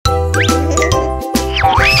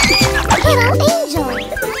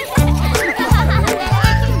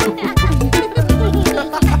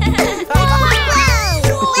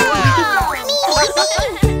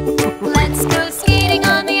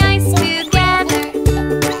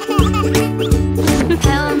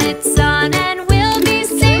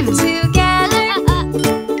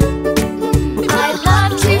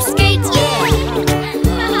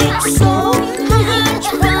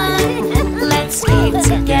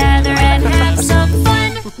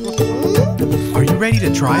ready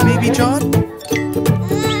to try, Baby John?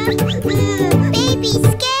 Baby's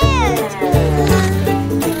scared.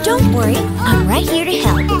 Don't worry, I'm right here to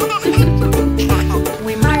help.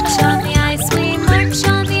 We march on the ice together.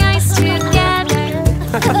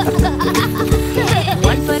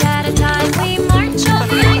 One foot at a time, we march on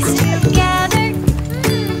the ice together.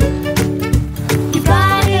 You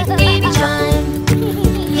got it, Baby John.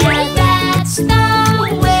 Yeah, that's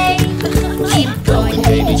the way. Keep going,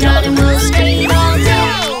 Baby John, and we'll skate all day.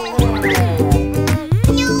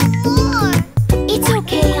 No more. It's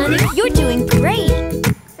okay, honey. You're doing great.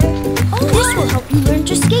 This will help you learn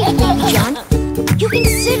to skate, Baby John. You can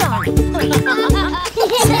sit on it.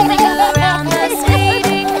 Sailing around the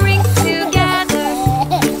skating rink together.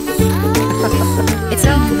 It's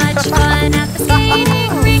so much fun at the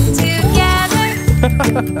skating rink together.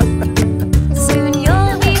 Soon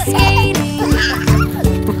you'll be skating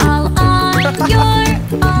all on your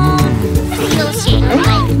own. You'll skate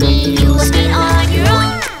like me. You'll skate on your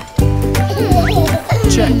own.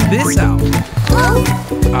 Check this out.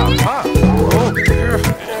 Aha! Oh, dear.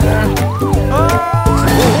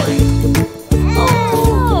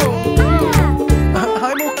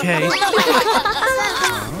 I'm okay.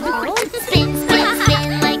 Spin, spin, spin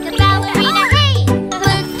like a ballerina. Hey,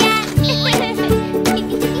 look at me.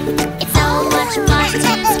 It's so much fun to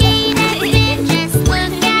skate and spin. Just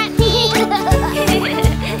look at me.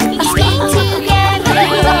 We skate together.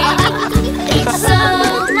 It's so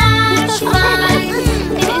much fun.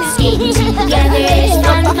 Skating together is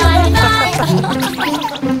fun, fun, fun.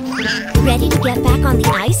 Ready to get back on the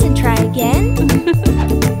ice and try again?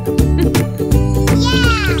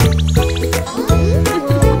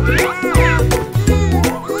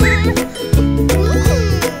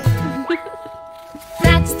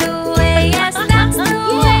 That's the way, yes, that's the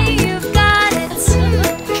way. You've got it.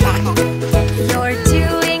 You're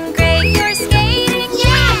doing great. You're skating.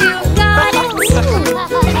 Yeah, you've got it.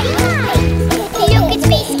 Look at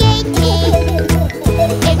me skating.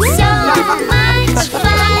 It's so much fun.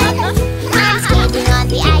 I'm skating on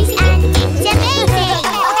the ice and it's amazing.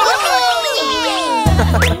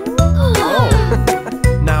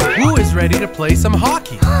 Now who is ready to play some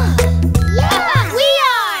hockey? We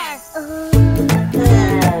are.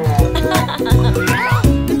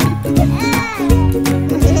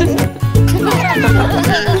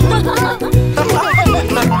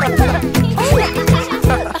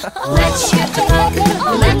 Let's shoot the puck.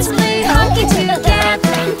 Let's play hockey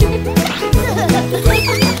together.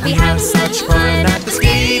 We have such fun at the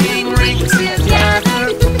skating rink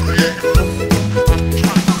together.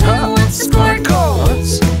 Who wants to score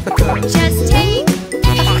goals? Just take a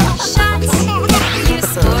shot. You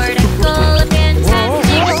scored a goal of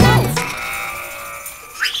fantastic shots.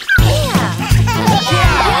 Yeah.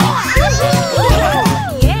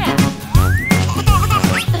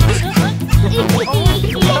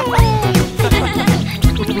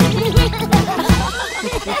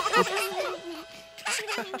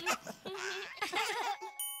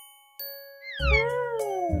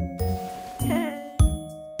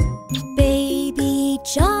 Baby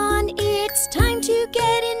John, it's time to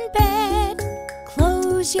get in bed.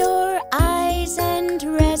 Close your eyes and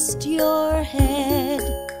rest your head.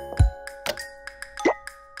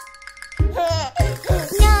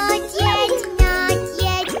 Not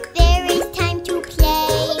yet, there is time to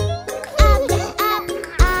play. Up,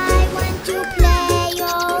 I want to play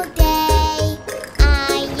all day.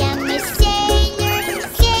 I am a sailor,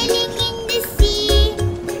 sailing in the sea.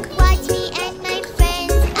 Watch me and my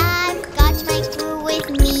friends, I've got my crew with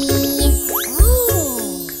me.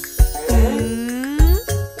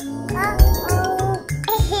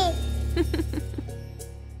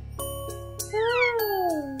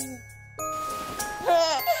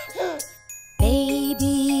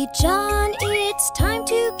 Baby John, it's time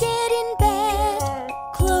to get in bed.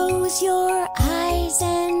 Close your eyes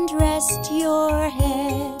and rest your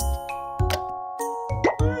head.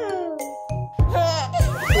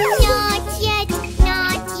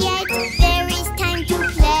 Not yet, there is time to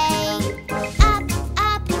play. Up,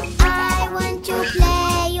 I want to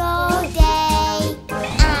play all day.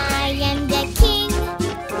 I am the king,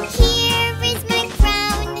 here is my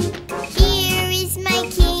crown. Here is my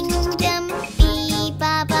kingdom, be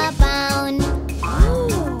Baba bound.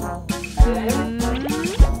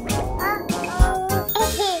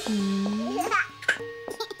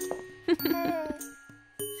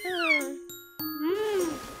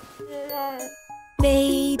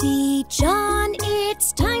 Baby John,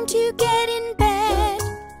 it's time to get in bed.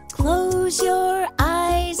 Close your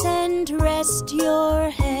eyes and rest your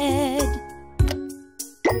head.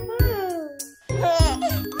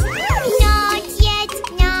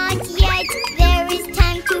 Not yet, there is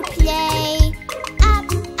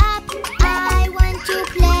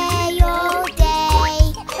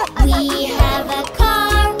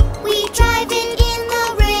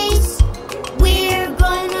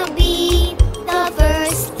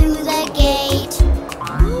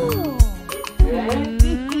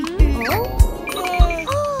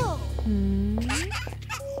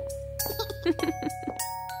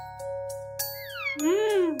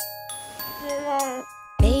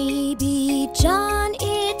John,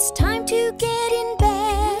 it's time to get in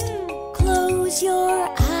bed. Close your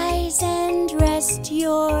eyes and rest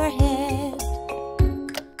your head.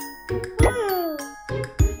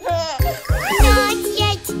 Not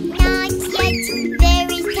yet, not yet.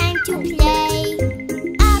 There is time to play.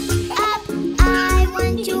 Up, up, I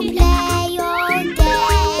want to play all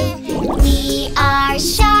day. We are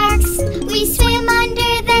sharks. We swim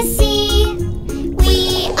under the sea. We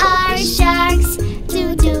are sharks.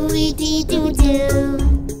 Do-do-dee-doo-doo.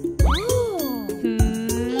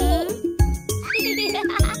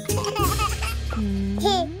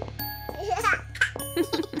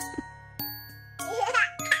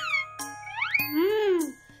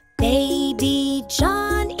 Baby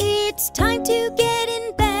John, it's time to get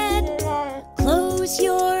in bed. Close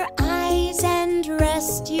your eyes and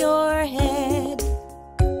rest your head.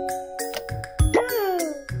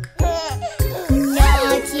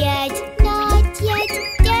 Not yet, not yet.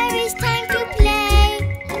 There is time to play.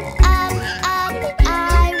 Up, up,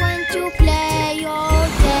 I want to play all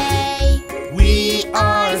day. We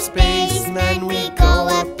are spacemen, we go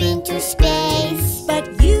up into space.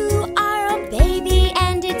 But you are a baby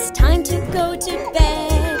and it's time to go to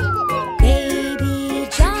bed. Baby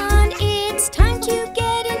John, it's time to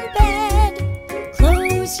get in bed.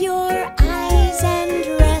 Close your eyes and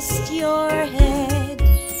rest your head.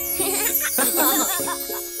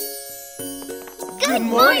 Good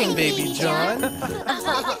morning, baby John.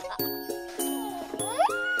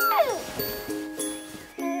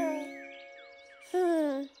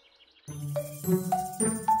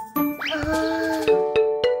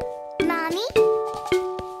 Mommy?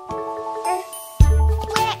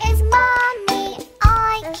 Where is Mommy? I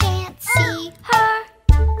can't see her.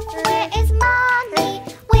 Where is Mommy?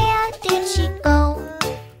 Where did she go?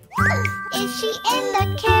 Is she in the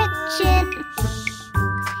kitchen?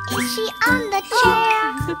 Is she on the chair?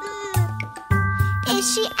 Is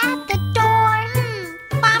she at the door?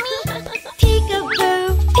 Mommy? Peekaboo,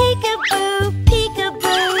 peekaboo,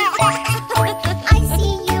 peekaboo. I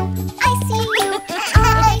see you, I see you,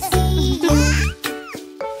 I see you.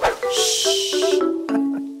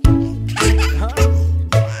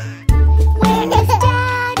 Where is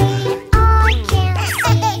Daddy? I can't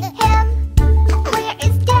see him. Where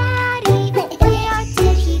is Daddy? Where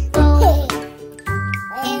did he go?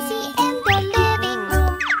 Is he in the living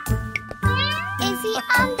room? Is he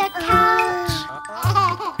on the couch?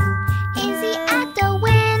 Is he at the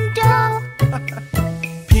window?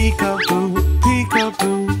 Peekaboo,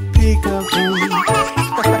 peekaboo, peekaboo.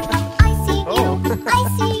 I see you, I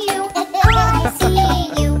see you, I see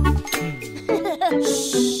you.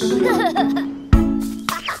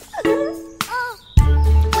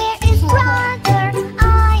 Where is brother?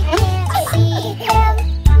 I can't see him.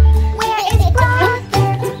 Where is brother?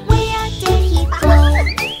 Where did he go?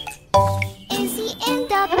 Is he in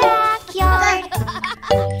the backyard?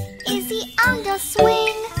 Is he on the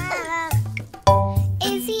swing?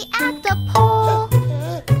 Is he at the pole?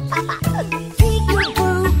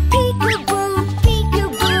 Peekaboo, peekaboo,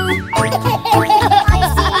 peekaboo. I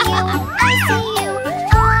see you, I see you,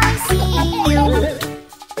 I see you.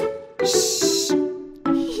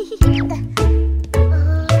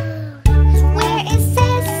 Where is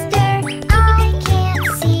sister? I can't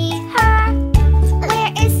see her.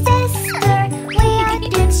 Where is sister? Where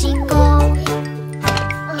did she go?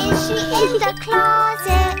 Is she in the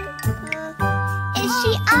closet? Is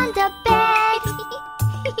she on the bed?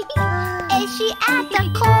 Is she at the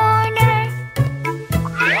corner?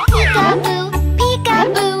 Peekaboo,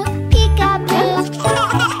 peekaboo, peekaboo.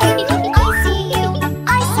 I see you,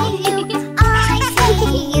 I see you, I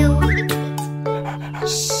see you.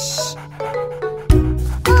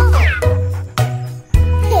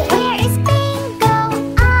 Where is Bingo?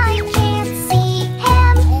 I can't see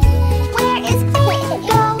him. Where is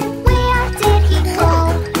Bingo? Where did he go?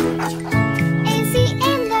 Is he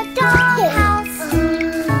in the dollhouse?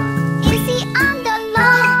 Is he on the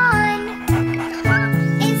lawn?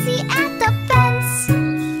 Is he at the fence?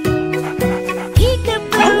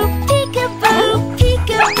 Peekaboo, peekaboo,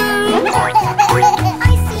 peekaboo.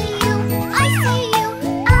 I see you, I see you,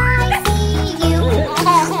 I see you.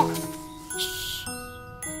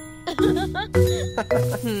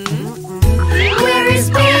 Where is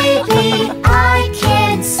baby? I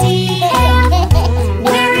can't see him.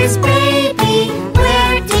 Where is baby?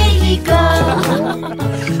 Where did he go?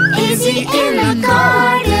 Is he in the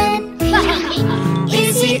garden?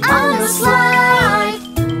 Is he on the slide?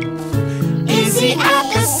 Is he at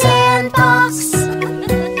the sandbox?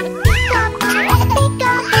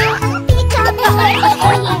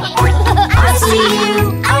 I see you,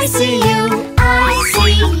 I see you, I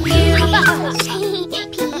see you.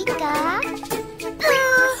 Pika,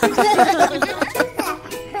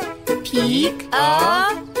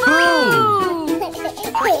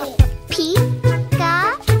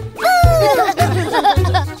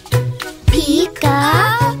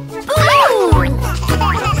 Peekaboo!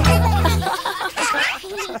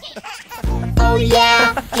 Oh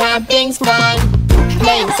yeah, camping's fun.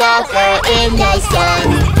 Playing soccer in the sun.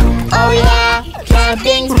 Oh yeah,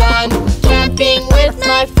 camping's fun. Camping with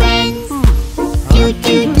my friends. Do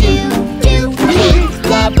do do do. Kick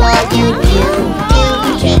the ball. Do do do.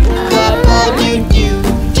 Kick the ball. Do do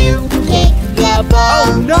do. Kick the ball.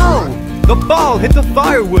 Oh no! The ball hit the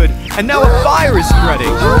firewood, and now a fire is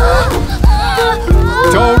spreading.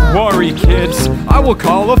 Don't worry, kids. I will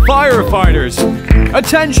call the firefighters.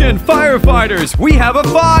 Attention, firefighters! We have a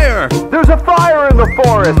fire! There's a fire in the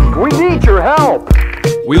forest! We need your help!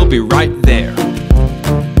 We'll be right there.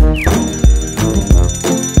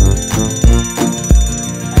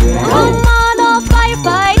 Come on, all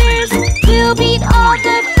firefighters, we'll beat all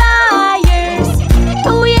the fires.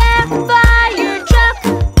 Oh yeah, fire truck,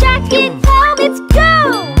 jacket, helmets,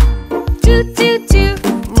 go! Toot, toot, toot,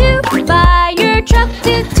 toot, fire truck,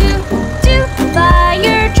 toot, toot, toot,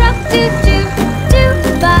 fire truck, toot, toot, toot,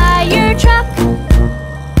 fire truck.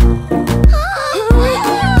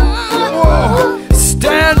 Whoa!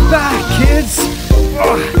 Stand back, kids!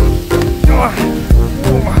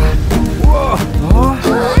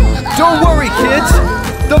 Don't worry, kids!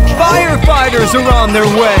 The firefighters are on their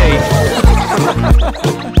way!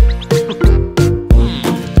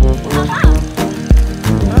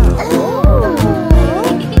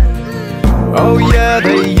 Oh yeah,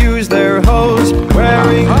 they use their hose,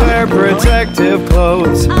 wearing their protective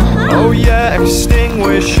clothes. Oh yeah,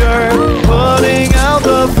 extinguisher, putting out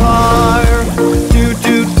the fire. Do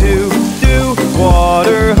do do do,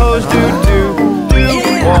 water hose, do do do,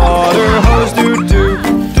 water hose, do do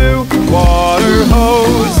do, water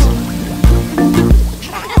hose.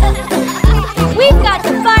 We've got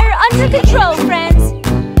the fire under control, friends.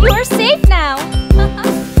 You're safe now.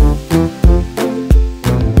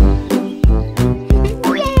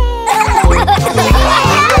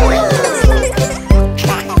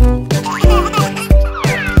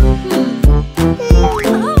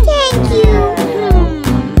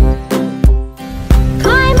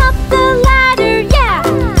 Climb up the ladder, yeah,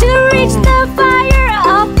 to reach the fire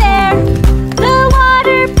up there. The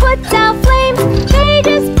water puts out flames, they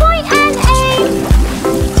just point and aim.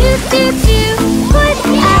 Do do do, put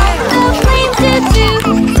out the flames. Do do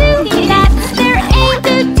do, that's their aim.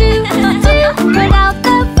 Do do do, put out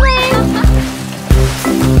the flames.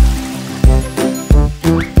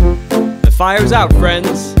 The fire's out,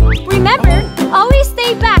 friends. Remember, always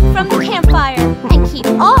stay back from the campfire and keep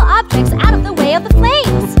all objects out of the way of the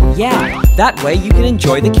flames. Yeah, that way you can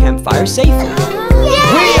enjoy the campfire safely.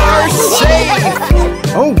 We are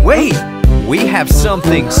safe! Oh wait, we have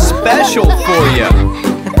something special for you.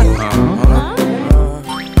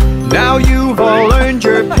 Now you've all earned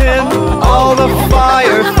your pin, all the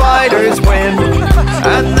firefighters win.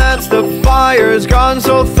 And that's the fire's gone,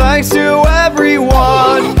 so thanks to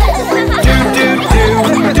everyone. Do do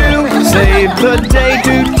do do, save the day.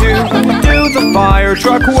 Do do do, the fire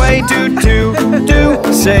truck way. Do do do,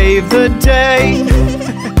 save the day.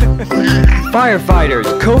 Firefighters,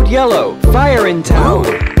 code yellow, fire in town.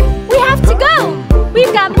 We have to go.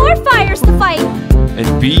 We've got more fires to fight.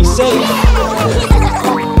 And be safe.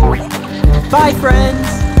 Bye, friends.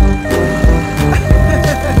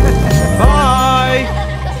 Bye.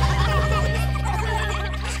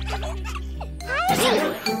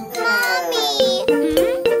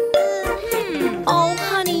 Oh,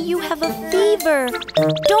 honey, you have a fever.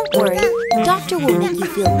 Don't worry, doctor will make you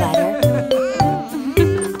feel better.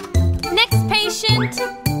 Next patient,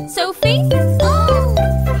 Sophie.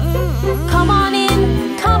 Come on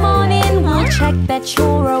in, we'll check that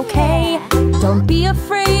you're okay. Don't be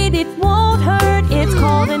afraid, it won't hurt, it's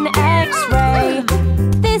called an X-ray.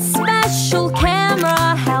 This special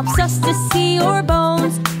camera helps us to see your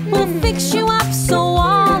bones. We'll fix you up so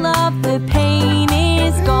all of the pain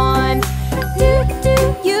is gone. Do do,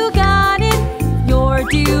 you got it, you're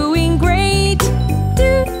doing great.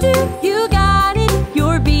 Do do, you got it,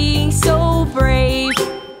 you're being so brave.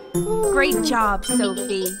 Great job,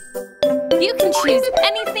 Sophie. You can choose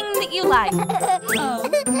anything that you like.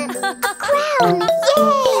 Crown!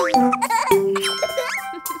 Yay!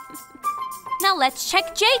 Now let's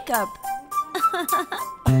check Jacob.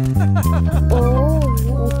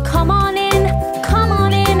 Come on in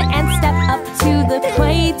and step up to the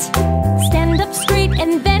plate. Stand up straight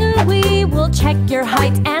and then we will check your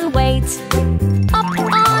height and weight. Up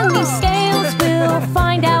on the scales we'll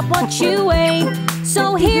find out what you weigh.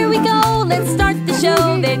 So here we go, let's start the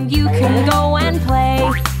show, then you can go and play.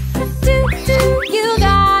 Do do, you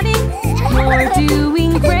got it, you're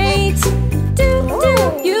doing great. Do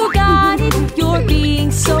do, you got it, you're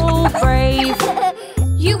being so brave.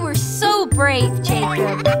 brave,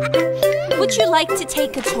 Jacob. Would you like to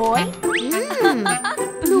take a toy?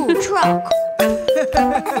 Blue truck.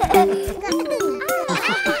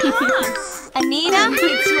 Anita,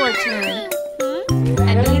 it's your turn.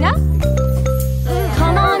 Anita?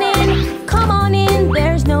 Come on in,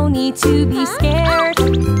 there's no need to be scared.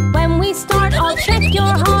 When we start, I'll check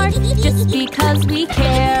your heart, just because we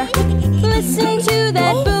care. Listen to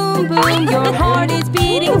that boom boom, your heart is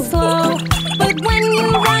beating slow. But when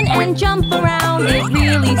you run and jump around, it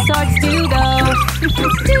really starts to go.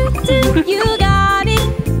 You got it,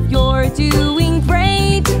 you're doing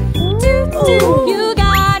great. You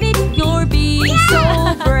got it, you're being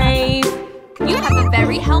so brave. You have a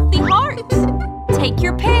very healthy heart. Take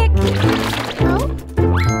your pick.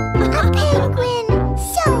 A penguin,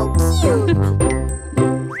 so cute.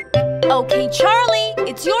 Okay, Charlie,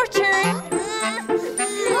 it's your turn.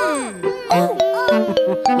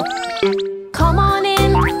 Come on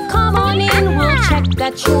in, we'll check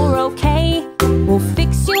that you're okay. We'll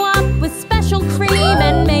fix you up with special cream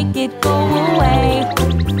and make it go away.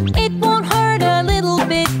 It won't hurt a little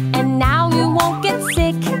bit, and now you won't get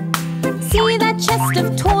sick. See that chest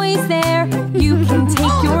of toys there? You can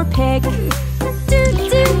take your pick.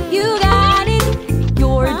 You got it,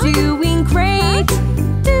 you're doing great.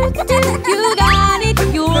 You got it,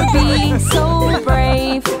 you're being so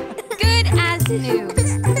brave. Good as new.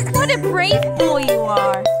 What a brave boy you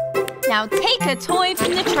are. Now take a toy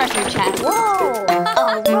from the treasure chest. Whoa,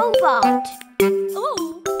 a robot.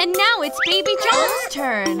 Ooh. And now it's Baby John's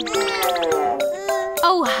turn.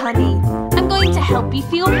 Oh, honey, I'm going to help you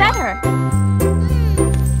feel better.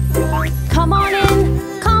 Come on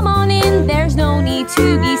in, there's no need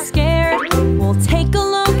to be scared. We'll take a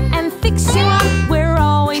look and fix you up, we're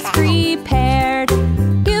always prepared.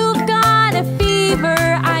 You've got a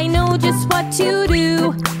fever, I know just what to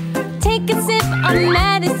do. Take a sip of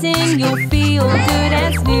medicine, you'll feel good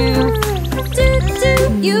as new.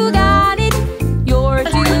 You got it, you're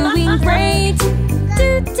doing great.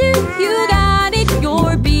 You got it,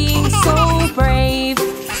 you're being so brave.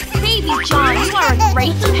 Baby John, you are a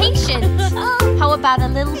great patient. How about a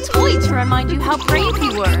little toy to remind you how brave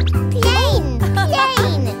you were? Plane.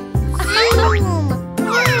 Zoom.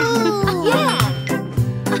 Yeah.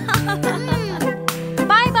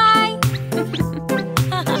 Bye-bye.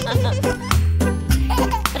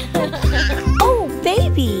 Oh,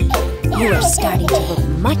 baby! You are starting to look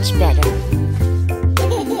much better.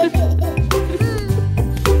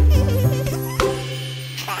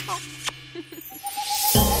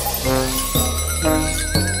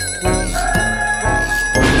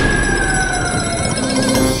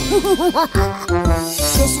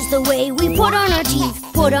 This is the way we put on our teeth,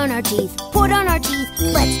 put on our teeth, put on our teeth.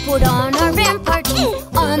 Let's put on our vampire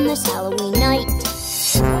teeth on this Halloween night.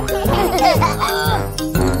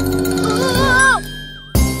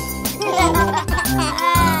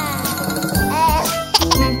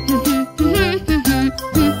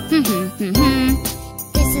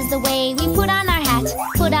 This is the way we put on our hat,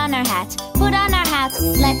 put on our hat, put on our hat.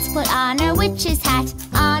 Let's put on our witch's hat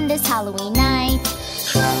on this Halloween night.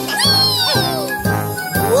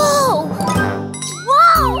 Whoa!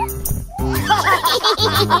 Whoa!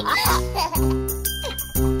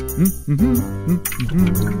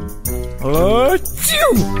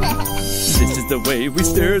 This is the way we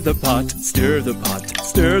stir the pot, stir the pot,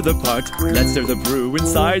 stir the pot. Let's stir the brew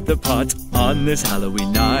inside the pot on this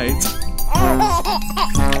Halloween night.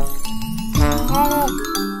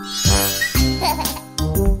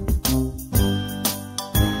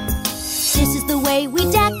 This is the way we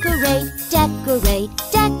decorate, decorate,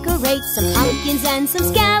 decorate. Some pumpkins and some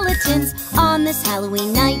skeletons on this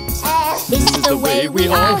Halloween night. This is the way we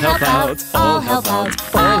all help out, all help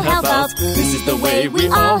out, all help out. This is the way we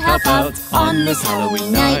all help out on this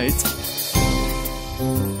Halloween night.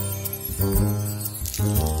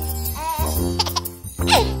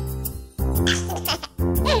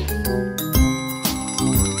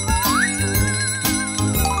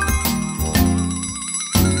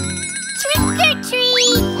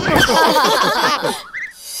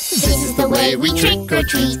 This is the way we trick or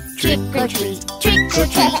treat, trick or treat, trick or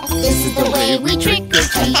treat. This is the way we trick or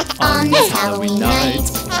treat on this Halloween night.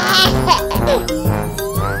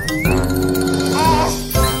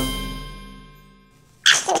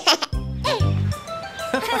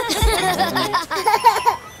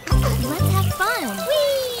 Let's have fun.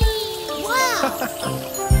 Whee! Wow!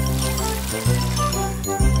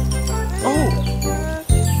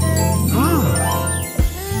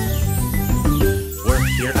 We're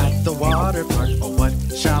here at the water park. Oh, what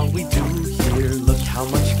shall we do here? Look how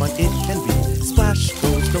much fun it can be. Splash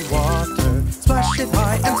goes the water. Splash it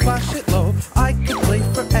high and splash it low. I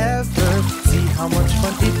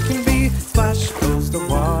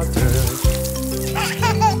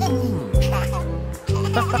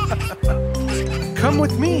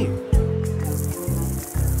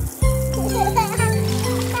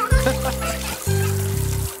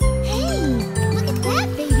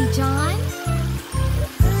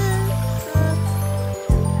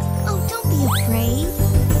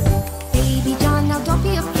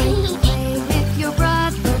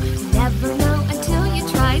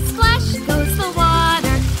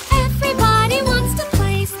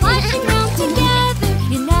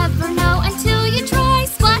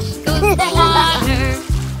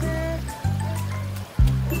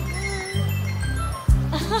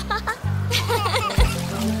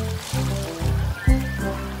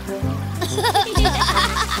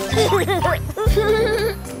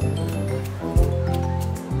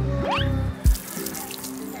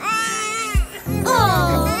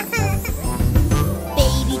Oh.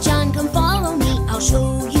 Baby John, come follow me. I'll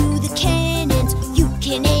show you the cannons. You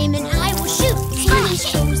can aim and I will shoot.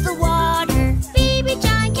 Splash goes the water. Baby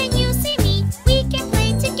John, can you see me? We can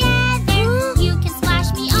play together. You can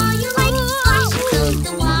splash me all you like. Splash goes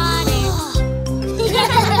the water.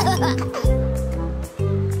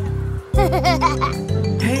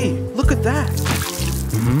 Hey, look at that.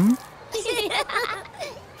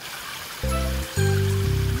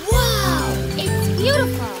 Wow, it's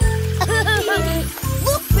beautiful.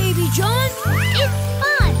 Look, Baby John, it's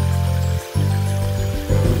fun.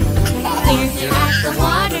 Here at the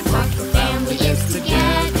water park, the family is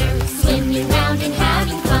together, swimming round and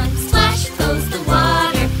having fun. Splash goes the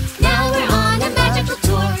water. Now we're on a magical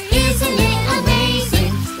tour. Isn't it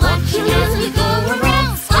amazing? Watching as we go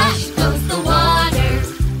around. Splash goes the water.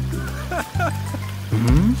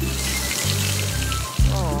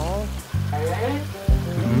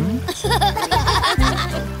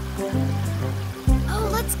 Oh,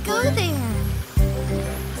 let's go there.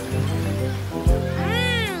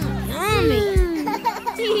 Yummy.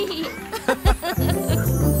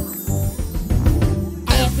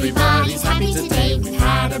 Everybody's happy today. We've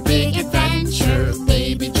had a big adventure.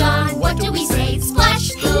 Baby John, what do we say?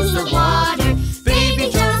 Splash goes the water. Baby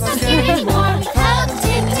John's not scared anymore. We've hugged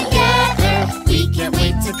him together. We can't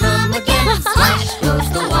wait to come again. Splash goes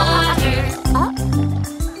the water.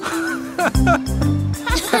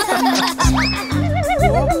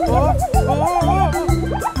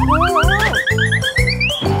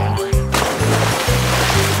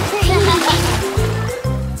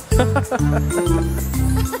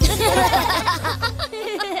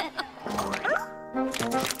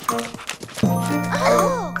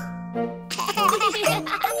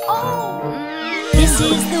 This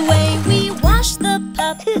is the way we wash the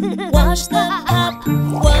pup. Wash the pup,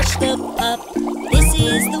 wash the pup. This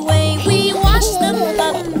is the way we wash the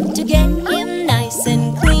pup to get him nice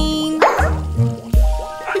and clean.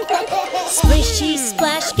 Splishy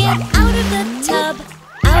splash, get out of the tub.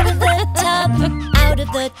 Out of the tub, out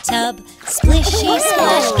of the tub. Splishy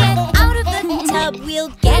splash, get out of the tub. We'll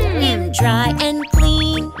get him dry and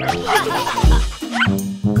clean.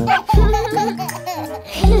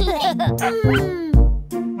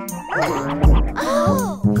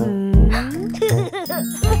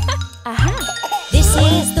 This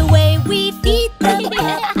is the way we feed the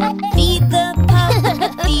pup. Feed the pup,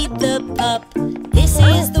 feed the pup. This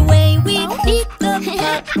is the way we feed the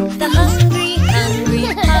pup. The hungry, hungry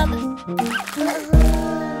pup.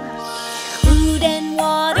 Food and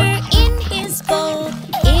water in his bowl.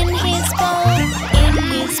 In his bowl, in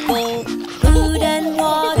his bowl. Food and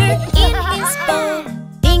water in his bowl.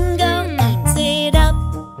 Bingo eats it up.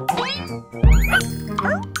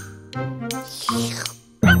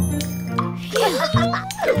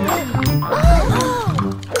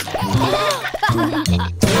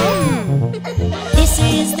 This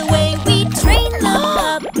is the way we train the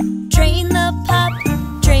pup. Train the pup,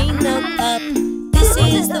 train the pup. This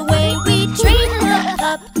is the way we train the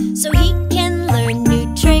pup so he can learn new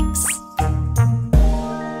tricks.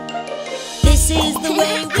 This is the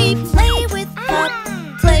way we play with pup.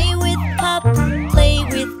 Play with pup, play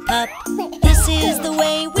with pup. This is the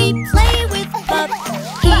way we play with pup.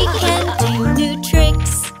 He can do new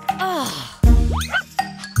tricks.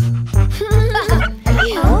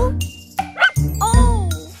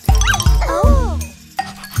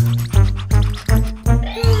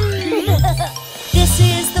 This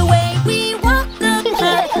is the way we walk the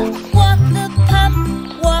pup. Walk the pup,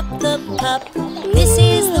 walk the pup. This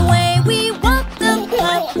is the way we walk the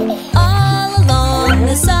pup all along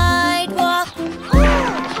the sidewalk.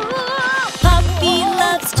 Puppy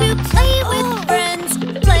loves to play with friends.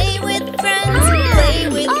 Play with friends, play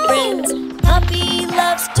with friends. Puppy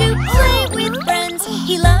loves to play with friends.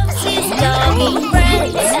 He loves his doggy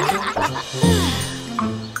friends.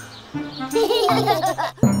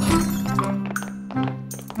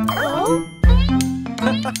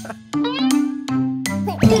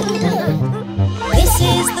 This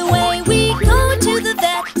is the way we go to the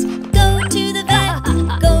vet. Go to the vet,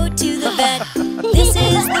 go to the vet. This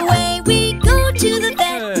is the way we go to the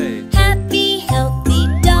vet. Happy, healthy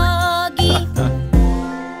doggy.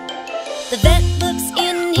 The vet looks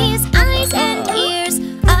in his eyes and ears.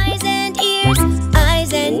 Eyes and ears,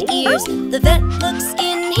 eyes and ears. The vet looks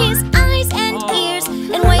in his eyes and ears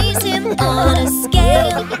and weighs him on a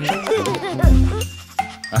scale.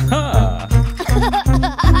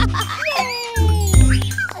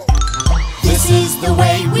 This is the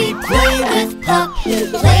way we play with pup.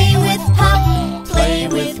 Play with pup, play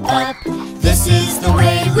with Pup. This is the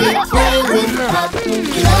way we play with Pup. He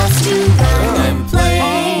loves to run and play.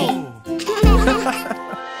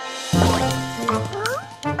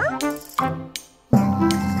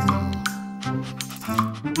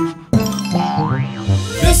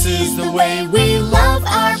 This is the way we love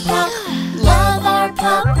our pup. Love our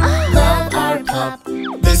pup. Love our pup.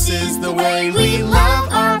 This is the way we love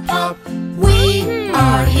our pup. We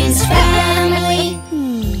are his family.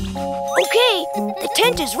 Okay, the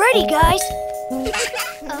tent is ready, guys.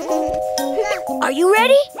 Are you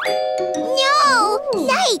ready? No!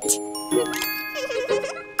 Light!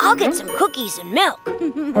 I'll get some cookies and milk.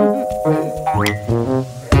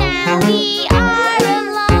 Now we are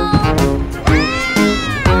alone.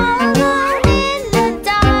 All alone in the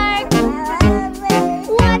dark.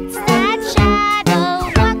 What's that shadow?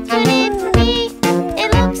 What could it be? It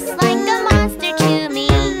looks like a monster to me.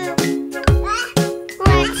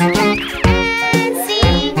 Let's check and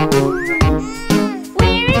see.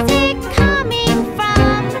 Where is it coming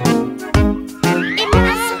from? It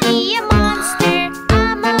must be a monster,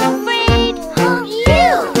 I'm afraid.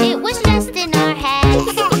 Phew! It was just in our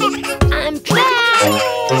heads. I'm back!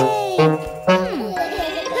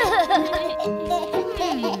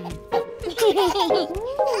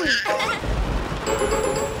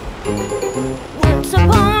 Once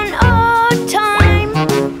upon a time,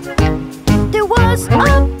 there was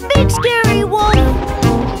a big scary wolf,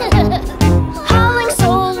 howling so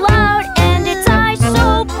loud and its eyes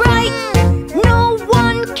so bright, no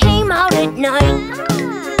one came out at night.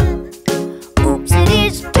 Oops, it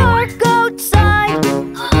is dark outside.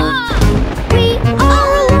 We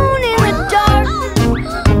are alone in the dark.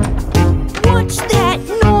 What's that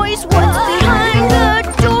noise? What's behind the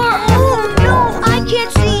door? Oh no, I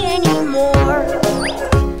can't see anymore.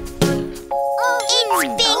 It's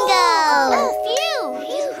bingo!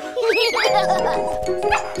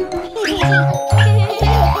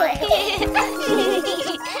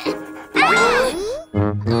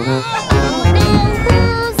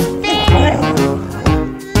 Who's there?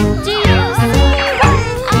 Do you see what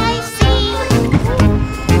I see?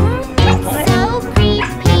 It's so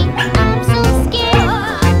creepy, I'm so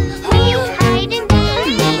scared. We hide and then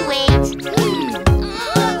we wait.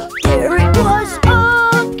 There it was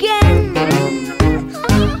again.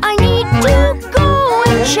 I need to go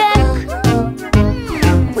and check.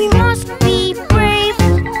 We must be brave.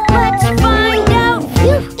 Let's find out.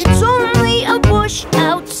 It's only a bush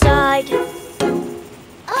outside.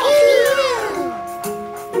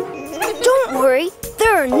 Don't worry,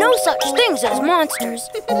 there are no such things as monsters.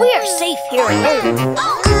 We are safe here at home.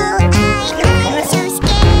 Oh, I'm so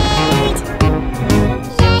scared.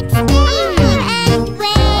 Let's stay here and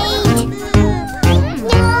wait.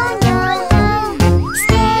 No,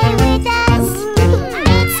 stay with us.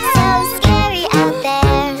 It's so scary out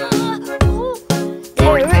there.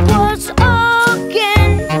 There it was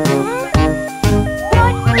again.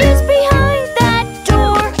 What is behind that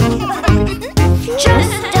door?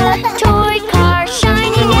 Just a toy car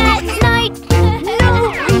shining at night. No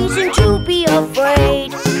reason to be afraid.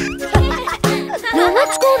 Now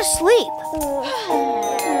let's go to sleep.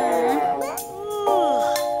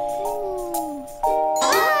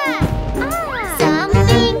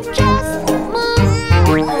 Something just moved.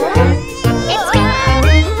 It's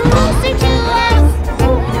coming closer to us.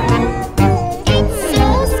 It's so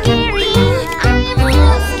scary. I'm so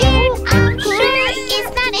scared. I'm sure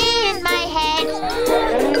it's not in my head.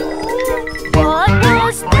 What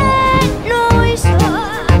was that noise?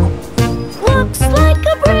 Looks like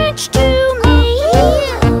a branch to me.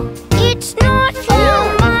 It's not a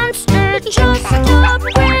monster, just a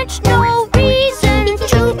branch. No reason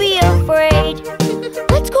to be afraid.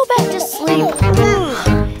 Let's go back to sleep.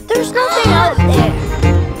 There's nothing out there.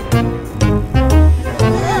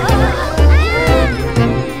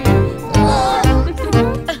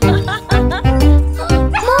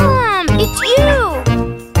 Mom, it's you.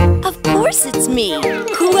 Of course it's me.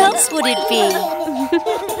 Who else would it be?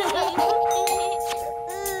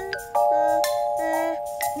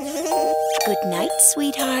 Good night,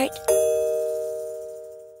 sweetheart.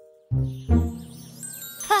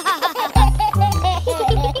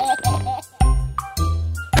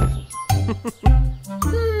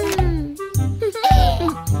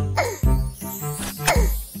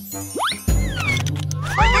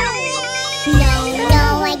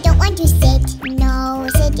 No, I don't want to sit. No,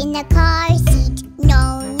 sit in the car seat.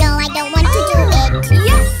 No, I don't want to do it.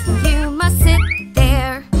 Yes!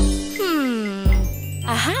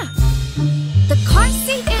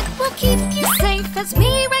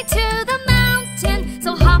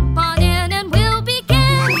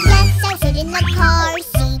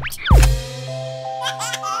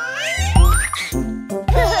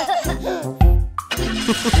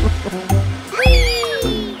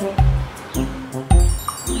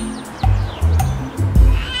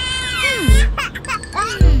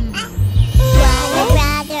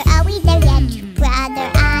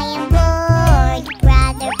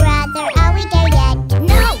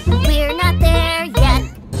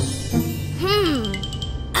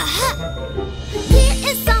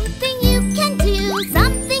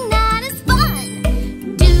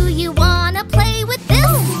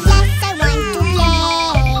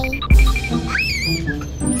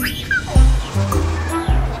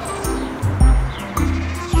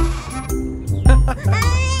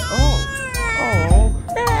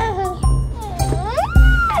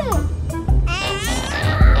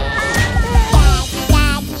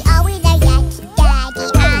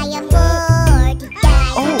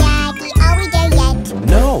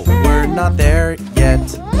 not there yet.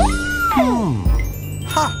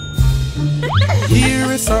 Ha!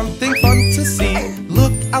 Here is something fun to see.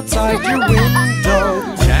 Look outside your window.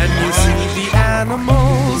 Can you see the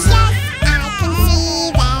animals? Yes, I can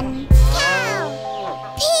see them.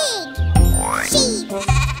 Pig, sheep, horse.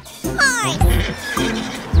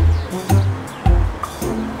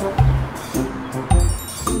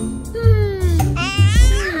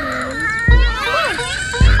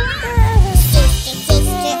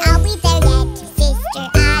 Sister, are we there yet? Sister,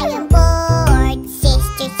 I am bored.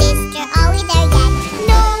 Sister, are we there yet?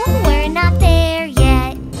 No, we're not there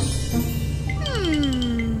yet.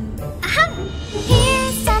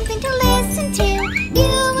 Here's something to listen to. You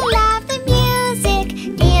will love the music.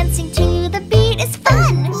 Dancing to the beat is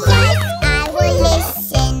fun. Yes, I will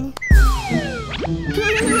listen.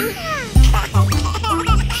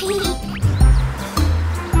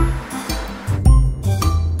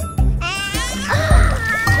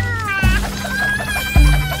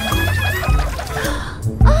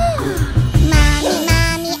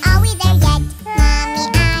 Mommy, are we there yet? Mommy,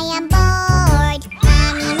 I am bored.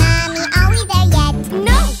 Mommy, are we there yet?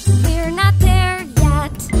 No, we're not there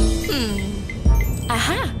yet.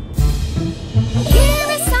 Here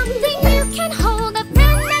is something you can hold, a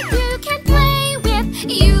friend that you can play with.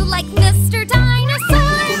 You like Mr.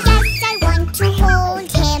 Dinosaur? Yes, I want to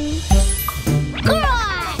hold him.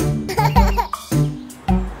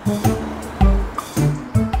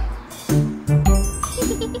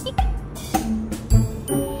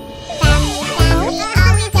 Family,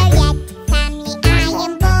 are we there yet? Family, I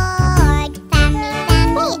am bored.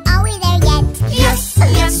 Family, are we there yet?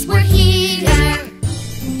 Yes, we're here.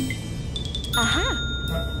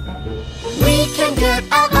 We can get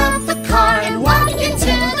out of the car and walk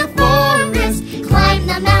into the forest. Climb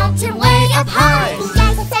the mountain way up high.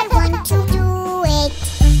 Yes, I want to do it.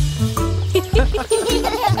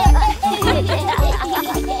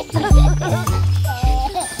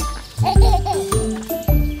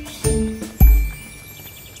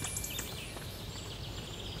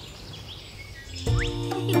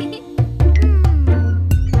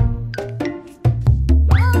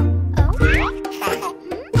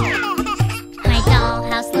 My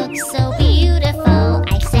dollhouse looks so beautiful.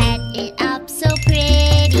 I set it up so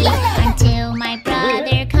pretty until my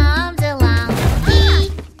brother comes along. He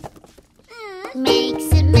makes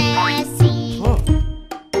it messy.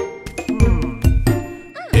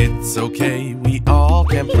 It's okay, we all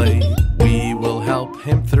can play. We will help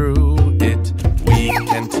him through it. We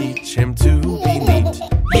can teach him to be neat.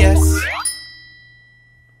 Yes,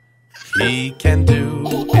 he can do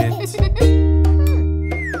it.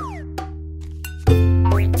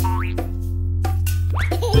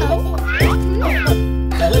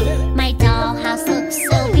 My dollhouse looks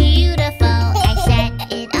so beautiful. I set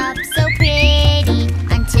it up so pretty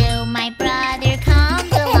until my brother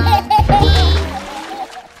comes along. He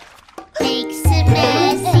makes it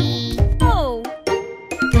messy.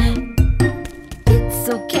 It's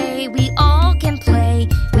okay, we all can play.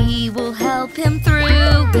 We will help him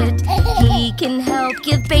through it. He can help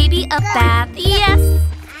give baby a bath. Yes,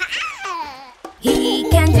 he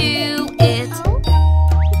can do it.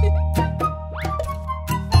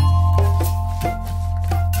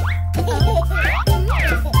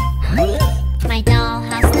 My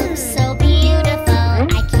dollhouse looks so beautiful.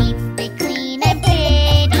 I keep it clean and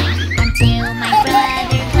pretty until my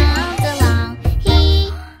brother comes along. He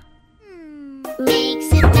makes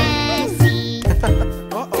it messy.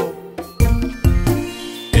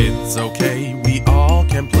 It's okay, we all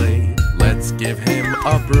can play. Let's give him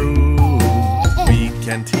a broom. We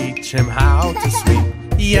can teach him how to sweep.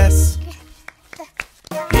 Yes,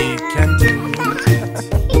 he can do it.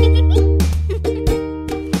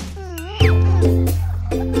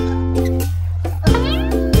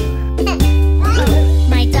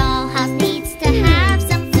 My dollhouse needs to have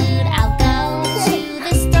some food. I'll go to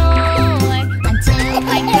the store until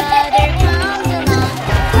my brother comes along.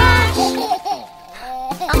 Crash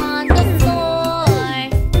on the floor.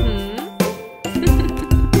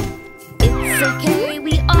 It's okay,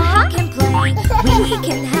 we all can play. We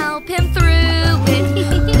can help him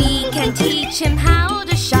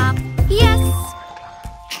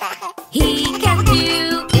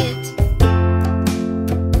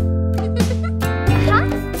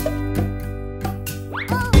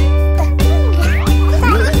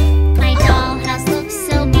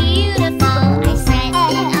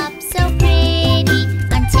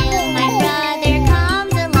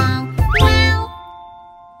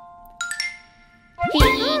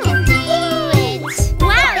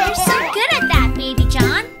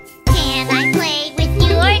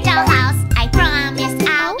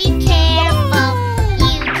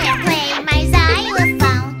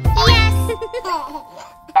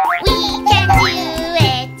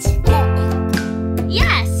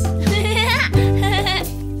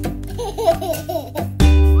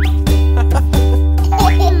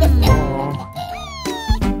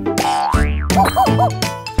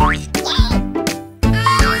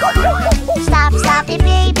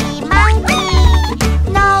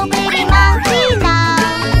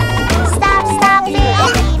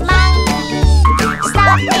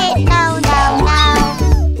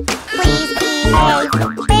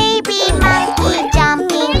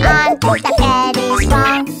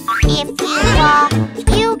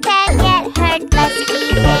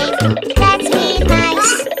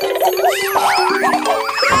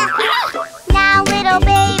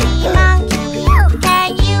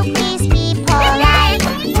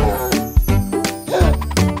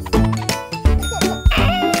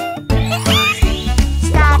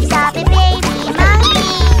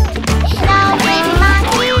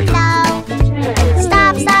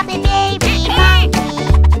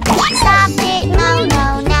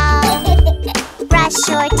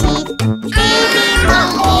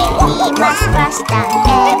brush them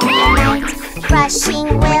every night. Brushing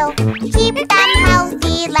will keep them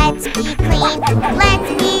healthy. Let's be clean, let's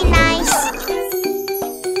be nice.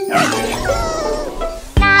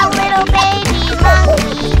 Now little baby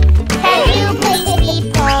monkey, can you please be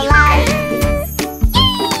polite?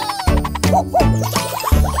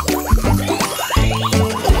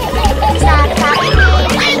 Stop talking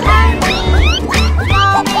baby monkey. No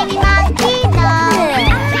baby monkey, no.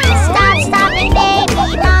 Stop stopping baby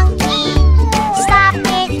monkey. Stop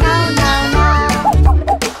it, no, no, no.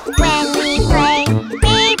 When we play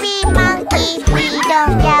baby monkey, we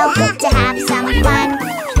don't yell to have some fun.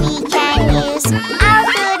 We can use our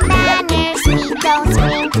good manners. We don't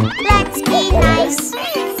scream, let's be nice.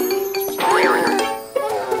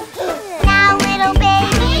 Now little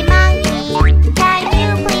baby monkey, can you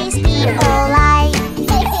please be polite?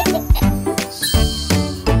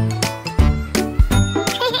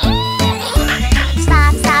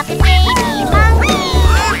 Stop stopping baby monkey.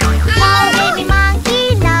 No baby monkey,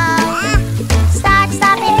 no. Stop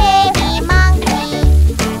stopping baby monkey.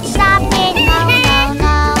 Stop it, no, no,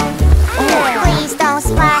 no. Please don't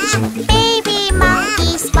splash. Baby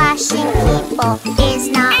monkey splashing people is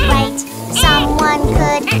not right. Someone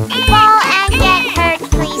could fall and get hurt.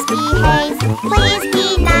 Please behave, please be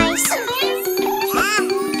nice.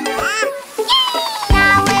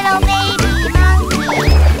 Now little baby monkey,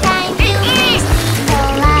 can you please be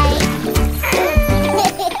polite?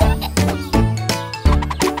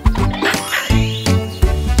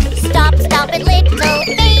 Stop, stop it little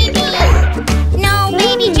baby. No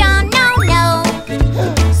baby John, no, no.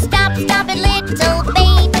 Stop, stop it little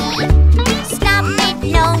baby. Stop it,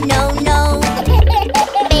 no, no, no.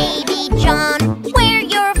 Baby John, wear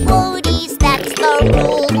your floaties, that's the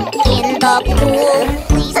rule. In the pool,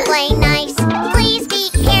 please play nice. Please be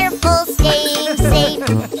careful, staying safe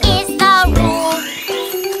is the rule.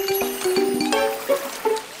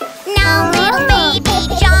 Now little baby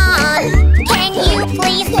John, can you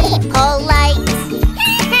please be polite?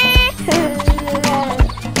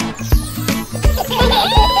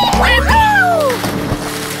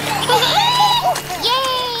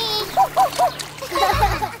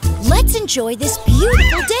 Let's enjoy this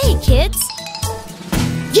beautiful day, kids.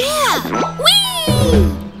 Yeah!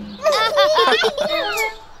 Whee!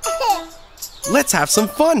 Let's have some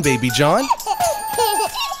fun, Baby John.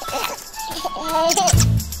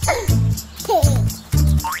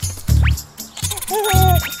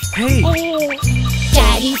 Hey,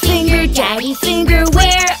 Daddy finger,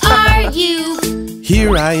 where are you?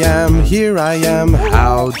 here I am,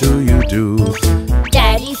 how do you do?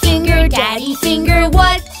 Daddy finger,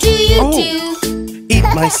 what do you do? Eat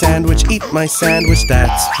my sandwich,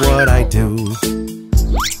 that's what I do.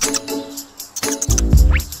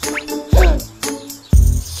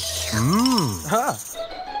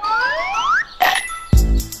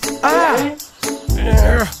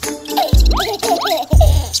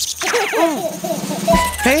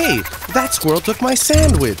 Hey, that squirrel took my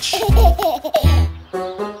sandwich.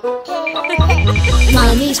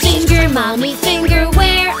 Mommy finger,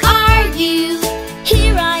 where are you?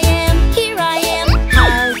 Here I am,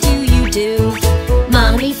 how do you do?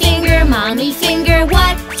 Mommy finger,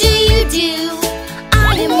 what do you do?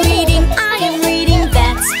 I am reading,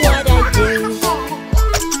 that's what I do.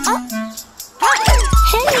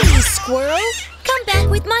 Hey, squirrel, come back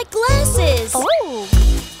with my glasses. Oh!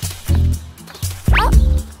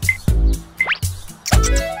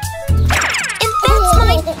 And that's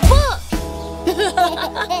my book.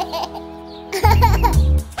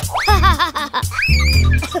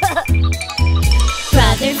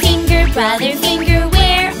 Brother finger,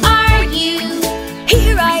 where are you?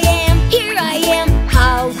 Here I am,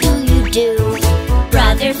 how do you do?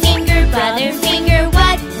 Brother finger,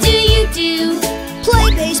 what do you do?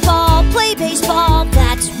 Play baseball,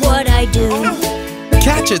 that's what I do.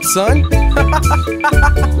 Catch it, son.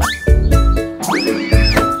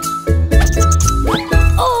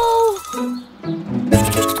 Oh!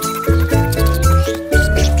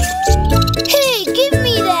 Hey, give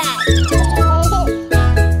me that!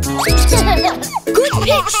 Good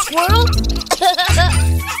pitch, squirrel!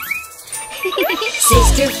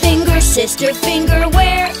 Sister finger,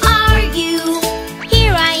 where are you?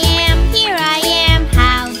 Here I am,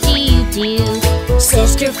 how do you do?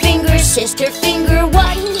 Sister finger,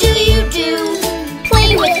 what do you do?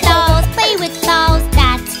 Play with dolls,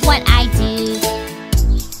 that's what I do.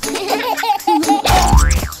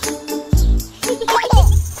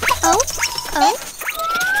 Oh.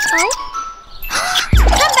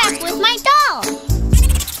 Come back with my doll.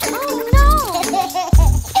 Oh no.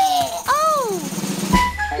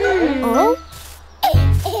 Oh.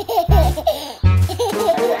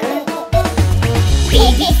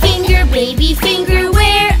 Baby finger,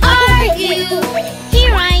 where are you?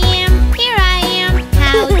 Here I am,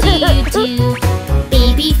 how do you do?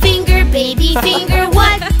 Baby finger,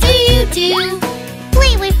 what do you do?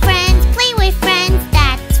 Play with friends,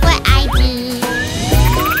 that's what I do.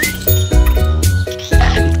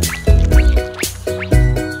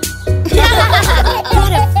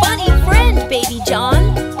 What a funny friend, Baby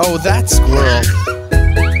John. Oh, that squirrel.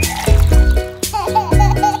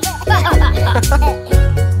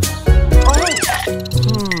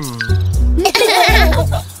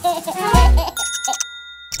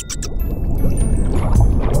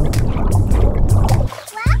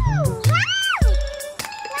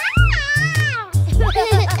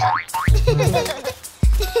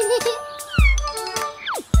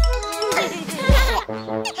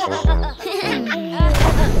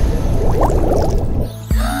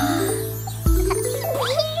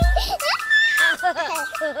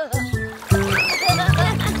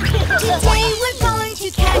 Today we're going to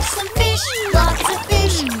catch some fish, lots of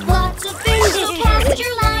fish. So cast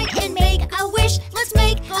your line and make a wish. Let's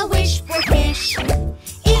make a wish for fish. If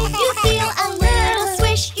you feel a little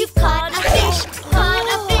swish, you've caught a fish,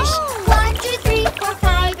 1, 2, 3, 4,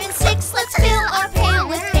 5, and 6. Let's fill our pail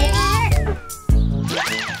with fish.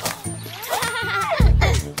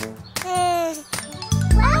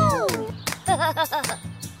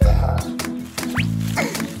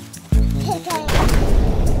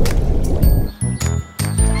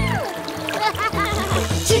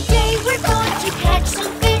 Today we're going to catch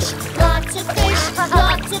some fish, lots of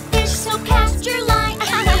fish. So cast your line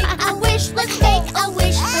and make a wish. Let's make a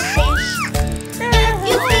wish for fish. If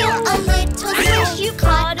you feel a little swish, you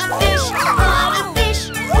caught a fish,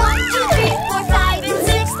 1, 2, 3, 4, 5, and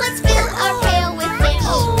 6. Let's fill our pail with fish.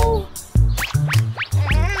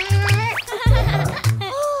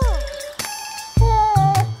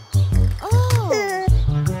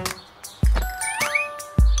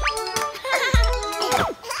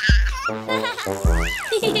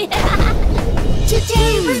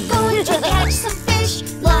 Today we're going to catch some fish,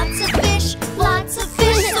 lots of fish.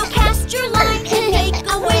 So cast your line and make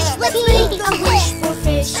a wish. Let's make a wish for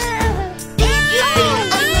fish. If you feel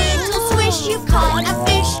a little swish, you've caught a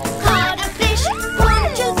fish,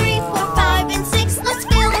 1, 2, 3, 4, 5, and 6. Let's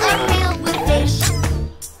fill our pail with fish.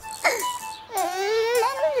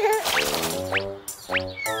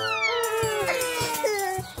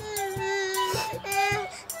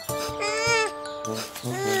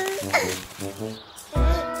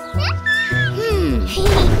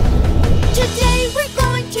 Today we're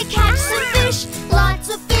going to catch some fish, lots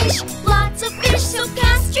of fish. So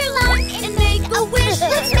cast your line and make a wish.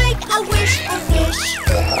 Let's make a wish for fish.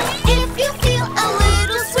 If you feel a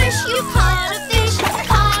little swish, you caught a fish,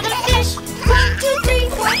 1, 2, 3,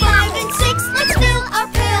 4, 5, and 6. Let's fill our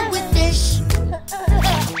pail with fish.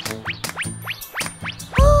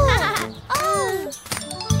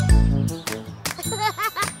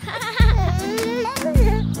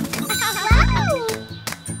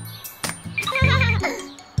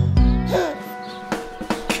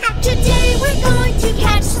 Today we're going to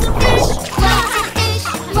catch some fish,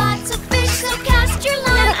 lots of fish. So cast your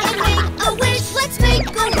line and make a wish. Let's make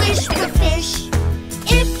a wish for fish.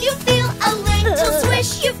 If you feel a little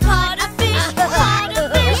swish, you've caught a fish,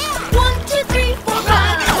 1, 2, 3, 4,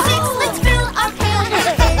 5, and 6. Let's fill our pail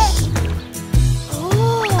with fish.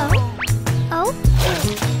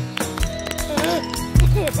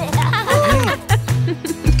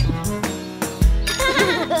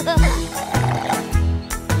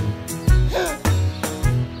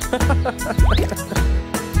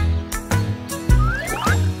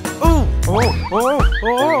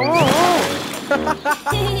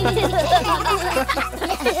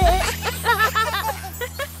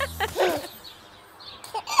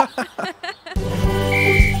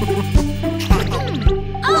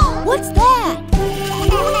 What's that?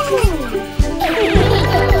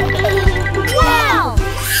 Wow!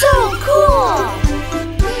 So cool!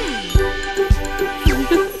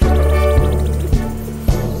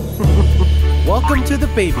 Welcome to the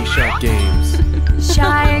Baby Shark Games.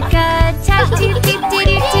 Shark attack, doop doop doop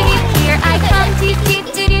doop doop. Here I come, doop doop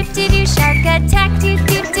doop doop doop. Shark attack, doop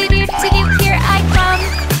doop doop doop doop. Here I come.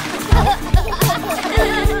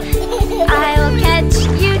 I'll catch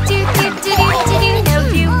you, doop doop doop doop doop. No,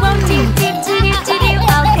 you won't, doop doop doop doop doop.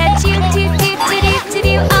 I'll catch you, doop doop doop doop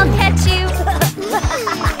doop. I'll catch you.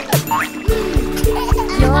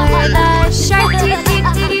 You're the shark, doop doop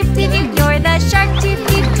doop doop doop. You're the shark, doop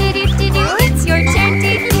doop doop doop doop. It's your turn,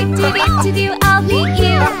 doop doop doop doop doop. I'll beat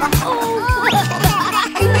you.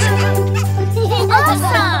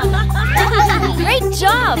 Awesome! Great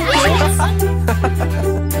job, kids!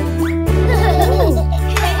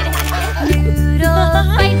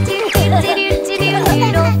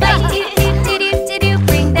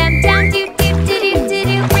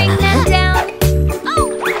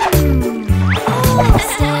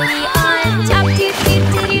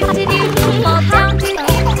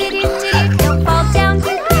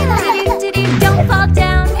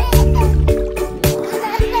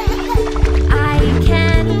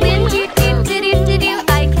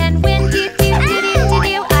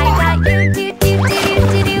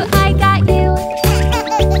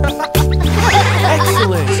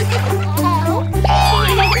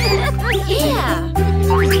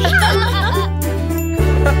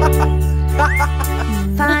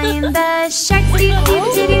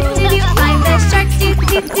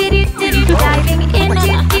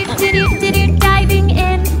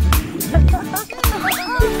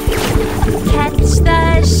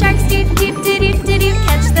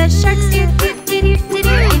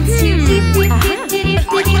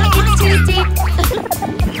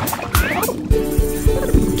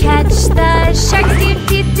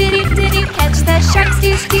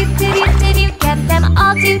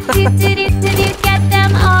 Get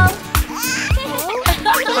them all.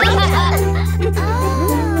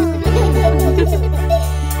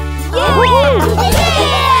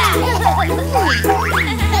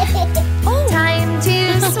 Time to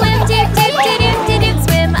swim.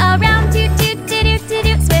 Swim around.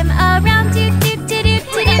 Swim around.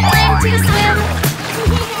 Learn to swim.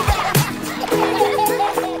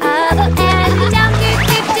 Up and down.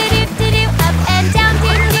 Up and down.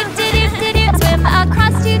 Swim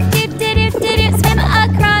across. Swim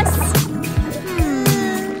across.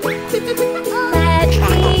 Let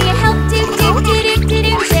me help.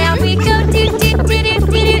 Down we go.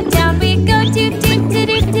 Down we go.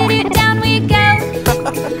 Down we go.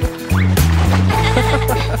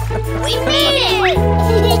 We made it!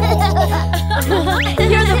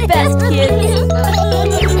 You're the best, kids.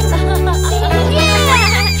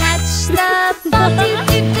 Catch the ball.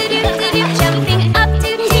 Jumping up.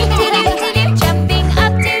 Jumping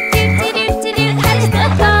up. Catch the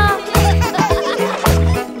ball.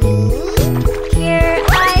 Here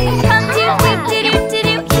I come.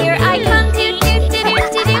 Here I come.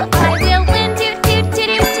 I will win.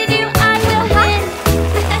 I will win.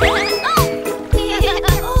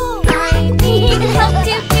 I need help. I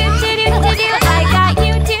got you. I got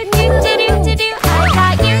you.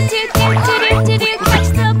 Catch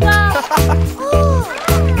the ball.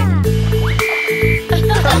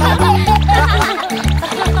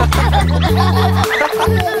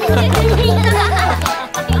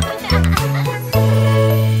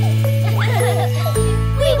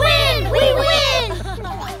 We win! We win!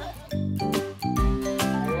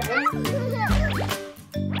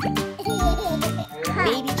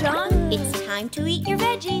 Baby John, it's time to eat your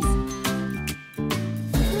veggies.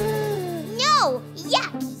 No!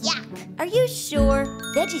 Yuck! Yuck! Are you sure?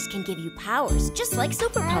 Veggies can give you powers, just like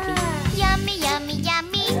Super Puppy. Yummy, yummy,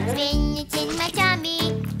 yummy. Spinach in my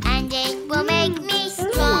tummy, and it will make me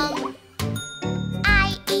strong.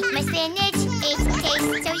 I eat my spinach, it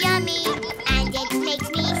tastes so yummy, and it makes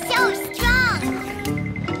me so strong.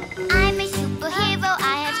 I'm a superhero,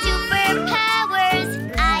 I have superpowers.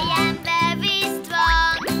 I am very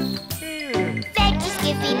strong. Veggies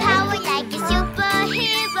give me power like a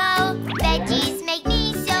superhero. Veggies make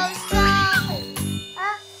me so strong.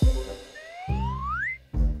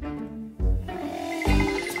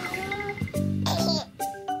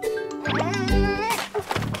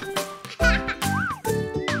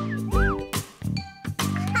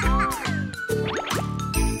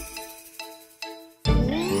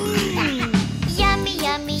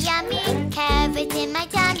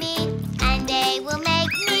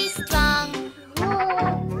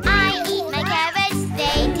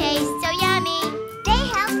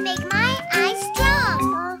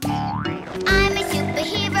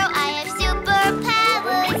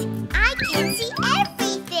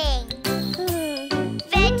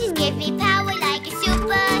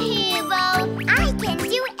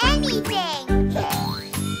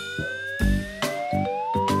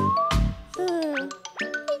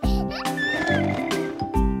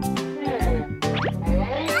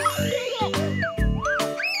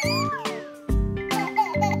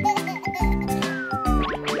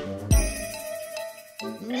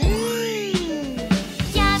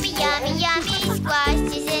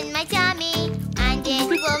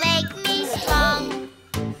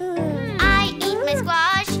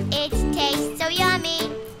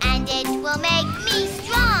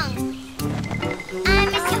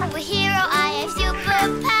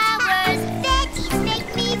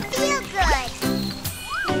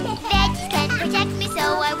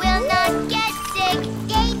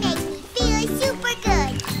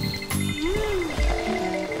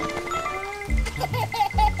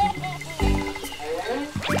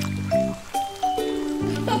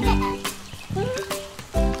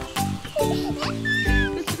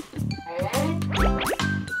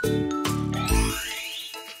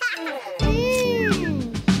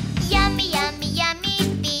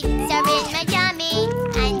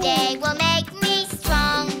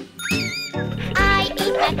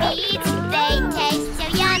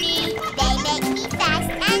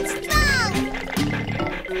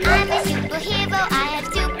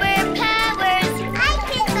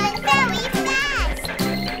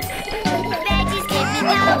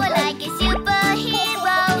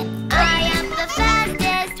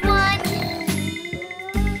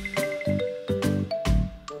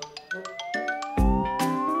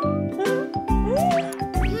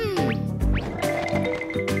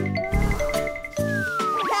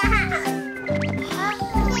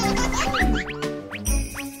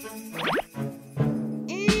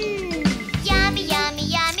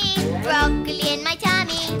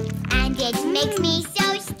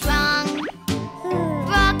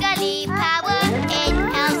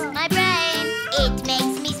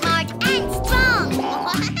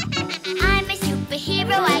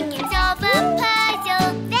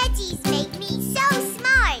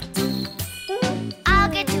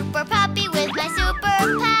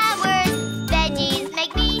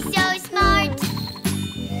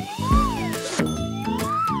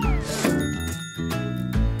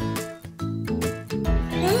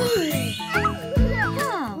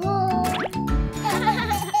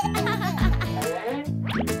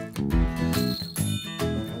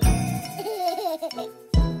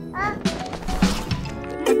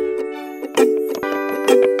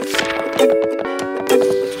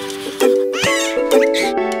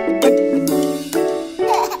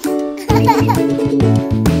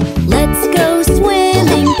 Let's go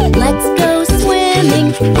swimming, let's go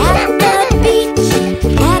swimming at the beach,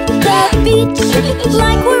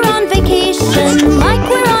 like we're on vacation, like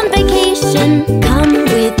we're on vacation. Come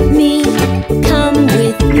with me, come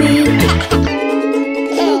with me.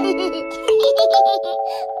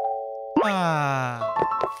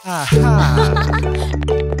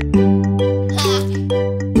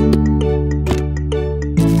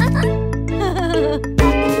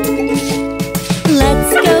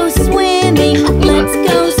 Let's go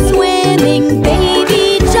swimming,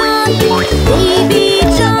 baby John, baby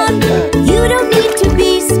John. You don't need to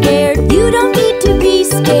be scared, you don't need to be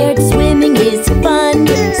scared. Swimming is fun,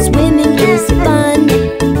 swimming is fun.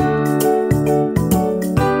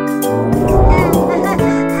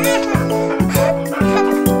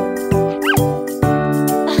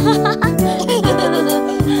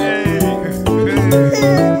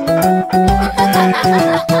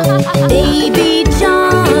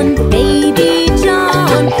 Baby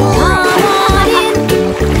John, come on in,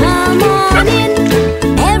 come on in.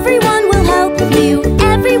 Everyone will help you,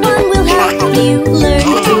 everyone will help you. Learn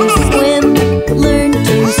to swim, learn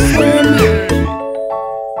to swim.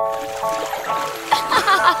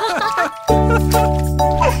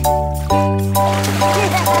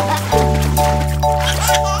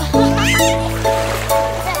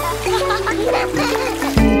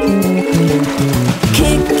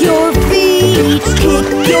 Kick your feet,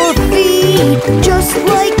 just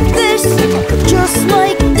like this, just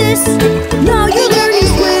like this. Now you're learning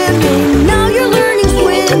swimming, now you're learning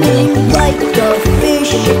swimming. Like a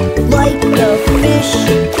fish, like a fish.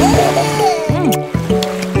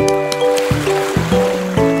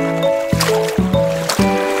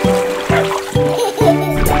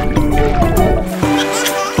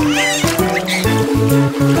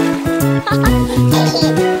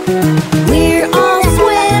 We're all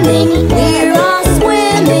swimming, we're all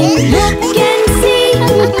swimming. Look and see,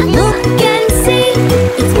 look and see.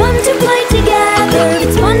 It's fun to play together,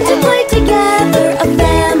 it's fun to play together. A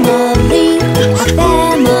family, a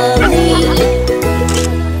family.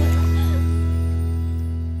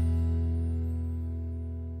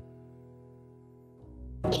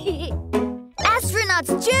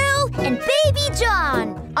 Astronauts Jill and Baby John,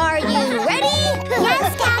 are you ready?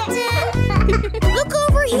 Yes, Captain. Look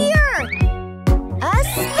over here. A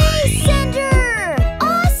space center.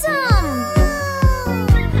 Awesome.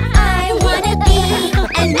 I wanna be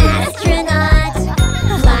an astronaut,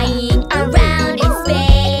 flying around in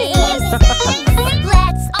space.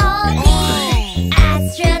 Let's all be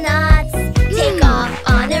astronauts. Take off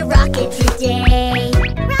on a rocket today.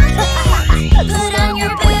 Put on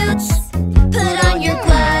your boots, put on your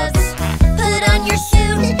gloves, put on your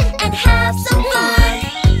suit and have some fun.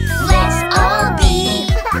 Let's all be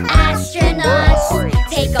astronauts.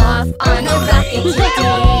 Take off on a rocket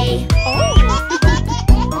today.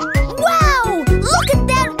 Wow! Look at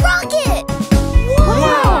that rocket!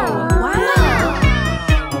 Wow!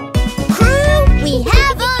 Crew, we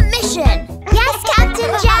have a mission. Yes,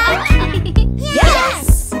 Captain Jack.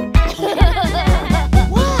 Yes!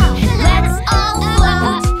 Let's all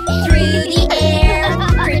float through the air,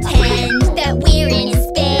 pretend that we're in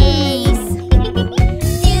space.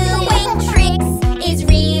 Doing tricks is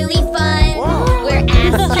really fun. We're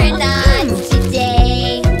astronauts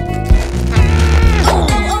today.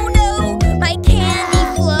 Oh no, my candy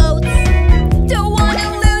floats. Don't wanna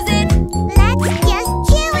lose it. Let's just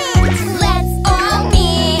chew it. Let's all be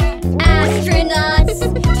astronauts.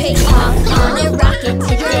 Take off on a rocket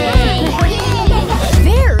today.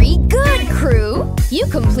 Very good, crew. You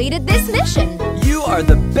completed this mission. You are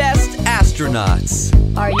the best astronauts.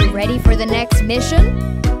 Are you ready for the next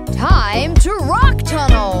mission? Time to rock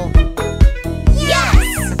tunnel.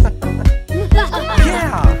 Yes!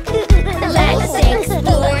 Let's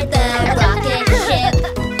explore the rocket ship.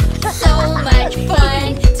 So much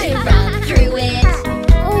fun to run through it.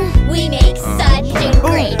 We make such a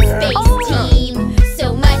great space team.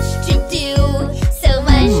 So much to do, so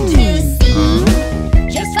much to see.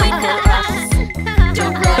 Just wait for us,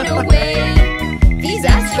 don't run away. These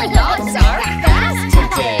astronauts are fast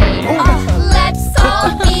today. Let's all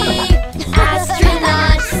be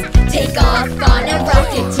astronauts. Take off on a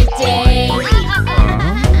rocket today.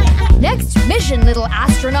 Next mission, little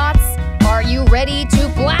astronauts. Are you ready to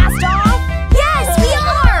blast off? Yes, we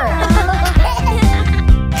are!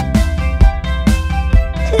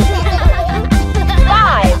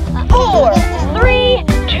 5, 4, 3,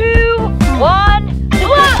 2, 1,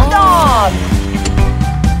 blast off!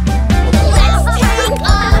 Let's take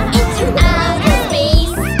off into outer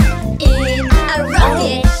space in a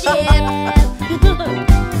rocket ship. To the moon,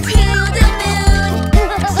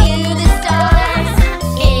 to the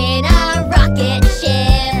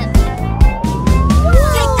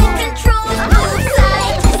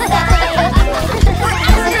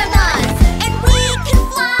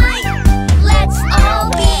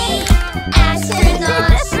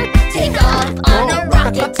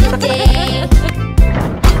today.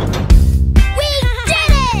 We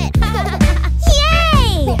did it!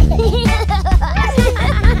 Yay!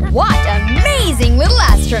 What amazing little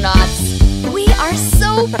astronauts! We are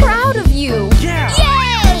so proud of you! Yeah!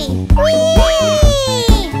 Yay! Whee!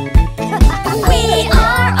 We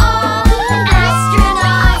are all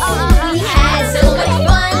astronauts. We had so much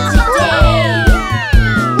fun today.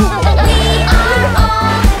 We are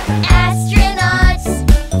all astronauts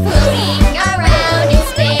floating around in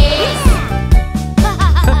space.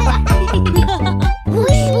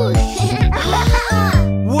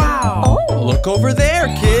 Wow! Look over there,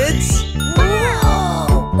 kids!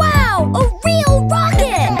 Whoa! Wow! A real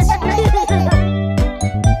rocket!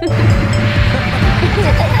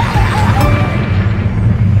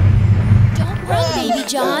 Don't run, Baby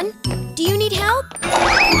John. Do you need help?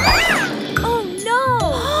 Oh, no!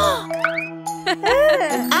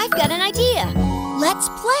 I've got an idea. Let's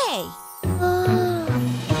play.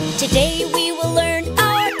 Today we will learn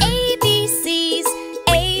our ABCs.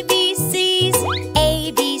 ABCs,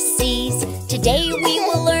 ABCs. Today we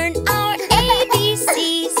will learn our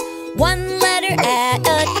ABCs. One letter at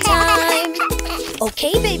a time.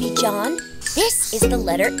 Okay, Baby John. This is the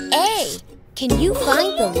letter A. Can you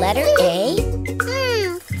find the letter A?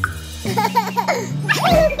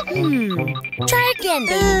 Try again,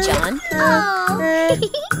 Baby John.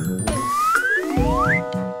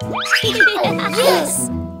 Yes,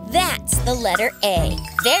 that's the letter A.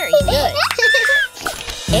 Very good.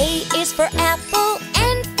 A is for apple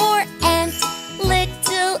and for ant.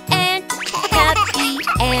 Little ant, happy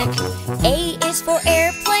ant. A is for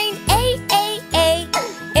airplane. A.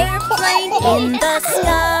 Airplane in the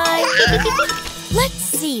sky. Let's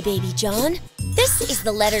see, Baby John. This is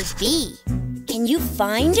the letter B. Can you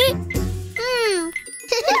find it?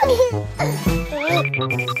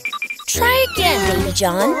 Try again, Baby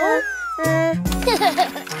John.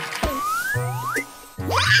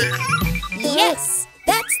 Yes,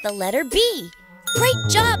 that's the letter B. Great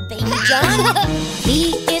job, Baby John.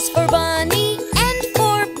 B is for bunny and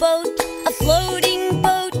for boat. A floating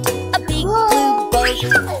boat, a big blue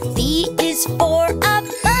boat. B is for a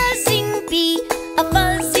buzzing bee. A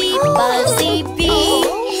fuzzy, buzzy bee.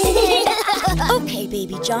 Okay,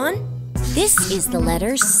 Baby John. This is the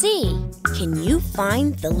letter C. Can you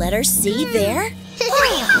find the letter C there?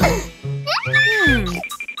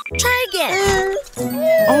 Try again.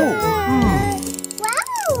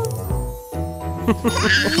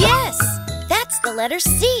 Yes, that's the letter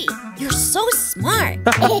C. You're so smart.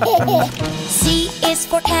 C is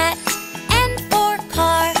for cat and for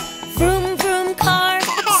car. Vroom, vroom, car.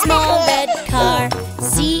 Small red car.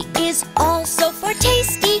 C is also for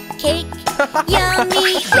tasty cake.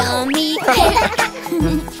 Yummy, yummy cake.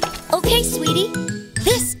 Okay, sweetie.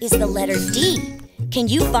 This is the letter D. Can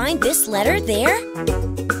you find this letter there?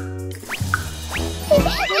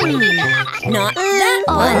 Not that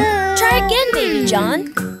one. Try again, Baby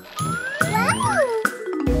John.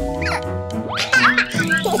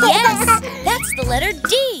 Yes, that's the letter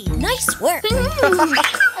D. Nice work.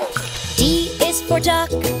 D is for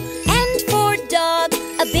duck and for dog.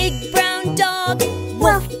 A big brown dog.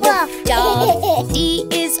 Woof, woof, dog. D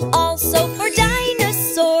is also for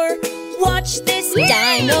dinosaur. Watch this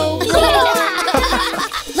dino roar.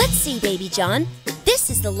 Let's see, Baby John. This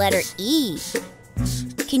is the letter E.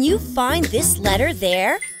 Can you find this letter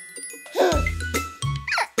there?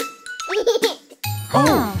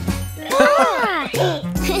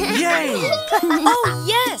 Yay! Oh,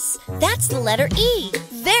 yes! That's the letter E.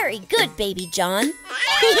 Very good, Baby John.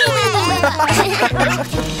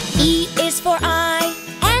 E is for eye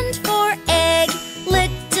and for egg.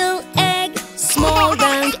 Little egg, small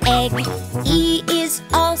round egg. E is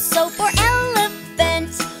also for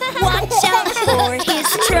elephant. Watch out for his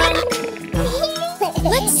trunk.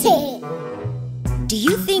 Let's see. Do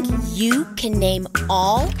you think you can name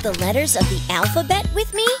all the letters of the alphabet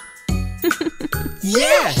with me?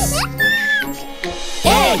 Yes!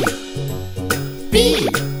 A, B,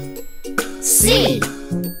 C,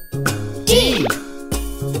 D,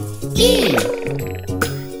 E,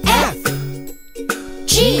 F,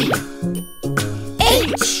 G,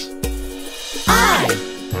 H, I,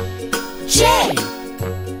 J,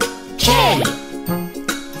 K,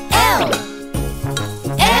 L,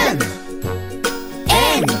 M,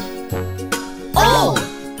 N, O,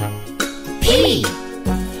 P,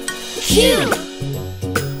 Q,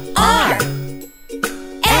 R,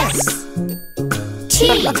 S,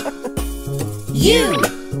 T, U,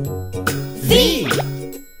 V,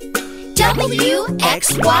 W,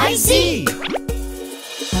 X, Y, Z.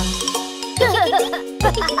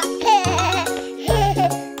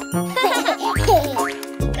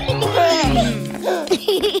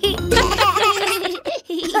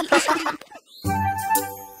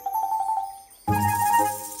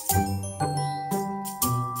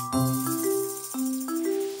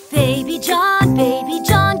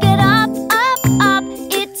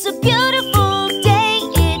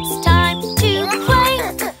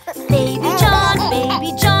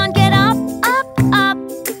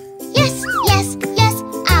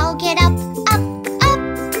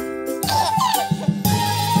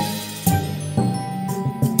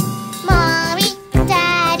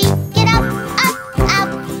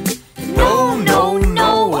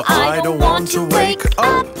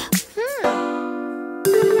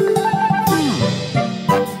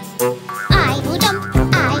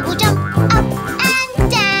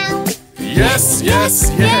 Yes,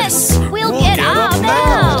 yes, yes. We'll get up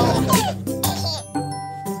now.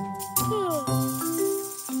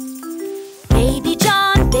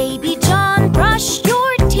 Baby John, brush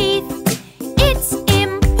your teeth. It's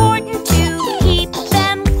important to keep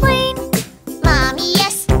them clean. Mommy,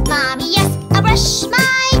 yes, I'll brush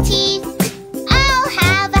my teeth. I'll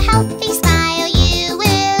have a healthy smile, you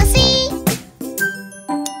will see.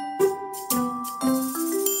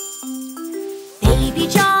 Baby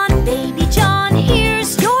John,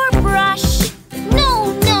 here's your brush.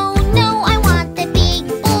 No, I want the big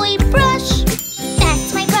boy brush.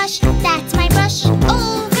 That's my brush,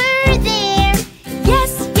 over there.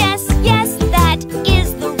 Yes, that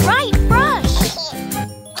is the right brush.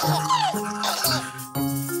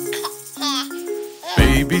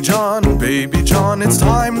 Baby John, it's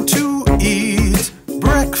time to eat.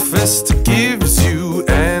 Breakfast gives you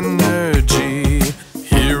energy.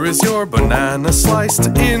 Here is your banana sliced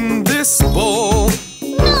in this bowl.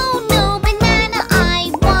 No, banana,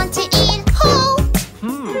 I want to eat whole.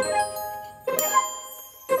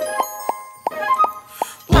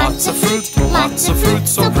 Lots of fruit,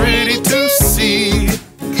 so pretty to see.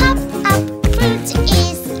 Cup up, fruit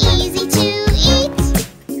is easy to eat.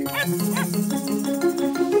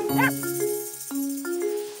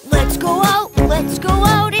 Let's go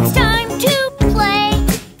out, it's time to play.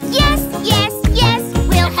 Yes,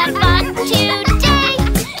 we'll have fun today.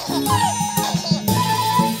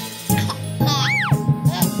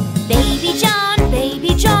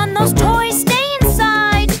 Baby John, those toys stay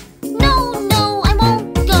inside. No, I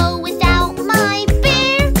won't go without my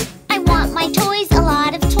bear. I want my toys, a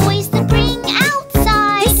lot of toys to bring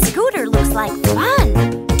outside. This scooter looks like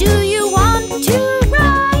fun. Do you want to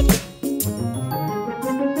ride?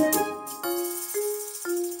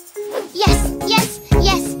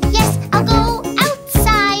 Yes, I'll go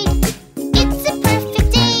outside. It's a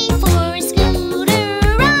perfect day for a scooter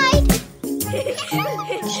ride.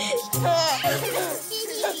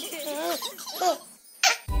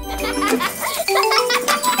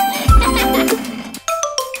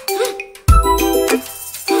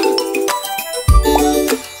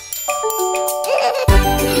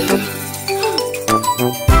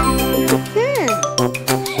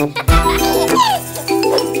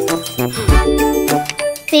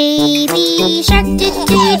 Baby shark do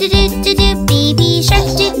do do do do do. Baby shark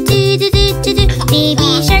do do do do do do. Baby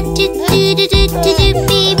shark do do do do do do.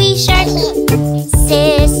 Baby shark.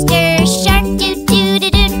 Sister shark do do do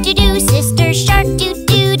do do do. Sister shark do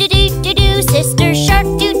do do do do do. Sister shark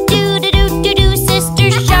do do do do do do.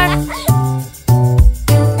 Sister shark.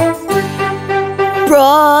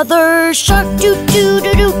 Brother shark do do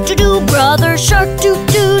do do do do. Brother shark do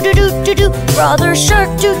do do do do do. Brother shark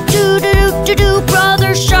do do do do do do.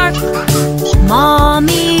 Brother shark.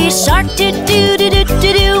 Mommy shark do do do do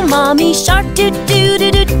do do. Mommy shark do do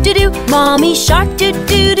do do do do. Mommy shark do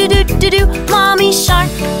do do do do do. Mommy shark.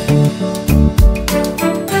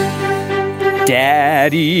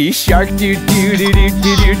 Daddy shark do do do do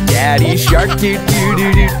do do. Daddy shark do do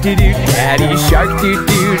do do do do. Daddy shark do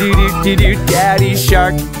do do do do do. Daddy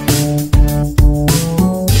shark.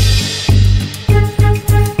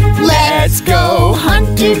 Let's go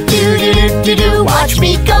hunt do do do do do do. Watch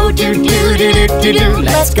me go do do do do do do.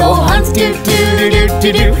 Let's go hunt do do do do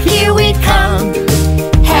do do. Here we come.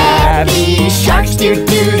 Happy sharks do do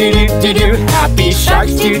do do do do. Happy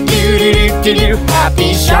sharks do do do do do do.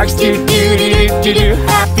 Happy sharks do do do do do do.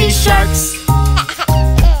 Happy sharks.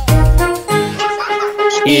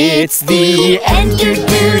 It's the end do do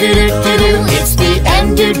do do do do. It's the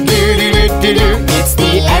end do do do do do do. It's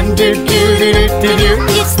the end do do do do do do.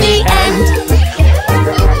 It's the end.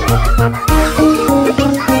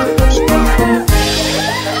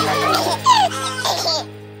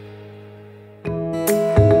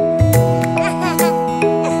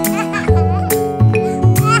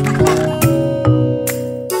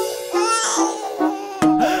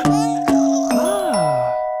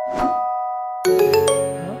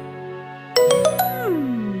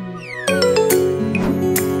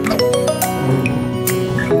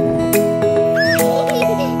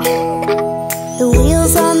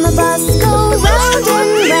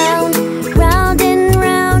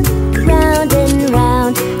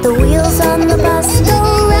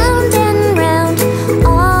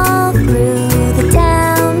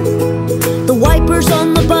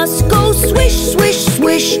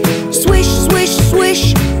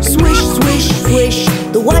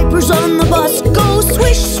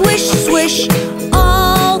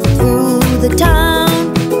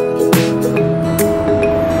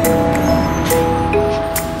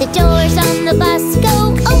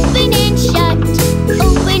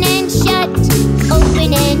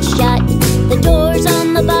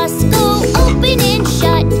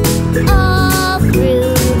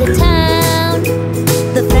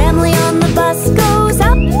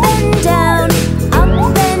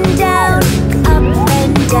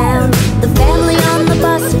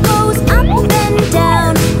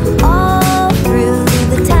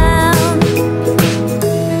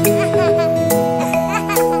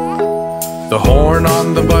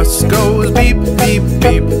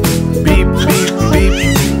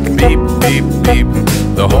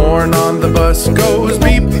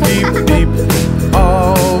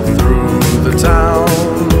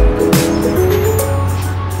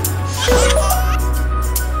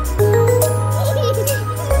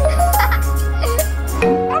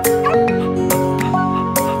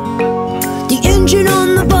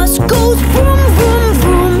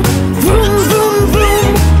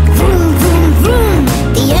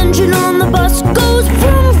 engine on the bus goes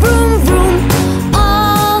vroom, vroom, vroom,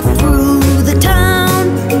 all through the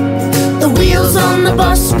town. The wheels on the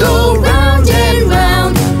bus go round and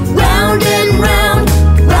round, round and round,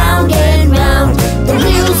 round and round. The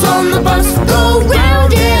wheels on the bus go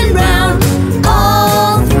round and round,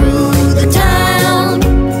 all through the town.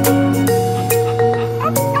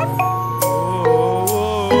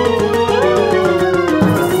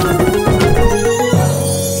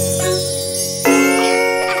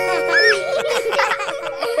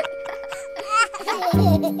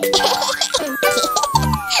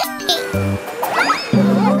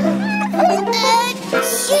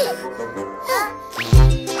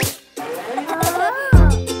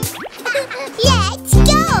 Let's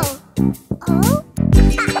go!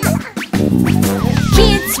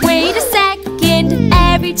 Kids, wait a second.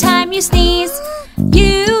 Every time you sneeze,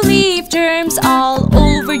 you leave germs all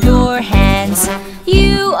over your hands.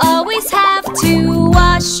 You always have to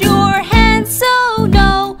wash your hands so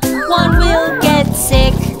no one will get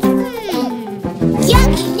sick.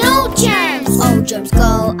 Yucky, no germs! All germs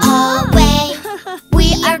go away.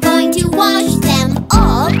 We are going to wash them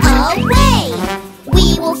all away.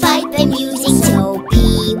 We will fight them using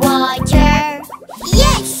soapy water.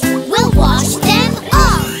 Yes, we'll wash them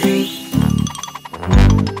off.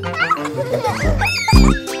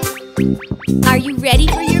 Are you ready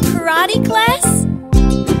for your karate class?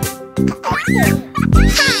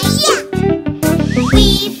 Hi-ya! We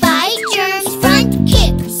fight germs, front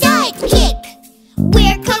kick, side kick.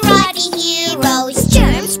 We're karate heroes,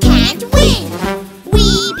 germs can't win. We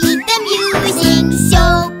beat them using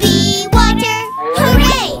soapy water.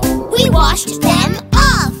 Hooray! We washed them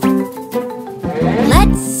off.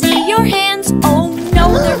 Let's see your hands. Oh no,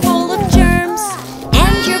 they're full of germs.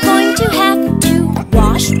 And you're going to have to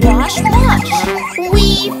wash, wash, wash.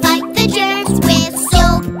 We fight the germs with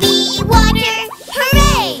soapy water.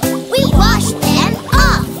 Hooray! We washed them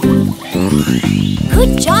off.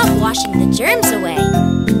 Good job washing the germs away.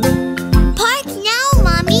 Park now,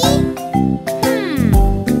 Mommy.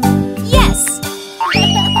 Yes.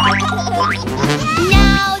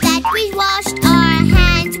 Now that we've washed our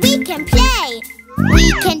hands, we can play. We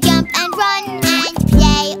can jump and run and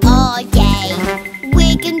play all day. We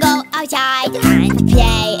can go outside and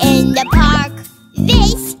play in the park.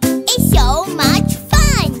 This is so much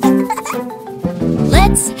fun.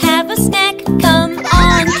 Let's have a snack. Come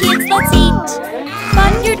on, kids, let's eat.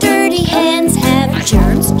 But your dirty hands have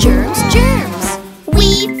germs, germs, germs.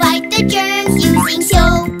 We fight the germs using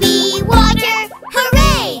soapy water.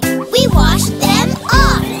 Hooray! We washed them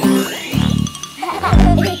off.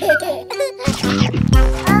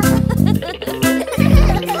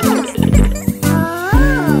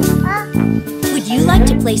 Would you like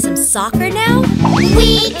to play some soccer now?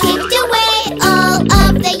 We kicked away all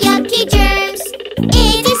of the yucky germs.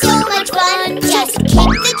 It is so much fun, just kick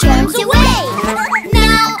the germs away.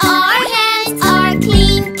 Now our hands are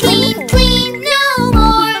clean, clean, clean. No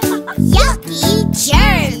more yucky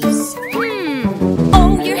germs.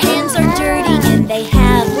 Oh, your hands are dirty and they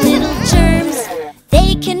have little germs.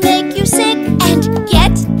 They can make you sick and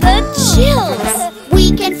get the chills.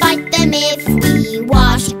 We can fight them if we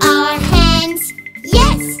wash our hands.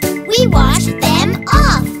 Yes, we washed them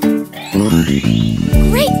off.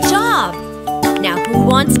 Great job! Now who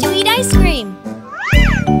wants to eat ice cream?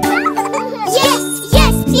 Yes,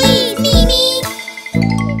 yes, please, Mimi.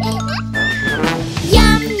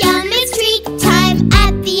 Yum, yum, it's treat time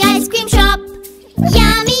at the ice cream shop.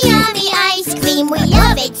 Yummy, yummy ice cream, we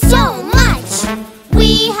love it so much.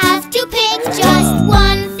 We have to pick just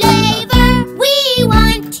one flavor. We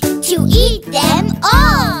want to eat them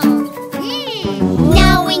all.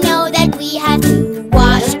 Now we know that we have to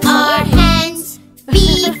wash our hands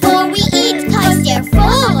before we eat, 'cause they're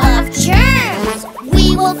full of germs.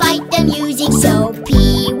 We will fight them using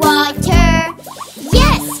soapy water.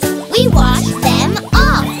 Yes, we wash them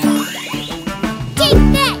off. Take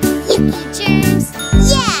that, yucky germs.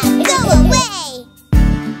 Yeah, go away.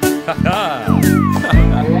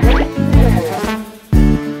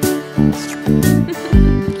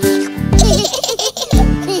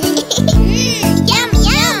 Yum,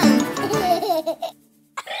 yum.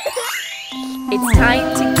 It's time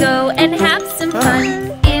to go and have some fun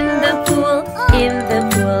in the pool, in the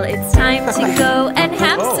pool. It's time to go and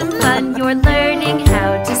have some fun. You're learning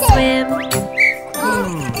how to swim.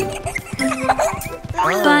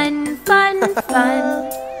 Fun, fun, fun.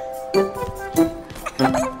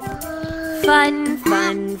 Fun,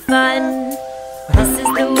 fun, fun. This is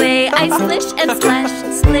the way I splish and splash,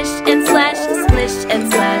 splish and splash, splish and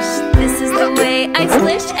splash. This is the way I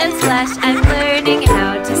splish and splash. I'm learning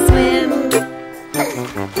how to swim.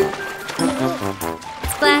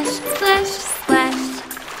 Splash, splash, splash.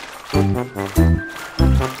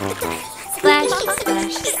 Splash,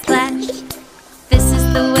 splash, splash. This is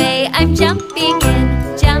the way I'm jumping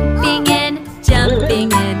in, jumping in,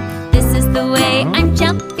 jumping in. This is the way I'm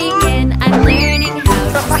jumping in. I'm learning how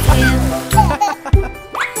to swim.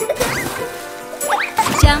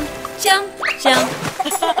 Jump, jump, jump.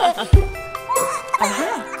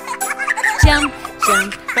 Jump,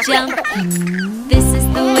 jump, jump. This is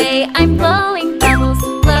the way I'm blowing bubbles,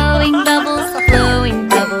 blowing bubbles, blowing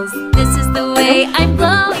bubbles. This is the way I'm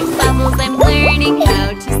blowing bubbles. I'm learning how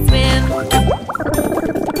to swim.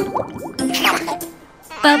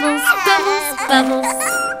 Bubbles, bubbles, bubbles.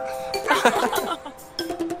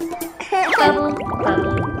 Bubble,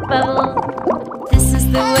 bubble, bubble. This is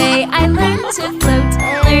the way I learn to float,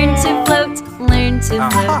 learn to float, learn to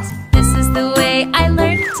float. This is the way I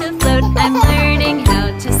learn to float. I'm learning how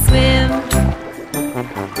to swim.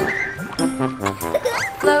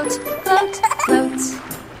 Float, float, float.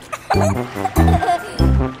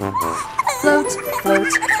 Float,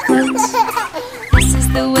 float, float. This is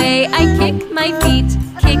the way I kick my feet,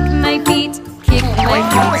 kick my feet, kick my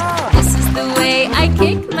feet. This is the way I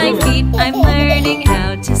kick my feet. I'm learning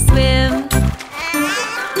how to swim.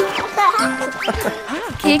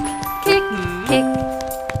 Kick, kick, kick.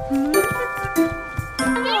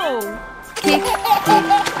 Kick, kick,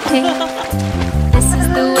 kick. This is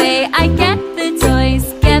the way I get the toys,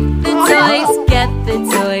 get the toys, get the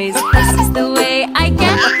toys. This is the way I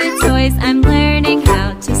get the toys. I'm learning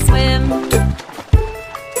how to swim.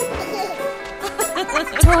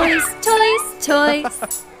 Toys, toys, toys.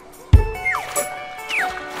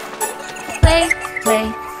 Play, play,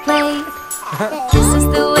 play. This is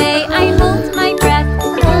the way I hold my breath,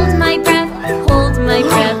 hold my breath, hold my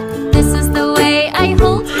breath. This is the way I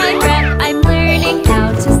hold my breath. I'm learning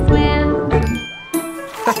how to swim.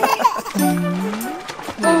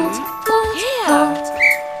 Hold, hold, hold.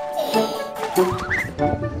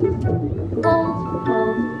 Hold,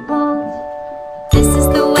 hold, hold. This is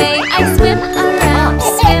the way I swim around,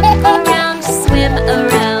 swim around, swim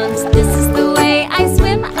around. This is the way I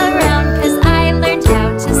swim around, 'cause I learned how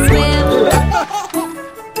to swim.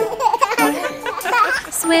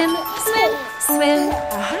 Swim, swim, swim.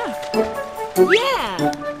 Yeah!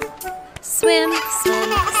 Swim, swim,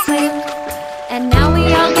 swim. And now we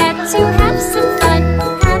all get to have some fun,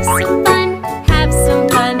 have some fun, have some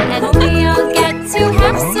fun. And we all get to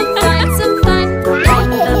have some fun in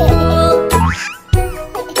the pool.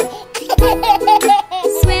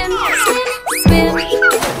 Swim, swim, swim.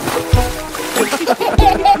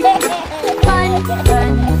 Fun,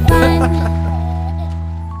 fun, fun.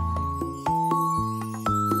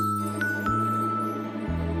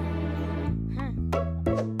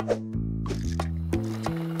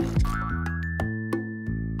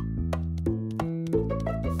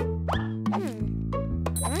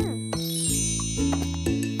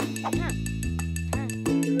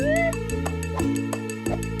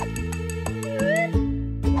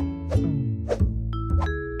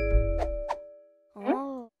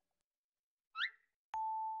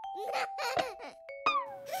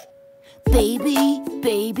 Baby,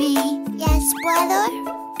 baby. Yes, brother?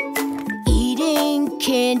 Eating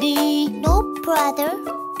candy. No, brother.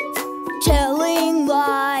 Telling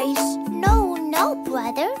lies. No, no,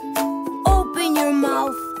 brother. Open your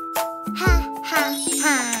mouth. Ha, ha,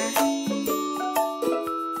 ha.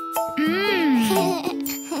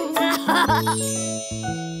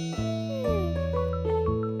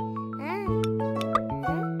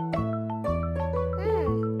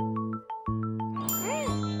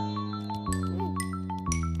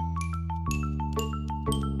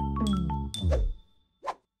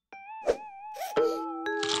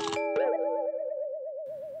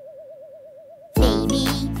 Baby,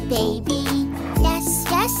 baby. Yes,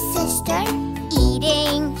 yes, sister.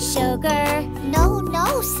 Eating sugar. No,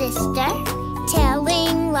 no, sister.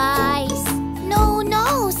 Telling lies. No,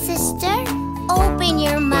 no, sister. Open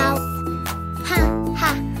your mouth. Ha,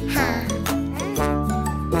 ha, ha.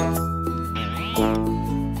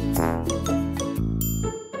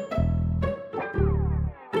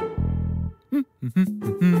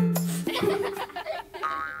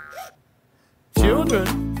 Children,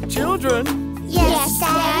 children, Yes,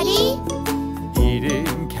 Daddy?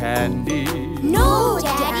 eating candy, No,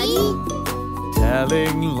 Daddy.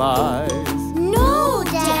 telling lies. No,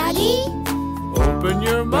 Daddy. Open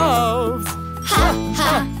your mouths. Ha,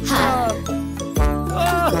 ha, ha.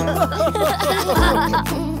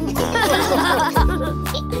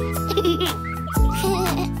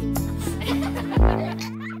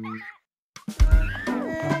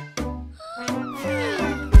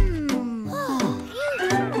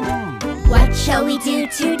 What shall we do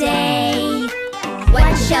today?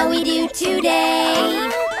 shall we do today?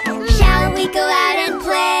 Shall we go out and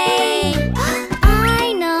play?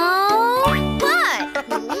 I know! What?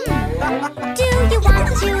 Do you want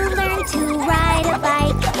to learn to ride a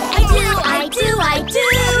bike? I do, I do, I do!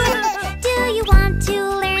 Do you want to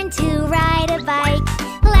learn to ride a bike?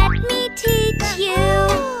 Let me teach you!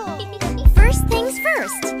 First things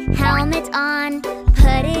first, helmet on,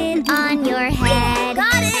 put it on your head.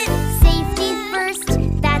 Got it! Safety first,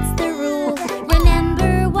 that's the rule.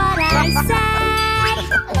 Remember what I said.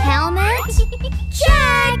 Helmet?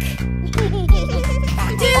 Check!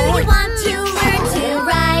 Do you want to learn to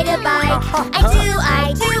ride a bike? I do,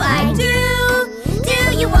 I do, I do! Do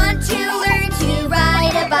you want to learn to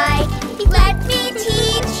ride a bike? Let me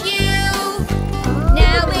teach you!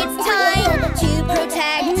 Now it's time to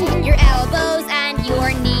protect your elbows and your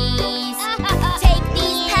knees. Take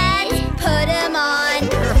these pads, put them on,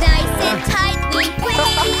 nice and tightly,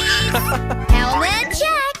 please. Helmet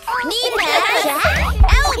check, knee pads,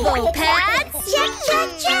 elbow pads. Check, check,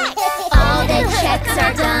 check. All the checks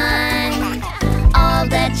are done. All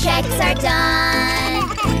the checks are done.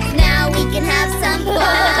 Now we can have some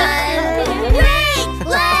fun. Great,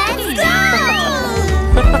 let's go!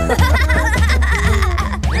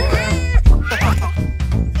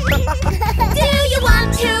 Do you want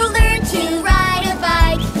to learn to ride a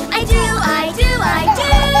bike? I do, I do, I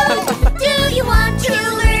do! Do you want to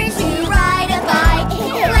learn to ride a bike?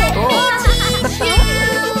 Let me teach you!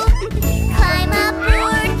 Climb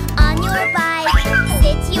aboard on your bike.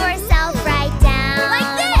 Sit yourself right down.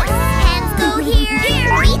 Like this! Hands go here,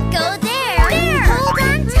 feet go there. Hold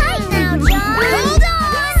on tight now, John. Hold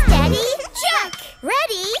on! Steady, check.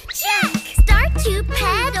 Ready, check. Start to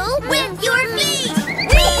pedal with your feet.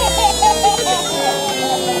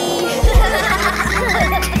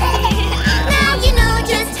 Now you know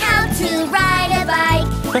just how to ride a bike.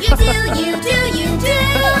 You do, you do, you do.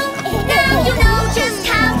 Now you know just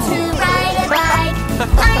how to ride a bike.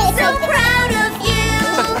 I'm so proud of you.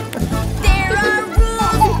 There are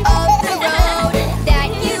rules of the road that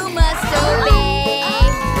you must obey.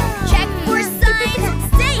 Check for signs,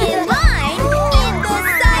 stay in line in the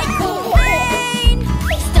cycle lane.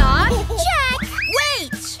 Stop, check, wait,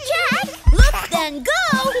 check, look then go.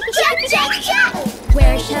 Check, check, check.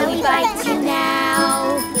 Where shall we bike to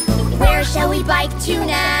now? Where shall we bike to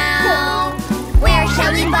now? Where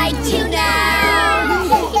shall we bike to now?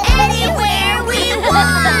 Anywhere we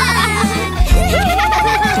want!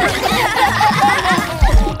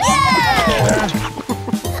 Yeah!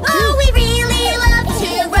 Oh, we really love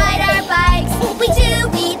to ride our bikes. We do,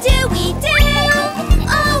 we do, we do!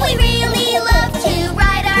 Oh, we really love to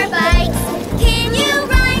ride our bikes. Can you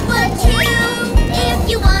ride one too? If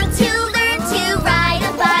you want to learn to ride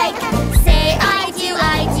a bike, say I do,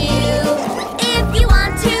 I do. If you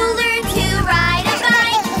want to learn to ride a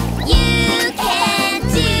bike, you can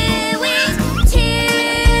do it too.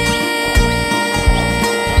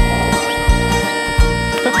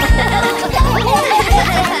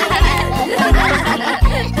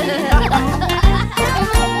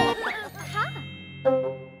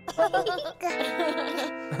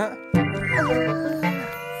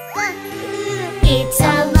 It's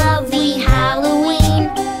a lovely Halloween,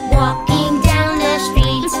 walking down the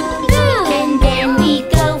street. And then we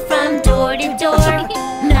go from door to door.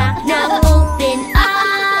 Knock, knock, open up.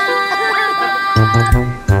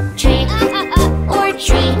 Trick or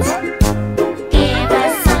treat, give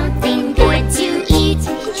us something good to eat.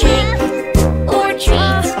 Trick or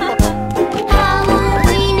treat,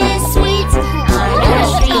 Halloween is sweet on our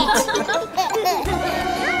street.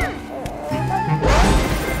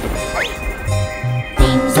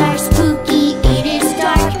 Things are spooky, it is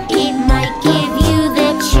dark, it might give you the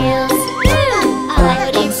chills.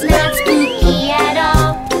 But it's not spooky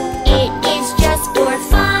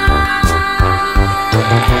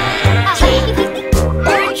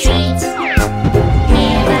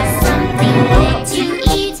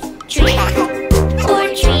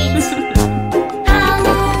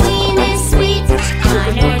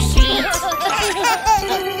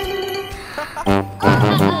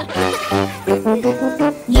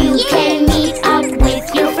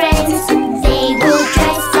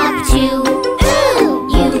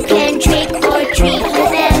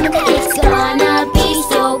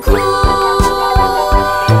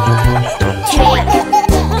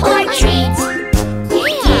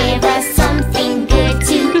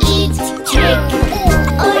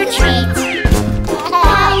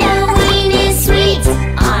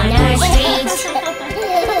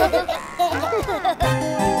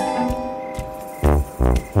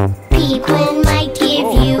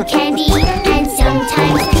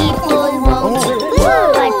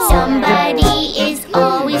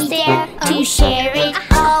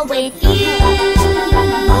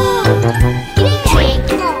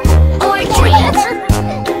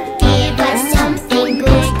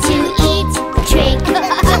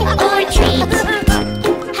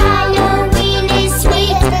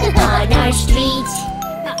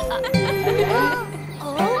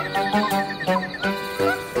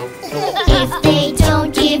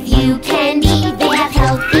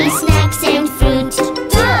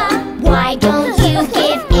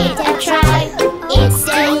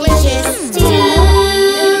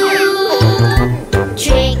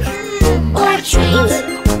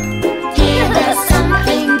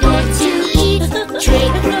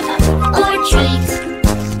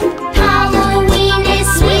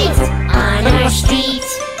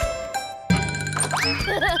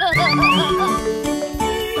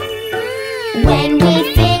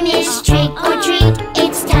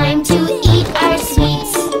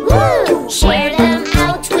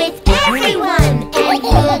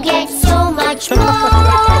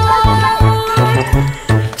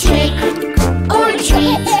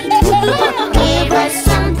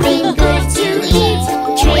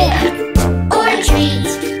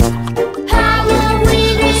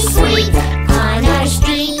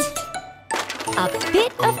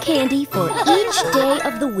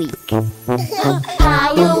week.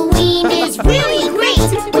 Halloween is really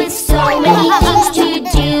great with so many things to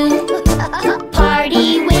do.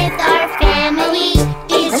 Party with our family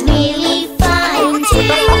is really fun too.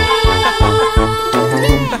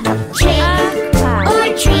 Trick or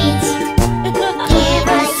treat, give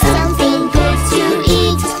us something good to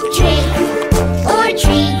eat. Trick or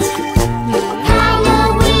treat,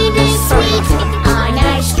 Halloween is sweet on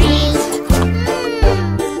our street.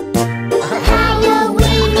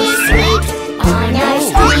 Halloween is sweet on our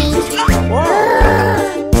street.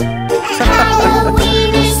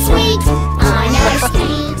 Halloween is sweet on our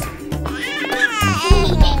street.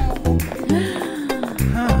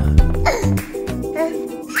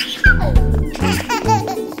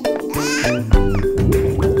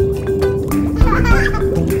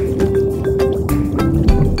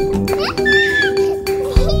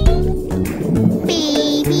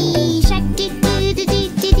 Baby shark do do do do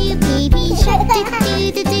do do. Baby shark do do do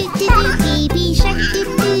do do do. Baby shark do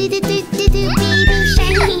do do do do do. Baby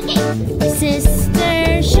shark. Sister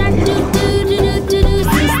shark do do do do do do.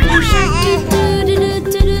 Sister shark do do do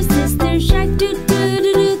do do do. Sister shark do do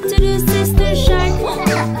do do do do. Sister shark.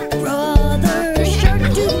 Brother shark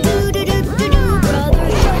do do do do do do. Brother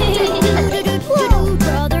shark do do do do do.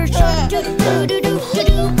 Brother shark do do do do do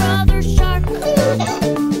do. Brother shark.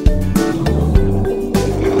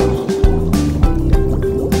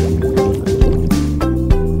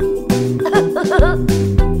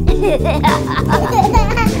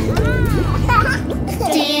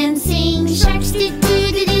 Dancing sharks do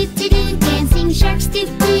do do do do do. Dancing sharks do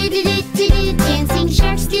do do do do do. Dancing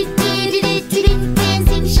sharks do do do do do do.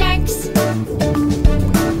 Dancing sharks.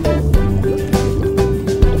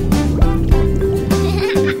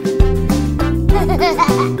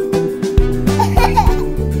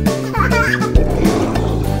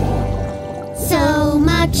 So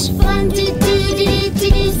much fun to do do do do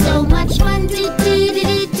do. So much fun to do do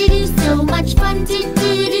do do do. So much fun to do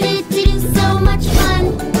do do do do. So much fun.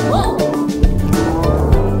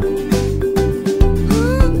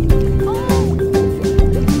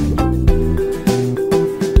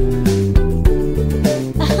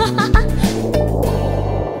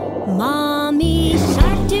 Mommy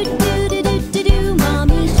shark do do do do do do.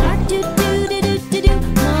 Mommy shark do do do do do do.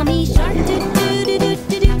 Mommy shark do do do do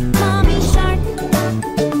do do. Mommy shark.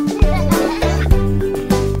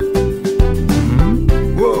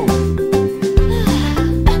 Whoa!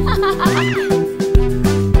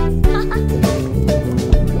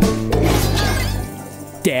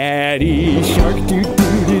 Daddy shark do do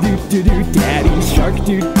do do do do. Daddy shark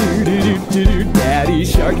do do do do do do. Daddy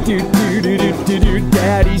shark do do do do do do.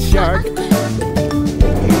 Daddy shark.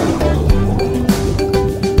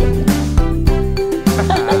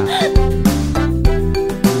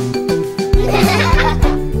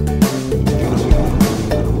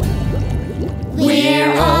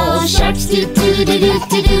 We're all sharks do do do do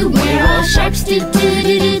do do. We're all sharks do do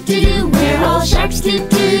do do do do. We're all sharks do do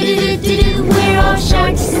do do do do. We're all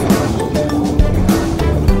sharks.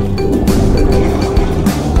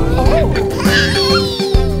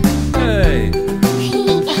 Hey.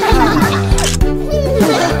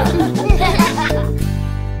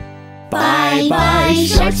 Bye bye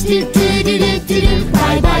sharks do do do do do do.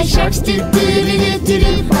 Bye bye sharks do do do do do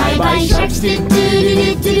do. Bye bye sharks do do do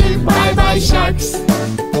do do do. Bye bye sharks. Bye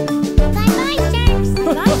bye sharks.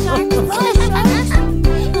 Bye sharks.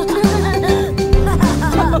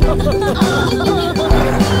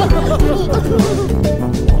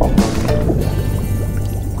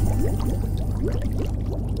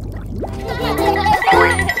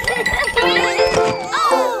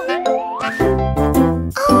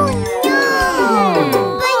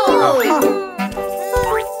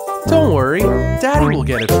 Don't worry, Daddy will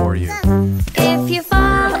get it for you. If you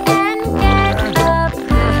fall and get up,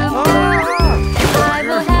 I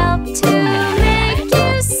will help to make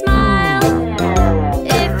you smile.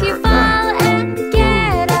 If you fall and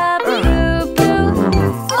get up,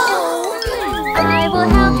 I will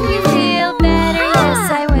help you feel better. Yes,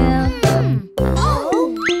 I will.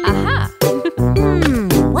 Aha!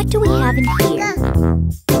 What do we have in here?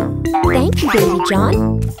 Thank you, Baby John.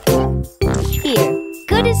 Here,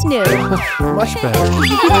 good as new. Much better.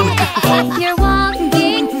 If you're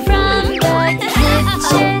walking from the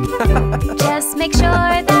kitchen, just make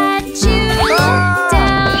sure that you look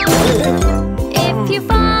down. If you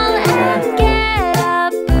fall and get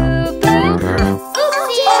up, boo-boo,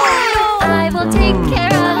 I will take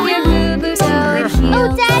care of your boo-boo. So if you... Oh,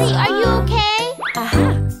 Daddy, are you okay? Aha!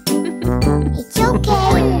 It's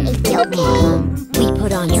okay. It's okay. We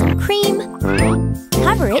put on some cream,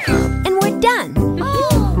 cover it, and we're done.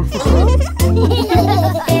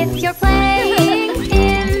 If you're playing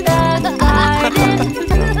in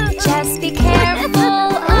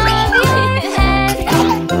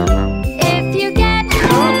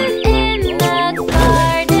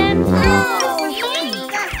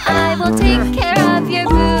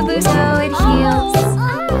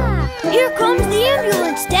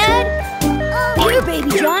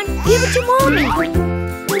Mommy!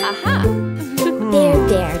 Aha!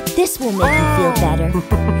 There. This will make you feel better.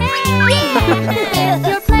 If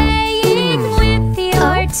you're playing with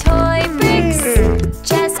your toy bricks,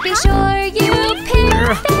 just be sure you pick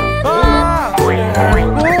them up.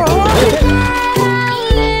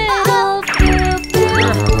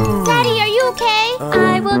 Daddy, are you okay?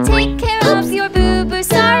 I will take care of your boo-boo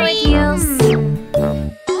sorry heels.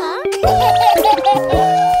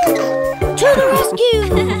 To the rescue!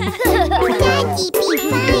 Daddy, be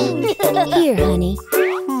fine. Here, honey.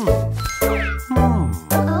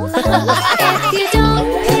 If you don't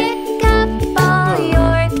pick up all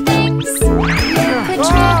your things, you could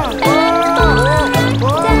trip and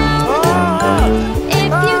fall down.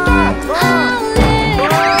 If you get a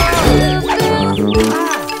little boo-boo,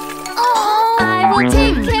 I will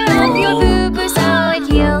take care of your boo-boo solid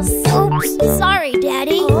heels. Oops, sorry,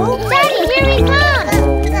 Daddy. Daddy, here he comes.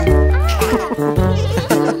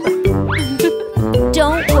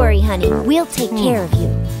 Don't worry, honey. We'll take care of you.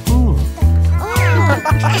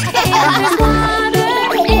 If there's water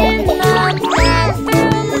in the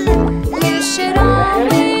bathroom, you should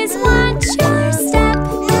always watch your step.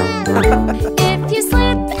 If you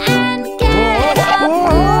slip and get a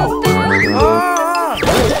boo-boo,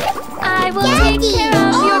 I will take care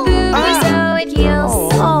of your boo-boo so it heals.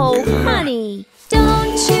 Oh, honey.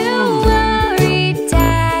 Don't you worry,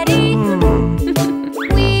 Daddy.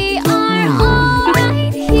 We are all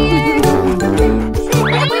right here.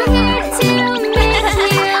 We're here to make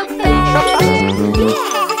you better.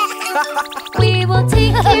 We will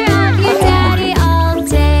take care of you, Daddy, all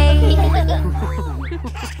day.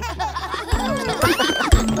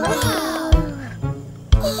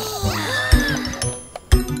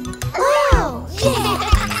 Wow!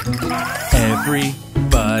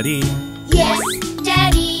 Everybody Yes,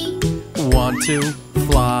 Daddy. want to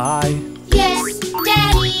fly? Yes,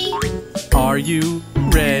 Daddy. Are you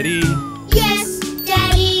ready? Yes,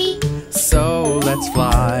 Daddy. So let's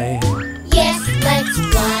fly. Yes, let's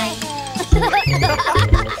fly.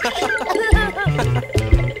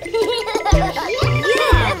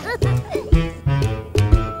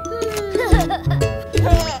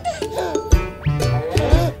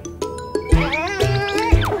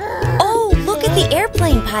 Oh, look at the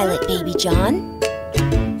airplane pilot, Baby John.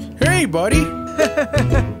 Hey, buddy.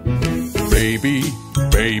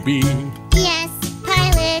 Baby, Yes,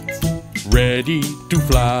 pilot. ready to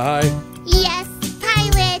fly? Yes,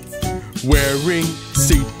 pilot. Wearing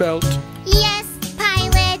seatbelt? Yes,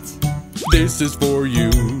 pilot. This is for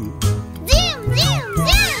you. Zoom, zoom,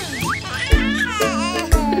 zoom.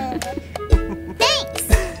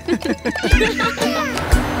 Thanks.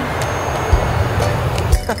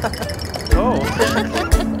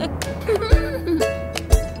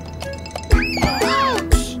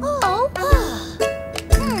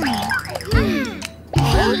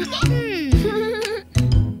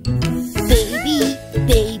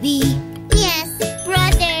 Baby, Yes,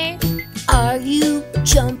 brother. are you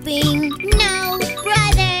jumping? No,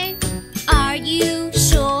 brother. Are you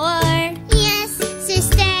sure? Yes,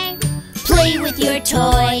 sister. Play with your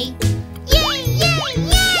toy. Yay, yay,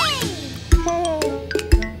 yay!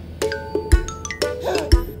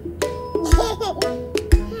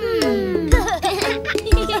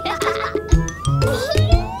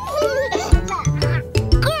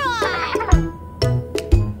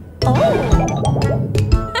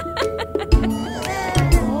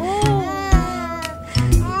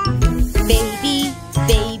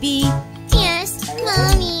 Baby, Yes,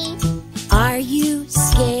 mommy. are you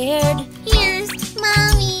scared? Yes,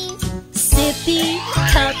 mommy. Sippy,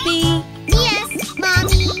 cuppy, Yes,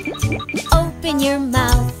 mommy. open your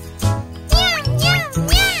mouth. Meow, meow,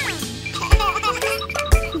 meow.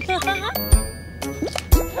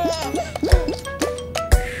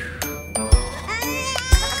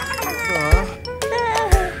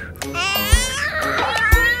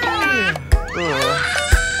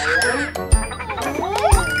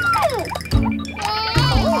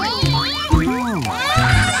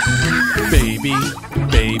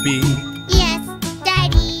 Baby, Yes,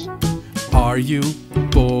 daddy. are you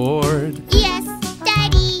bored? Yes,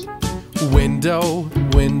 daddy. Window,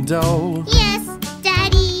 Yes,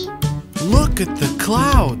 daddy. look at the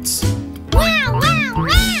clouds. Wow, wow,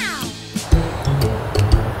 wow.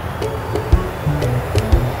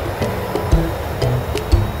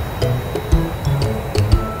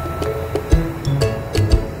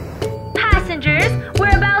 Passengers,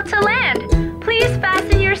 we're about to land. Please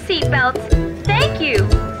fasten your seatbelts. Thank you.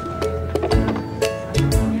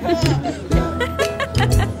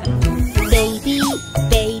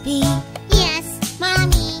 Baby, Yes,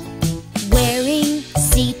 mommy. wearing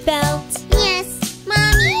seatbelt. Yes,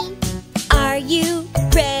 mommy. Are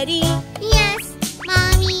ready? Yes,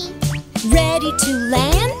 Mommy. Ready to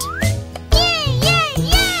land? Yay, yay,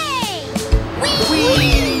 yay! Whee!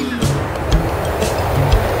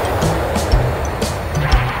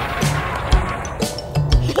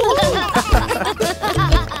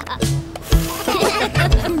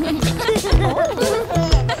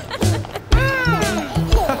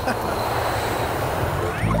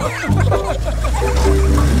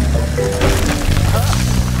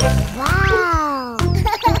 Wow!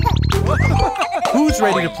 Who's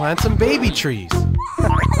ready to plant some baby trees?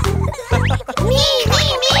 Me!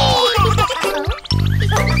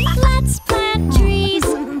 Let's plant trees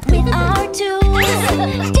with our tools.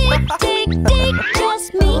 Dig, dig, dig,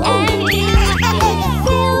 just me and you.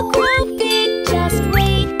 They'll grow big, just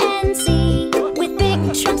wait and see. With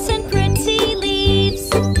big trunks and pretty leaves.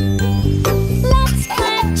 Let's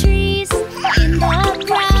plant trees in the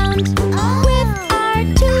ground. With our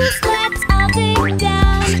tools, let's all dig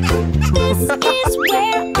down. This is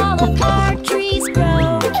where all of our trees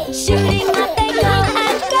grow. Shooting up they go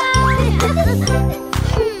and go.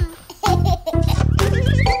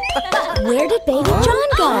 Where did Baby John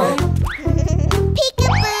go?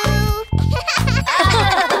 Peekaboo!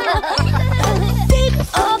 Dig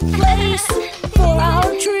a place for our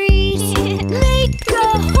trees. Make a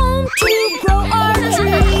home to grow our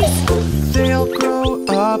trees. They'll grow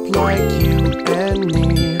up like you and me.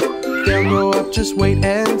 They'll grow up, just wait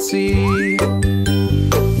and see.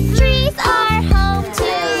 Trees are home to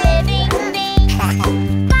living things.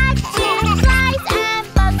 Butterflies and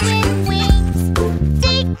bugs with wings.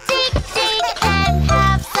 Dig, dig, dig and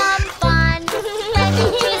have some fun.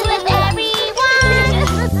 Planting trees with everyone.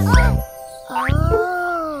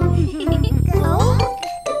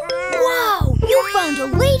 Wow, you found a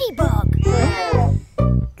ladybug.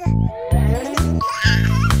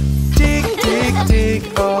 Dig, dig, dig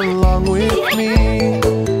along with me.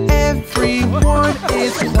 Everyone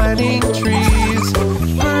is planting trees.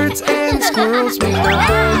 Birds and squirrels make their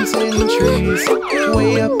homes in trees,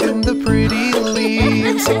 way up in the pretty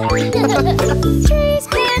leaves. Trees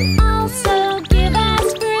can also give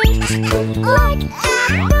us fruit, like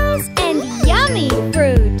apples and yummy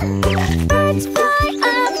fruit. Birds fly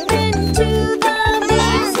up into the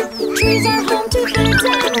leaves. Trees are home to birds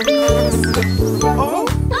and bees.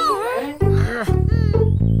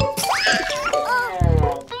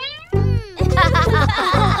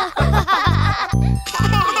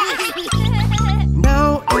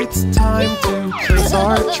 Now it's time to place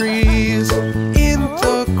our trees in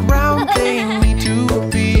the ground they need to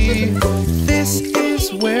be. This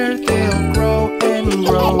is where they'll grow and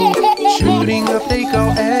grow. Shooting up they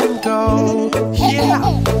go and go. Yeah!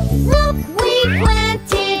 Look, we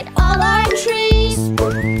planted all our trees.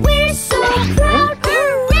 We're so proud,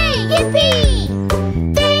 hooray, yippee!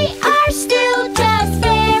 They are still just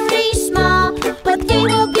very small, but they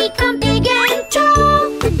will become big and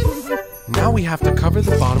tall. Now we have to cover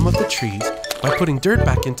the bottom of the trees by putting dirt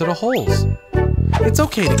back into the holes. It's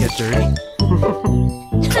okay to get dirty.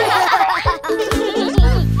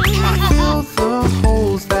 Fill the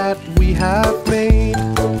holes that we have made.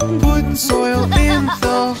 Put soil in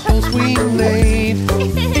the holes we made.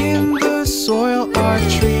 In the soil our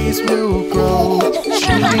trees will grow.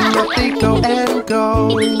 Shooting up they go and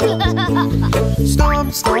go.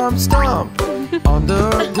 Stomp, stomp, stomp on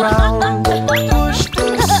the ground. Push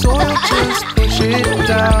the soil, just push it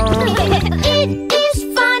down. It is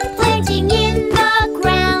fun planting in the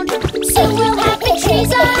ground, so we'll have big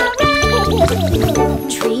trees around.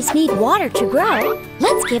 Trees need water to grow.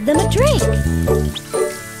 Let's give them a drink.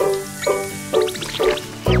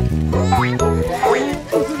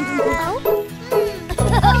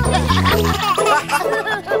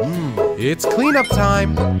 It's cleanup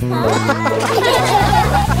time.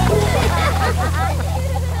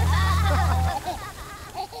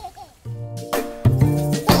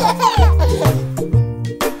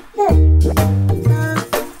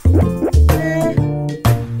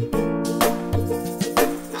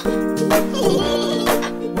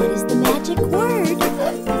 What is the magic word?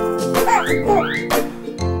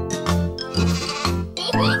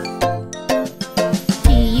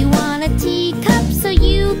 Do you want a teacup so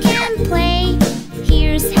you can play?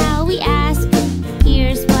 Here's how we ask,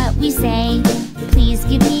 here's what we say. Please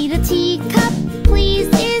give me the teacup, please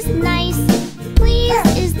is nice. Please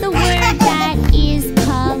is the word that is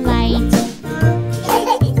polite.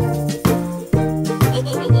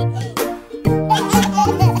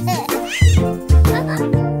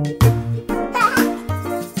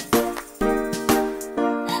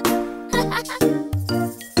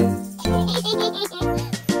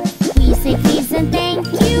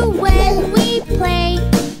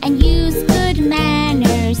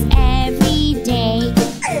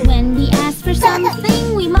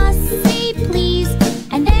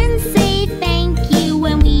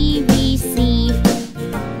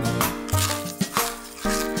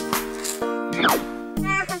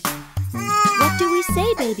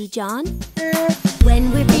 say, Baby John?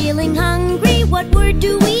 When we're feeling hungry, what word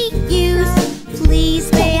do we use? Please,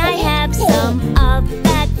 may I have some of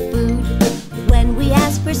that food? When we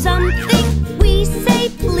ask for something, we say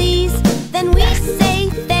please. Then we say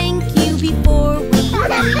thank you before we eat.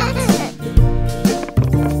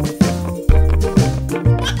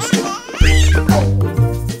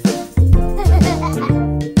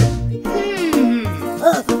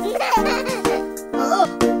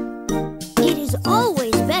 It is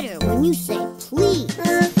always better when you say please.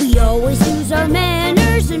 We always use our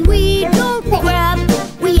manners and we don't grab.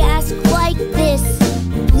 We ask like this,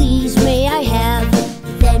 please may I have?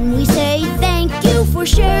 Then we say thank you for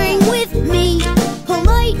sharing with me.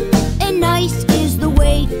 Polite and nice is the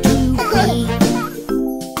way to be.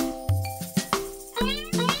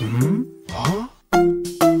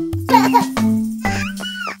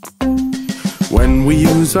 When we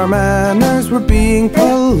use our manners, we're being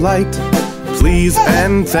polite. Please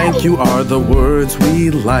and thank you are the words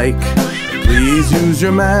we like. Please use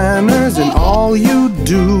your manners in all you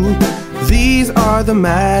do. These are the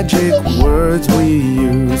magic words we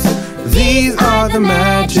use. These are the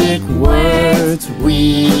magic words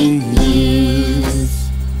we use.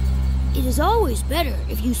 It is always better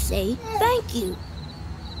if you say thank you.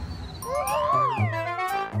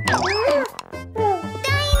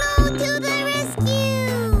 Dino to the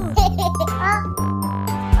rescue!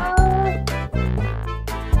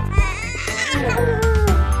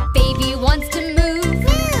 Baby wants to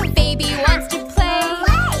move. Baby wants to play.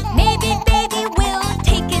 Maybe baby will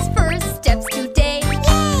take his first steps today.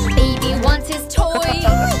 Baby wants his toy.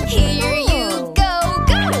 Here you go,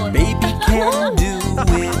 go! Baby can do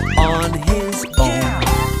it on his own.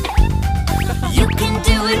 You can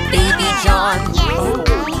do it, Baby John.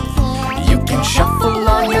 You can shuffle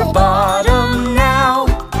on your bottom now.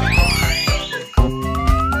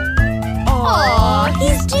 Aw,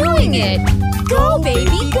 he's doing it. Go,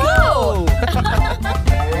 baby, go!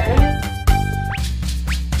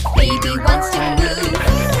 Baby wants to move.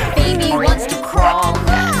 Baby wants to crawl.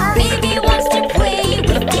 Baby wants to play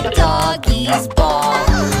with the doggy's ball.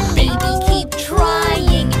 Baby, keep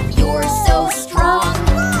trying. You're so strong.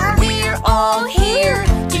 We're all here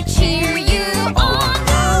to cheer you on.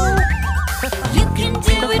 You can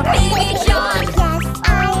do it, Baby John.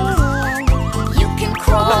 You can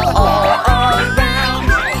crawl all around.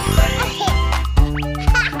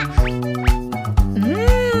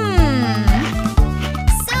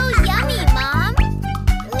 So yummy, Mom.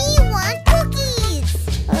 Me want cookies.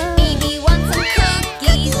 Baby wants some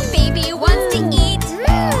cookies. Baby wants to eat.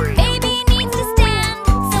 Baby needs to stand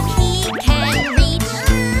so he can reach.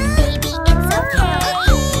 Baby, it's okay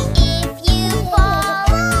if you fall.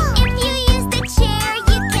 If you use the chair,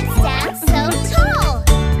 you can stand so tall.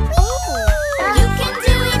 You can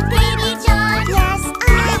do it, Baby John. Yes,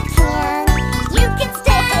 I can. You can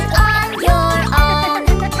stand on your own.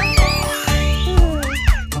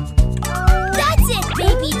 That's it,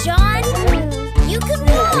 Baby John. You can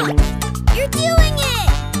walk. You're doing it.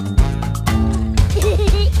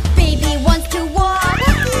 Baby wants to walk.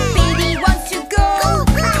 Baby wants to go.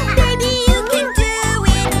 Baby, you can do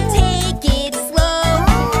it. Take it slow.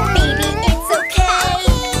 Baby, it's okay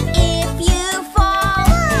if you fall.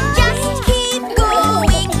 Just keep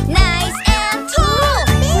going, nice and tall.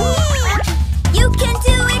 You can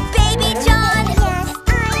do it, Baby John. Yes,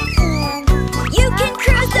 I can. You can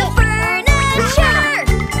cruise the furniture.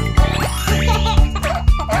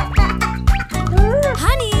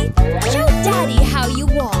 Honey, show Daddy how you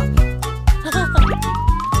walk.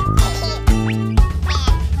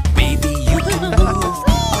 Baby, you can move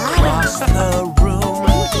across the room.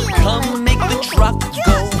 Come make the truck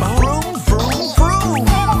go vroom, vroom, vroom.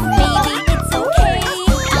 Baby, it's okay.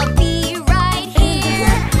 I'll be right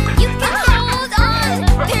here. You can hold on.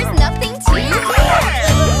 There's nothing to fear.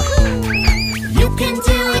 You can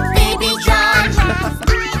do it, Baby John.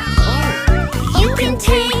 You can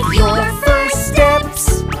take your first steps.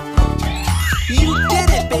 You did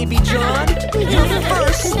it, Baby John. Your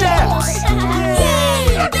first steps.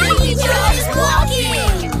 Yay! Baby John is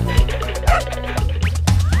walking.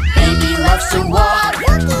 Baby loves to walk.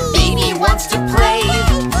 Baby wants to play.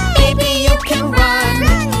 Baby, you can run.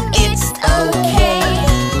 It's okay.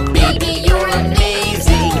 Baby, you're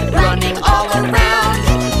amazing. Running all around.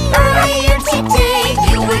 Earlier today,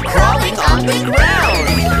 you were crawling on the ground.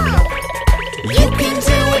 You can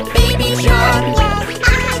do it, Baby John.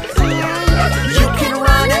 I can. You can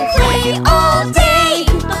run and play all day.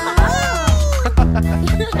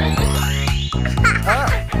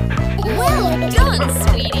 Well done,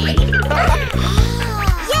 sweetie.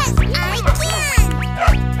 Yes, I can.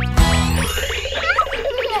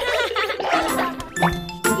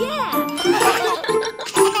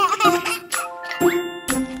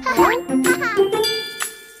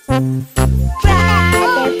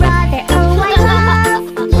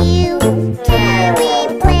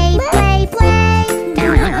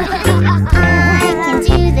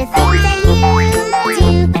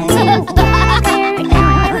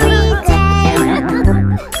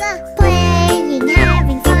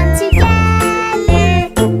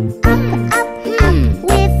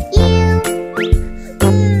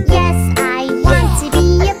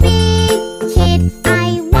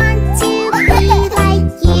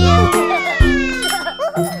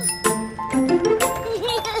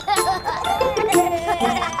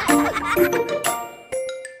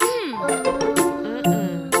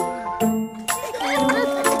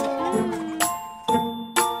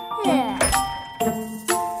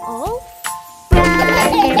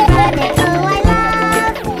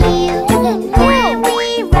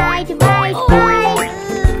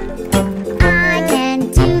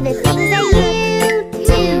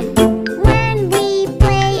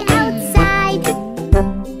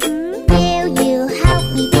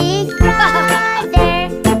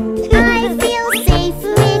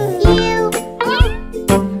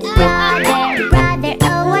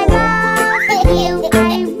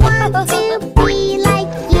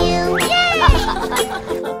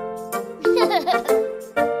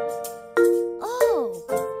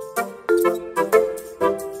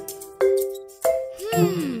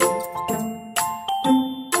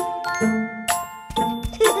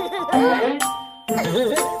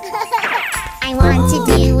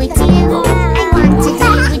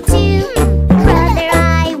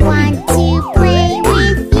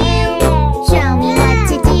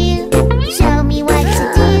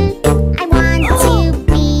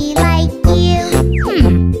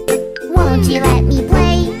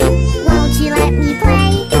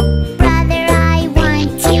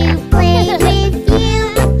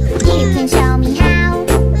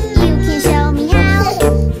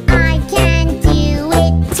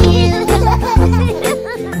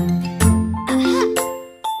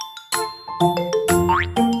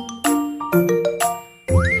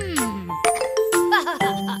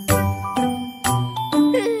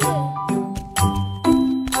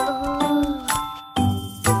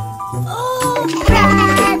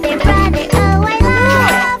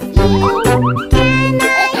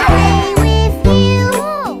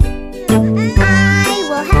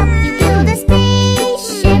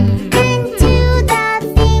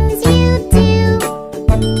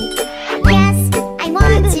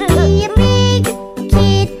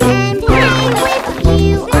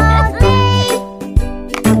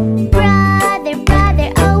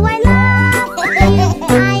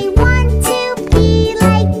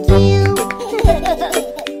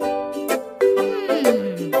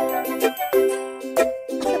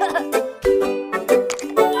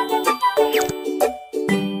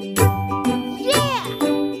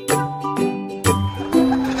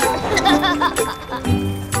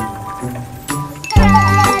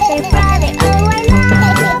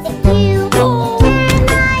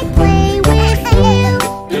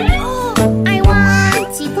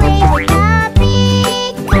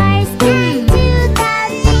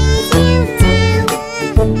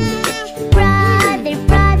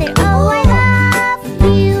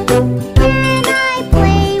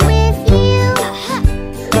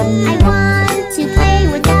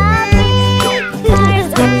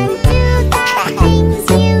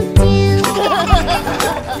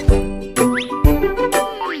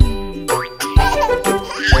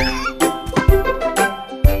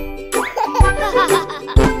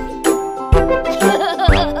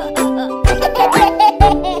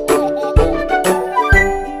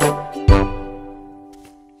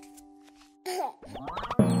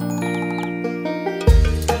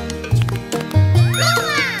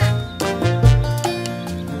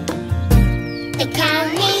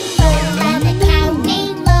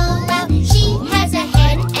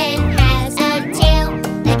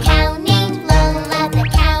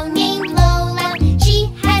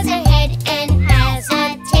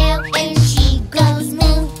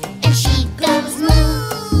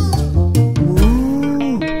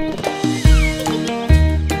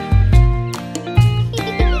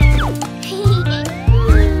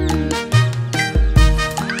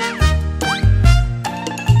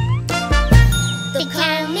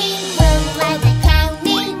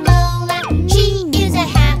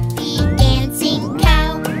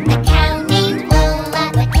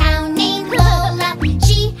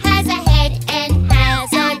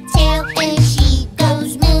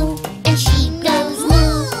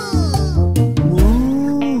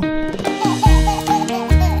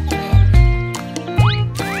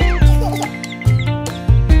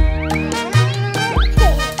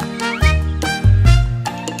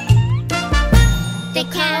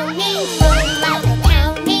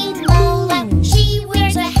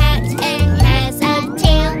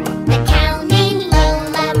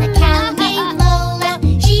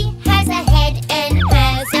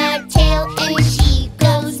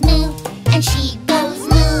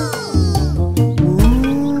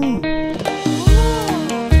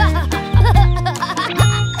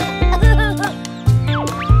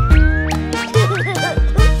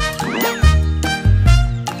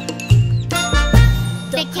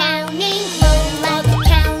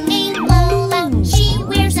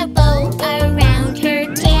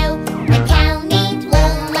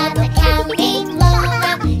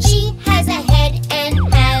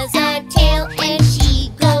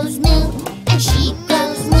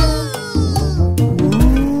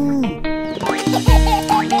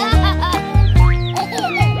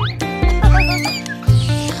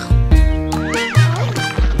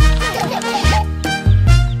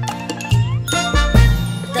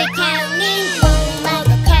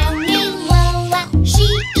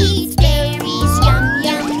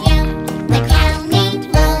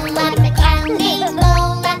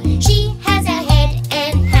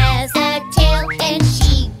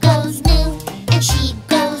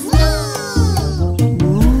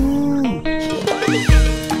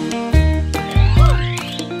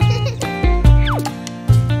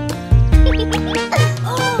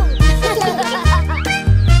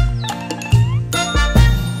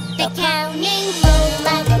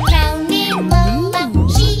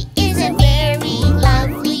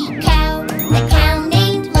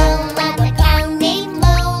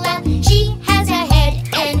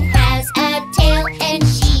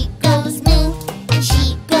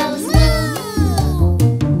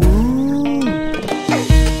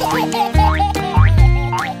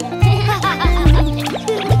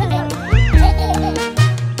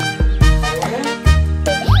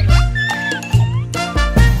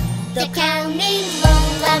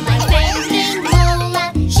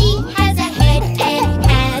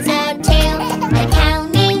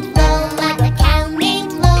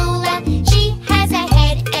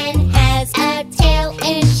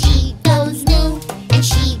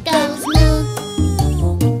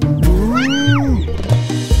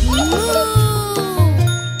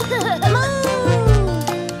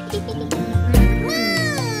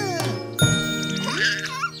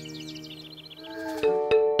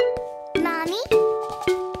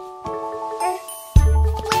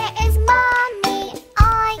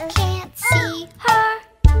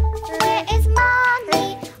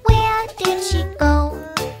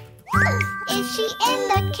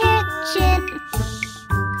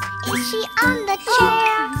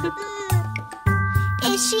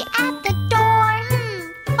 at the door.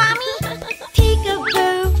 Mommy?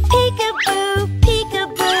 Peekaboo, peekaboo,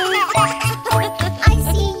 peekaboo. I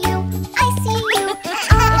see you, I see you,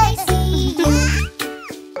 I see you.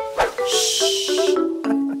 Shh.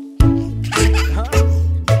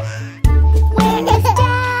 Where is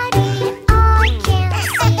Daddy? I can't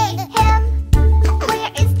see him.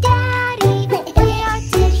 Where is Daddy? Where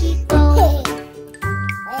did he go?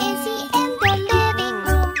 Is he in the living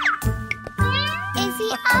room? Is he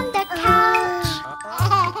on the couch?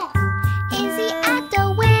 Is he at the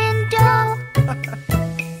window?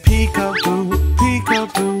 Peekaboo,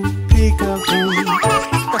 peekaboo, peekaboo.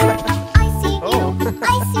 I see you,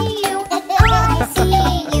 I see you, I see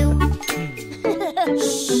you.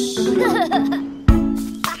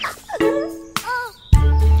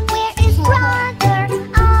 Where is brother?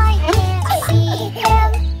 I can't see him.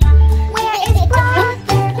 Where is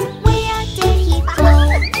brother? Where did he go?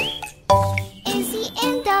 Is he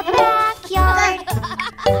in the backyard?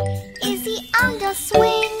 Is he on the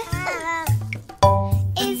swing?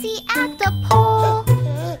 Is he at the pool?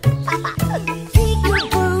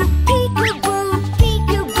 Peekaboo, peekaboo,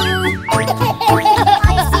 peekaboo.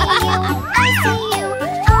 I see you, I see you,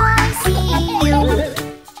 I see you.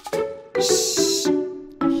 Shh.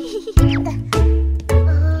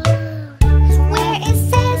 Where is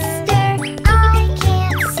sister? I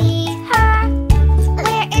can't see her.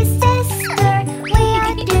 Where is sister?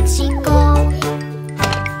 Where did she go?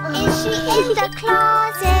 Is she in the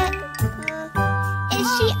closet? Is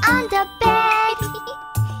she on the bed?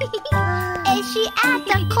 Is she at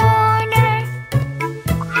the corner?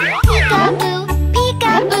 Peekaboo,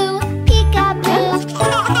 peekaboo, peekaboo.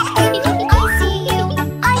 I see you,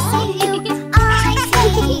 I see you, I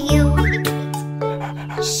see you.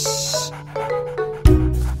 Shh.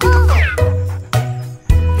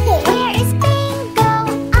 Where is Bingo?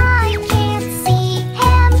 I can't see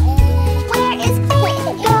him. Where is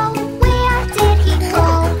Bingo? Where did he go?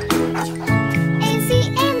 Is he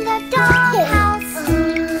in the dollhouse?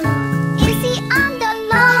 Is he on the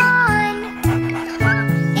lawn?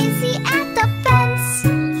 Is he at the fence?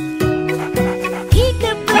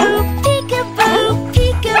 Peekaboo, peekaboo,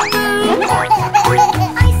 peekaboo.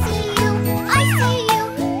 I see you, I see you,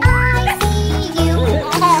 I see you.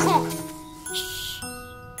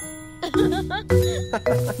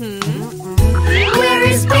 Where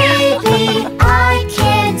is baby? I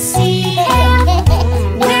can't see him.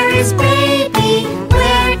 Where is baby?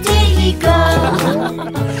 Where did he go?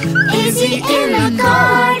 Is he in the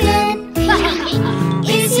garden?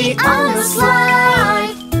 Is he on the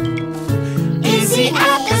slide? Is he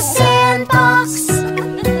at the sandbox?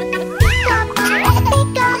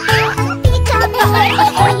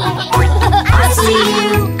 I see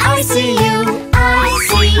you, I see you, I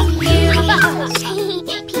see you.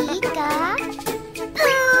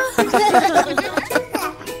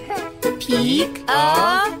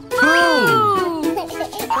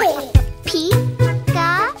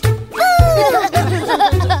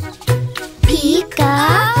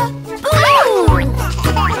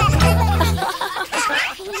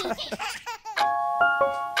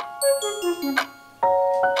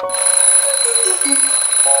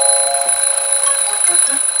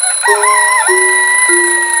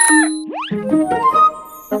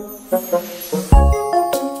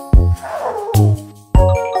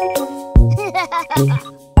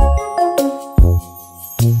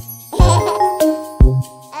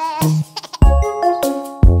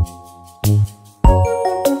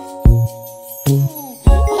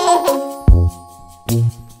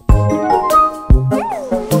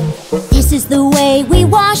 This is the way we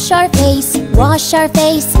wash our face, wash our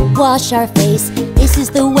face, wash our face. This is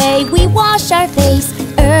the way we wash our face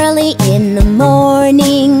early in the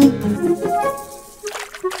morning.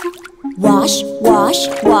 Wash, wash,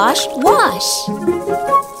 wash, wash.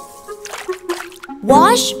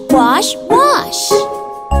 Wash, wash, wash.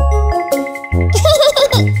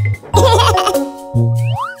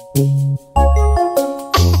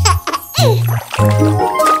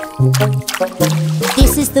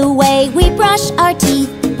 This is the way we brush our teeth,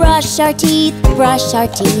 brush our teeth, brush our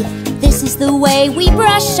teeth. This is the way we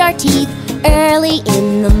brush our teeth early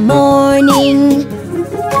in the morning.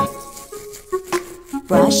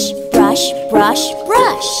 Brush, brush, brush,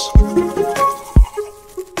 brush.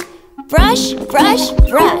 Brush, brush,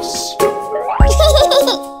 brush.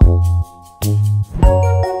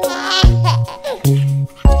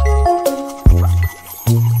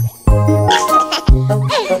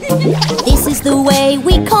 This is the way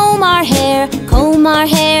we comb our hair, comb our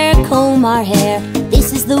hair, comb our hair.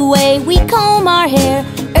 This is the way we comb our hair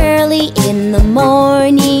early in the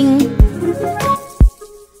morning.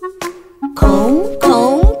 Comb,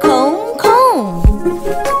 comb, comb.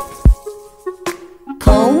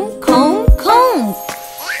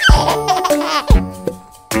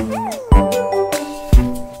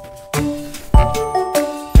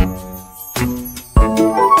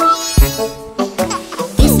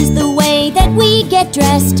 we get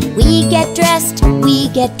dressed, we get dressed, we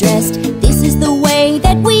get dressed. This is the way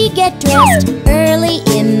that we get dressed early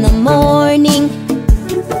in the morning.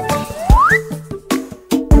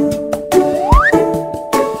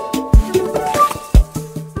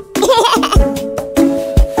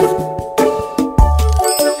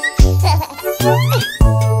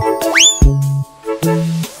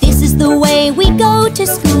 This is the way we go to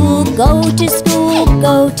school, go to school,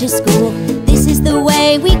 go to school. This is the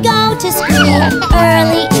way we go to school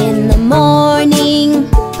early in the morning.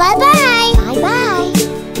 Bye-bye. Bye-bye.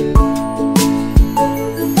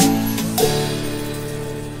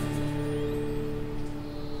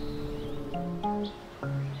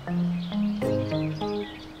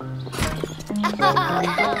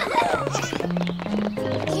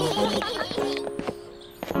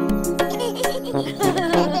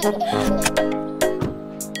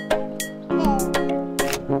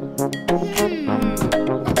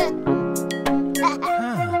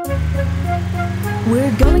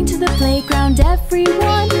 We're going to the playground,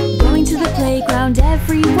 everyone. Going to the playground,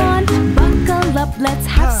 everyone. Buckle up, let's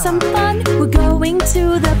have some fun. We're going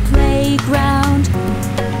to the playground.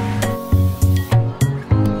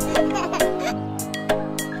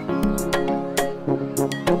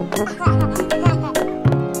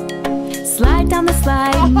 Slide down the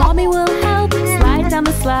slide, mommy will help. Slide down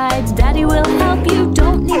the slide, daddy will help. You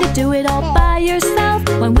don't need to do it all by yourself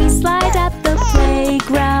when we slide at the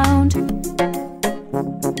playground.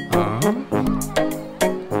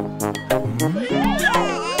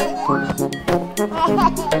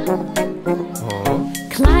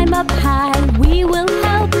 Climb up high, we will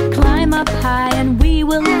help. Climb up high and we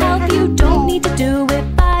will help. You don't need to do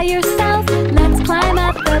it by yourself. Let's climb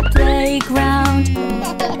at the playground.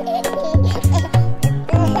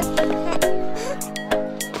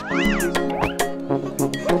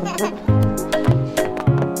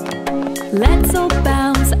 Let's all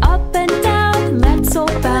bounce up and down. Let's all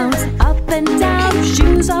bounce up and down.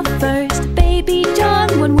 Shoes off first, baby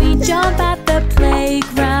John, when we jump at the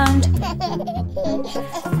playground.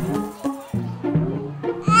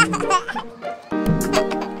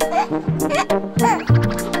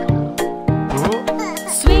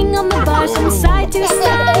 Swing on the bars from side to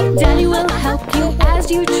side. Daddy will help you as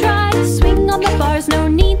you try. Swing on the bars, no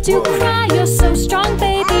need to cry. You're so strong,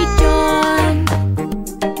 baby John.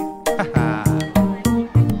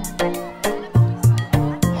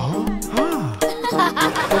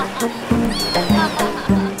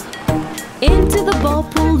 Into the ball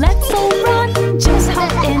pool, let's all run. Just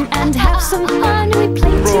hop in and have some fun. We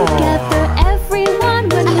play together, everyone,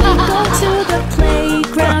 when we go to the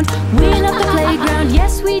playground. We love the playground,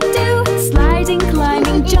 yes we do. Sliding,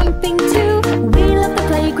 climbing, jumping too. We love the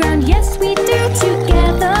playground, yes we do.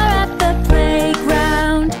 Together at the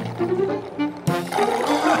playground.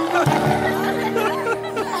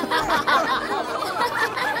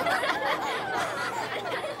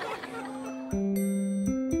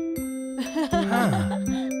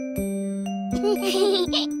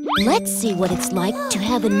 Let's see what it's like to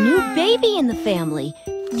have a new baby in the family.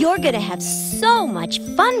 You're gonna have so much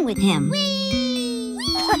fun with him.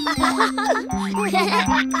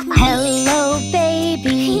 Hello,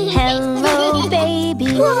 baby. Hello, baby.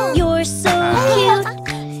 You're so cute.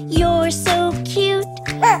 You're so cute.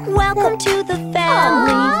 Welcome to the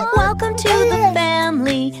family. Welcome to the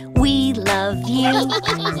family. We love you.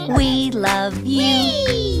 We love you.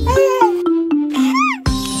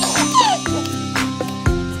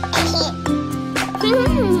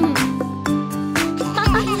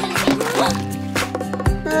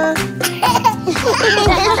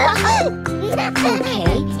 Okay,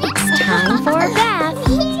 it's time for a bath.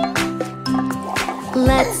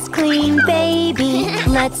 Let's clean baby,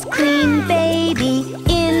 let's clean baby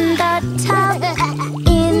in the tub,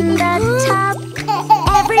 in the tub.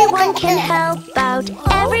 Everyone can help out,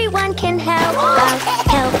 everyone can help out.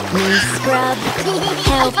 Help me scrub,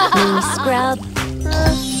 help me scrub.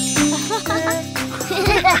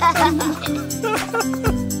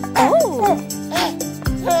 Oh!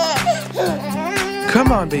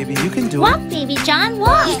 Come on, baby, you can do it. Walk, baby John,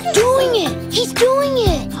 walk. He's doing it! He's doing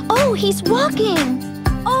it! Oh, he's walking!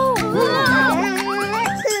 Oh!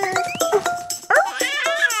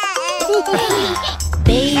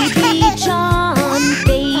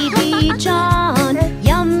 Baby John,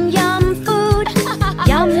 yum yum food,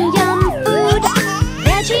 yum yum food.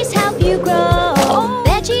 Veggies help you grow,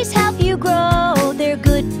 veggies help you grow. They're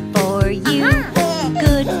good for you,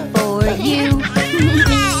 good for you.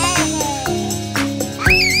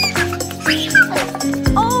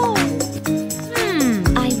 Oh!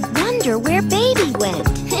 I wonder where baby went.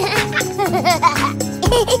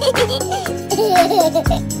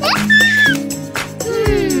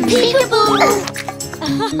 Peekaboo!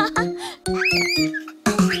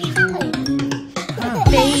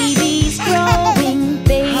 Baby's growing,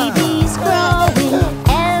 baby's growing.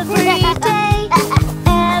 Every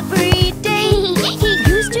day. He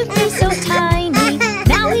used to be so tiny.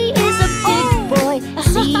 Now he is a big boy.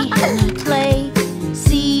 See him play,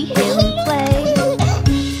 see him play.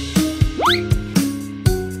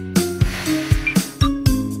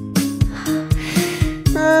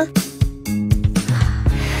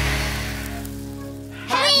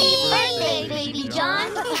 Happy birthday, Baby John!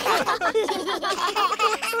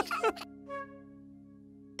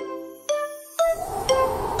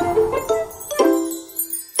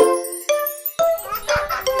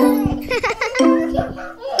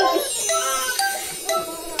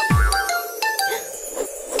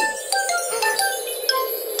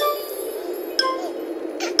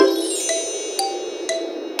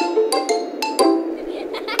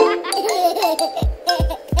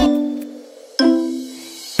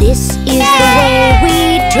 This is the way we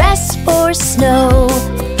dress for snow.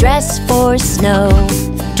 Dress for snow.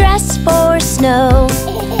 Dress for snow.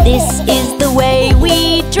 This is the way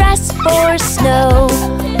we dress for snow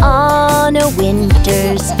on a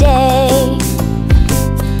winter's day.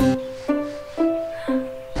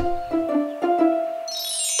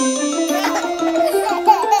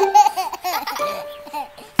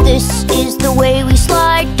 This is the way we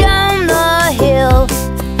slide down the hill.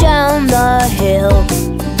 Down the hill.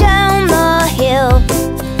 Down the hill.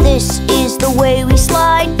 This is the way we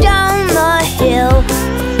slide down the hill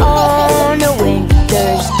on a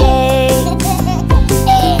winter's day.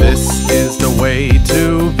 This is the way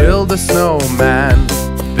to build a snowman.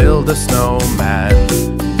 Build a snowman.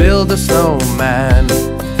 Build a snowman.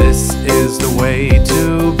 This is the way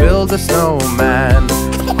to build a snowman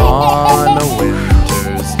on a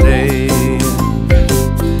winter's day.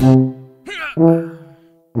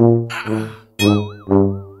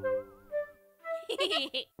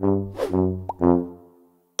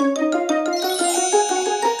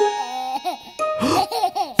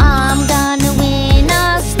 I'm gonna win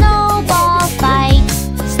a snowball fight.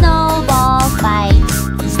 Snowball fight.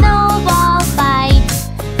 Snowball fight.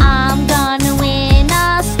 I'm gonna win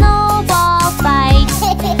a snowball fight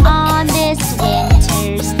on this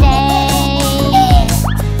winter's day.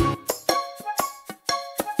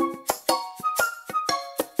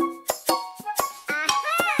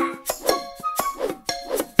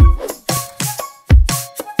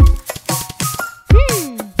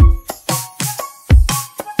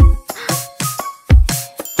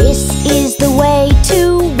 This is the way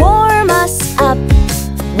to warm us up.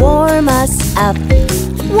 Warm us up.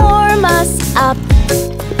 Warm us up.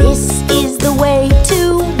 This is the way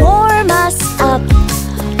to warm us up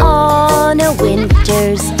on a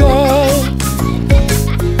winter's day.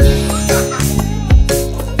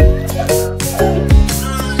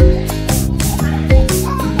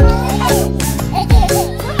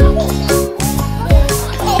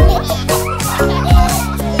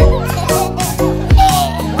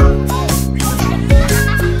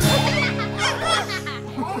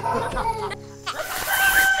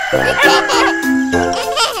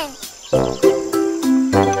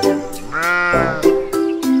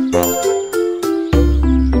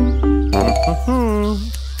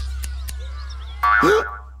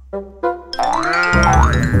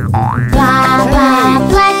 Blah, blah,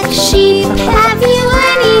 black sheep, have you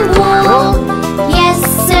any wool? Yes,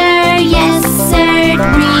 sir,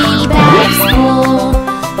 3 bags full.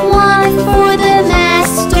 One for the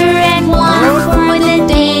master and one for the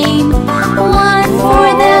dame. One for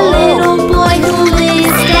the little boy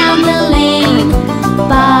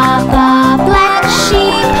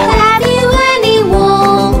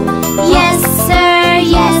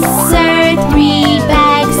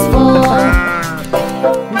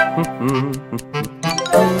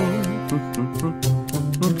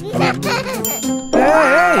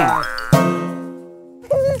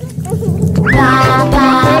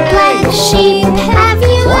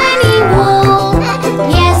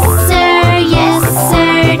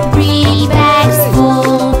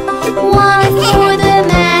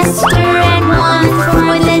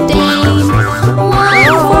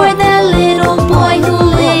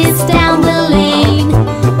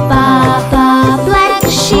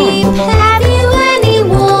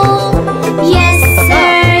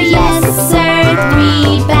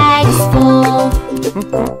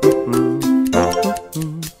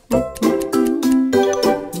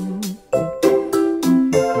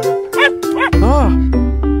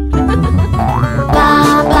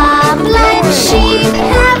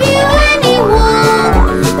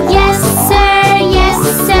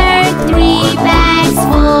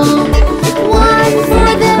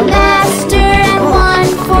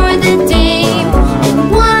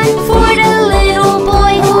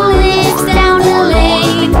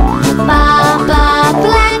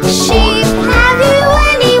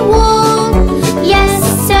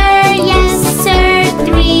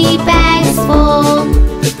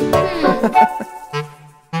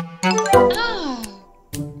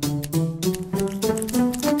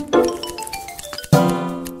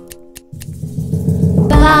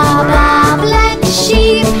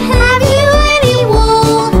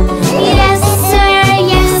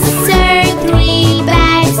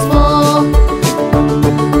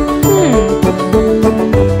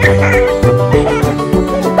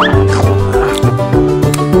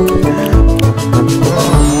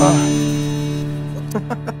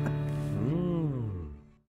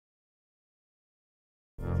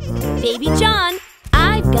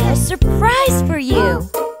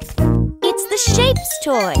this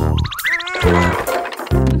toy.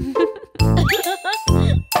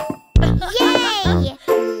 Yay!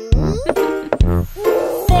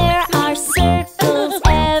 There are circles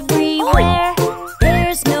everywhere.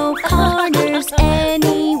 There's no corners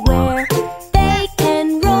anywhere. They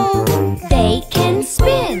can roll, they can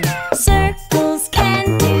spin. Circles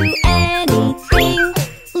can do anything.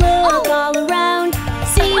 Look all around,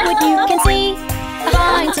 see what you can see.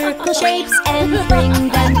 Find circle shapes and bring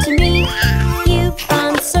them to me. You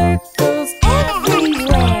found circles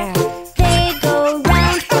everywhere. They go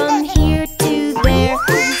round from here to there.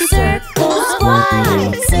 Circles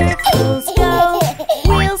fly, circles go.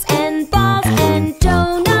 Wheels and balls and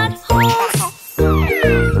donut holes.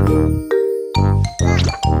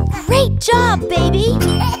 Great job, baby!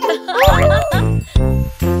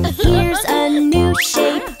 Here's a new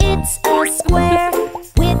shape, it's a square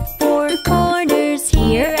with 4 corners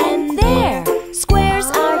here and there. Squares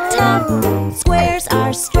are tough, squares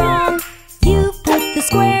are strong. You put the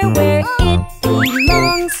square where it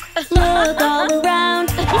belongs. Look all around,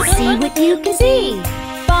 see what you can see.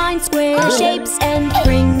 Find square shapes and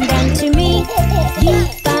bring them to me. You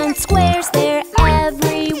found squares, they're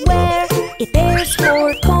everywhere. If there's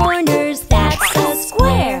 4 corners, that's a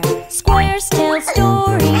square. Squares tell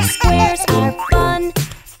stories, squares are fun.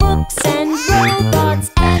 Books and robots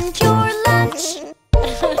and your lunch.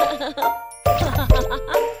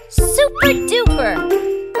 Super duper!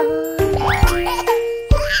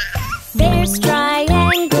 There's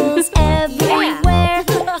triangles everywhere.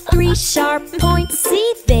 3 sharp points,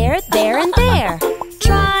 see there, there and there.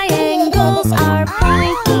 Triangles are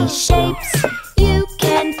pointy shapes. You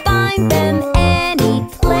can find them any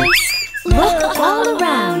place. Look all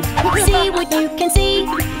around, see what you can see.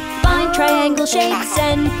 Find triangle shapes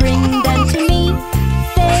and bring them to me.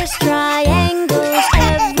 There's triangles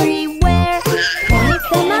everywhere. Point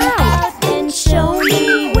them out and show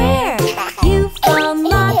me where. You found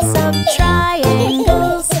lots of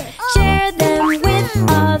triangles. Share them with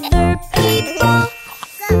other people.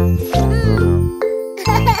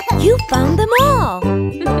 You found them all.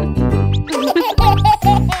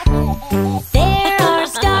 There are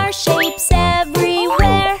star shapes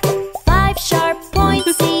everywhere. 5 sharp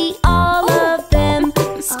points, see all of them.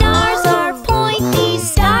 Stars are pointy,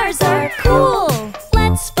 stars are cool.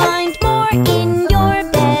 Let's find more in your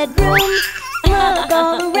bedroom. Look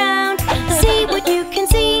all around, see what you can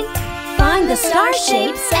see. Find the star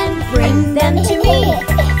shapes and bring them to me.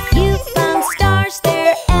 You found stars,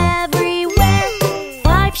 they're everywhere.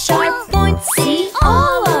 5 sharp points, see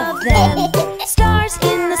all of them. Stars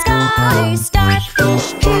in the sky,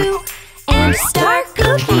 starfish too, and star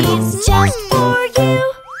cookies just for you.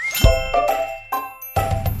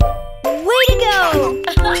 Way to go!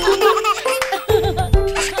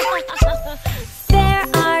 There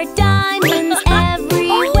are diamonds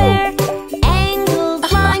everywhere.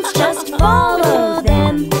 Angled lines, just follow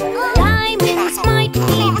them. Diamonds might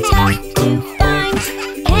be tough to find.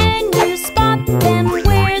 Can you spot them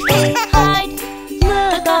where they hide?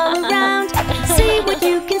 Look all around, see what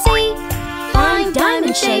you can see. Find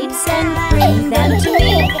diamond shapes and bring them to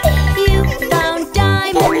me. You found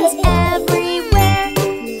diamonds everywhere.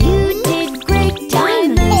 You did great,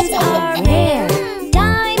 diamonds are rare.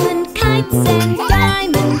 Diamond kites and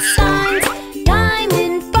diamond signs.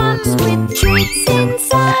 Diamond box with treats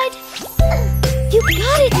inside. You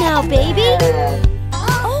got it now, baby!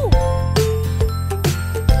 Oh!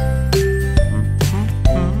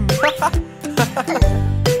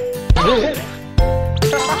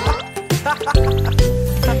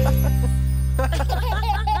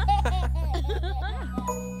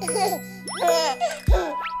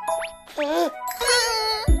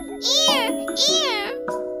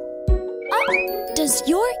 Does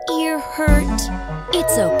your ear hurt?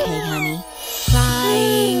 It's okay, honey.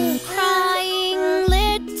 Crying, crying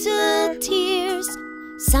little tears.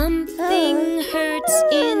 Something hurts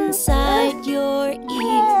inside your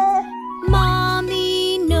ear.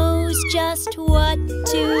 Mommy knows just what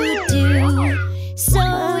to do,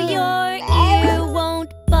 so your ear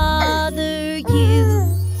won't bother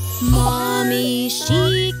you. Mommy,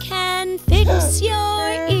 she can fix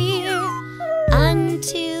your ear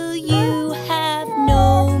until you have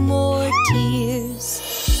no more tears.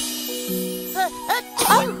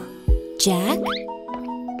 Oh, Jack?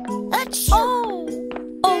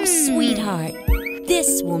 Oh, sweetheart,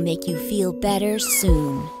 this will make you feel better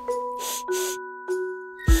soon.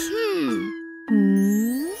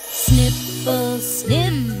 Sniffle,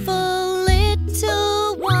 sniffle,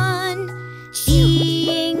 little one.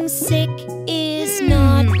 Being sick is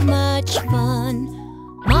not much fun.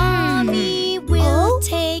 Mommy will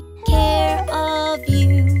take care of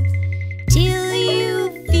you till you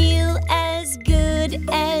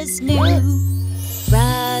as new.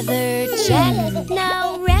 Brother Jack,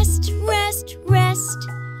 now rest, rest, rest.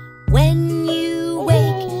 When you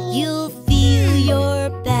wake, you'll feel your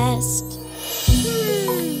best.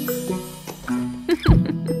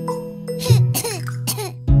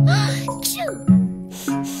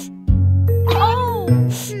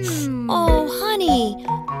 Oh, honey,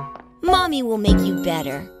 Mommy will make you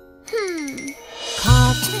better.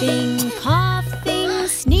 Coughing, coughing,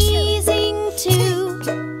 sneezing too.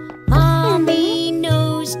 Mommy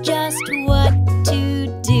knows just what to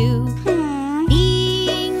do.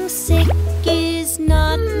 Being sick is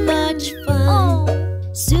not much fun.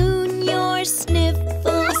 Soon your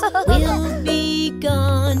sniffles will be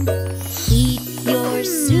gone. Eat your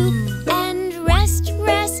soup and rest,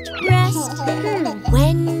 rest, rest.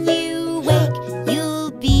 When you wake,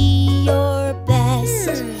 you'll be your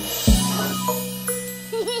best.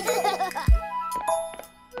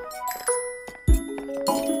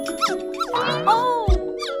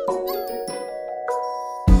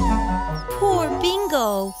 Poor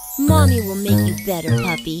Bingo. Mommy will make you better,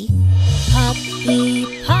 puppy.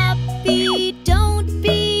 Puppy, puppy, don't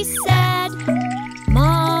be sad.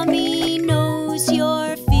 Mommy knows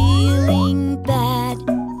you're feeling bad.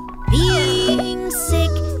 Being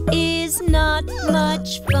sick is not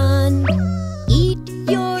much fun. Eat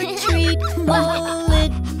your treat, oh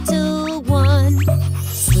little one.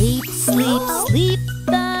 Sleep, sleep, sleep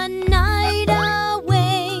the night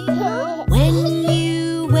away. When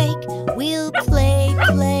you wake, we'll play,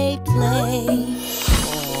 play, play.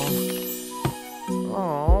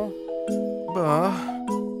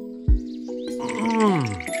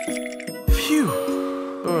 Phew.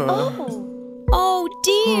 Oh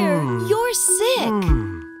dear, you're sick.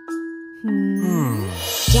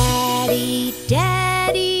 Daddy,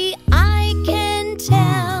 Daddy, I can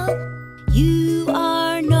tell you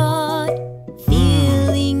are not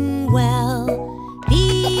feeling well.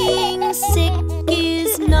 Being sick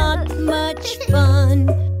is not much fun.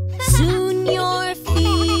 Soon your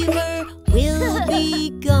fever will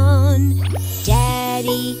be gone.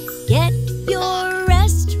 Daddy, get your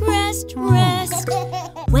rest, rest, rest.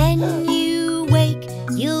 When you wake,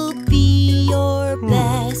 you'll be your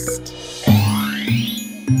best.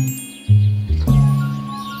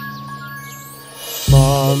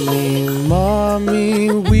 Mommy,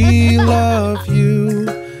 Mommy, we love you.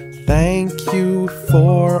 Thank you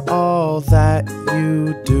for all that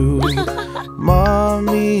you do.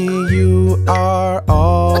 Mommy, you are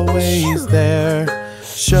always there,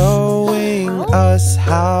 showing us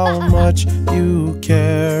how much you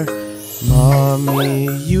care. Mommy,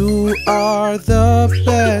 you are the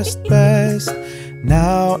best, best.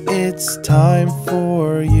 Now it's time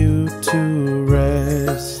for you to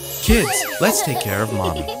rest. Kids, let's take care of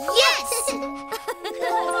Mommy. Yes!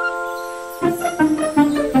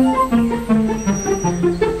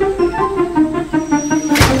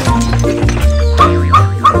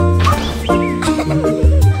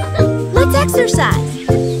 Let's exercise.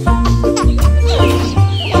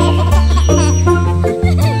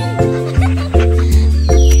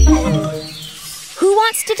 Who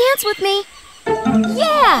wants to dance with me?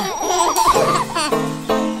 Yeah!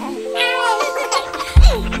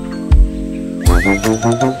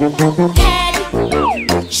 Head,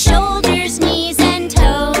 shoulders, knees and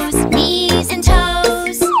toes, knees and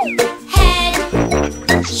toes. Head,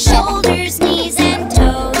 shoulders, knees and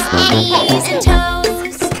toes, knees and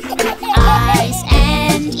toes. Eyes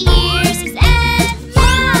and ears and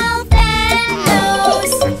mouth and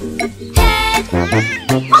nose. Head,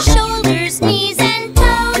 shoulders, knees and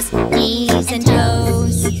toes, knees and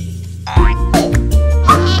toes.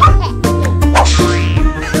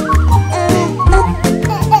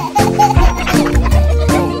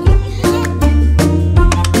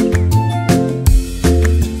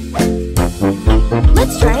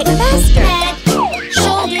 Let's try it faster. Head,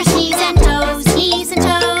 shoulders, knees and toes, knees and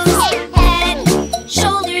toes. Head,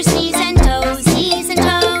 shoulders, knees and toes, knees and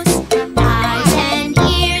toes. Eyes and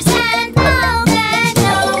ears and mouth and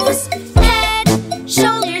nose. Head,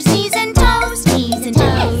 shoulders, knees and toes, knees and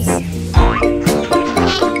toes.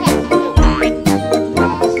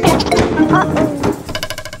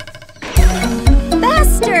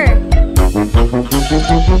 Faster.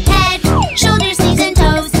 Head, shoulders, knees and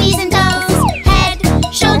toes, knees and toes. Head,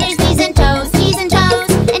 shoulders, knees and toes, knees and toes.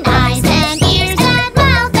 And eyes and ears and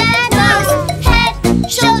mouth and nose. Head,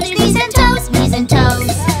 shoulders, knees and toes, knees and toes.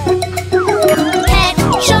 Head,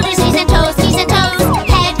 shoulders, knees and toes, knees and toes.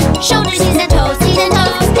 Head, shoulders, knees and toes, knees and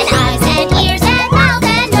toes. And eyes and ears and mouth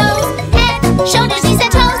and nose. Head, shoulders, knees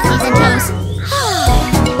and toes, knees and toes.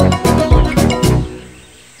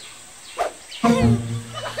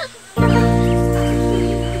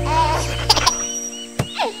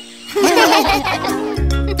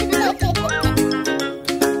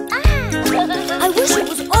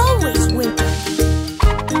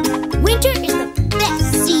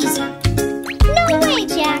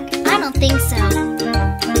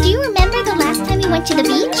 going to the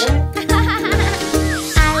beach?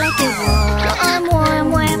 I like it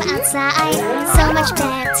warm, warm outside. So much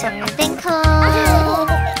better than cold.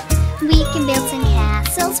 We can build some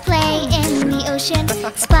castles, play in the ocean,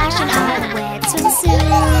 splash in our wet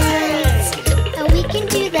swimsuits. We can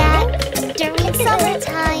do that during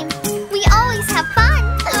summertime. We always have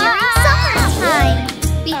fun during summertime.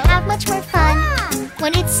 We have much more fun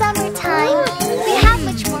when it's summertime. We have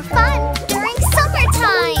much more fun during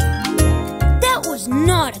summertime. That was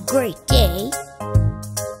not a great day.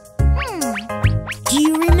 Do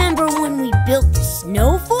you remember when we built the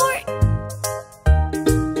snow fort?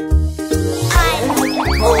 I like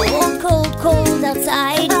it cold, cold, cold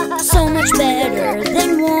outside. So much better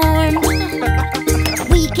than warm.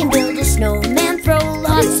 We can build a snowman, throw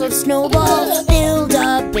lots of snowballs, build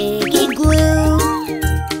a big igloo.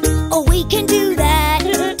 Oh, we can do that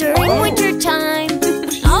during winter time.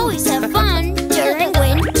 We always have fun during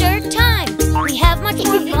winter time. We have much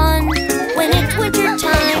more fun when it's winter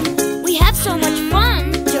time. We have so much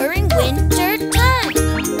fun during winter time.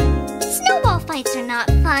 Snowball fights are not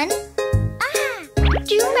fun.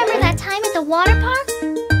 Do you remember that time at the water park?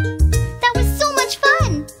 That was so much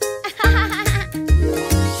fun.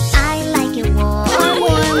 I like it warm,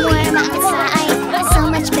 warm, warm outside. So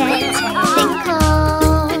much better than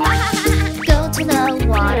cold. Go to the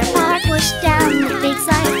water park, push down the big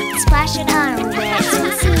slide, splash in our wet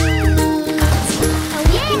swimsuits.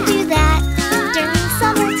 We can do that during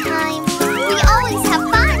summertime. We always have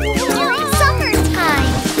fun during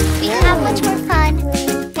summertime. We have much more fun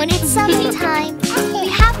when it's summertime. We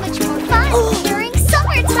have much more fun during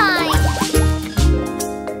summertime.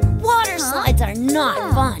 Water slides are not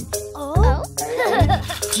fun.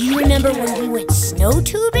 Do you remember when we went snow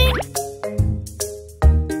tubing?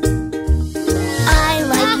 I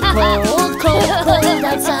like it cold, cold, cold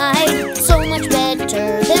outside. So much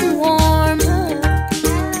better than warm.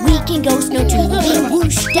 We can go snow tubing,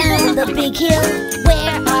 whoosh down the big hill,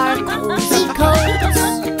 wear our cozy coats.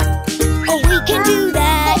 Oh, we can do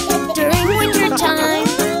that during winter time.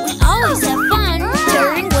 We always have fun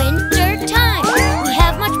during winter time. We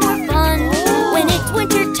have much more fun when it's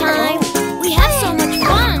winter time. We have so much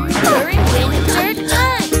fun during winter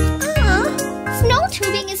time. Snow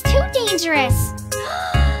tubing is too dangerous.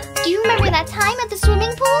 Do you remember that time at the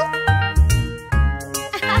swimming pool?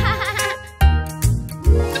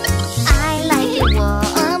 I like it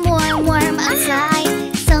warm, warm, warm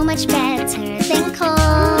outside. So much better than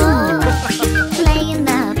cold. Play in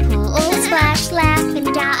the pool, splash, laugh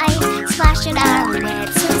and die. Splash in our wet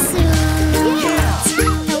swimsuits.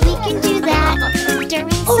 We can do that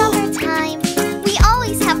during summertime. We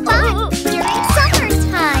always have fun during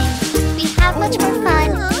summertime. We have much more fun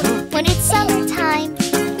when it's summertime.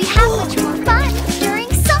 We have much more fun during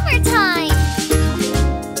summertime.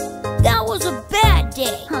 That was a bad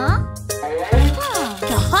day.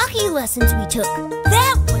 The hockey lessons we took,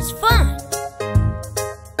 that was fun.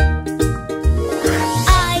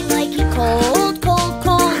 I like it cold, cold,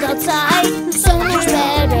 cold outside. So much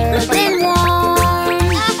better than warm.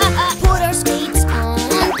 Put our skates on,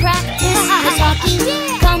 practice this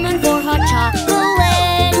hockey. Coming for hot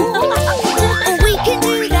chocolate. Oh, we can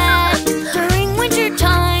do that during winter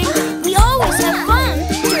time. We always have fun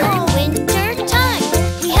during winter time.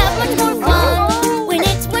 We have much more fun when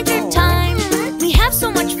it's winter time. We have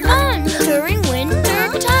so much fun during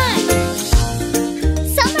winter time.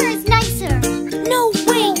 Summer is nicer. No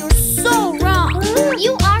way, you're so wrong.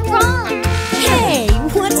 You are wrong. Hey,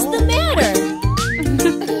 what's the matter?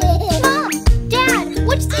 Mom, Dad,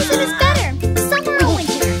 which season is better? Summer or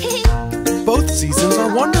winter? Both seasons are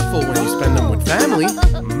wonderful when you spend them with family.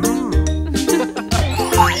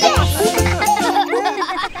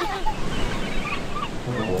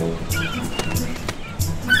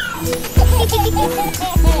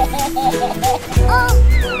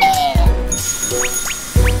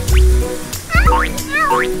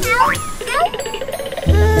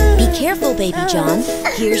 Be careful, Baby John.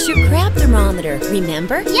 Here's your crab thermometer,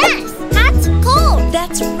 remember? Yes, that's cold.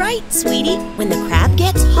 That's right, sweetie. When the crab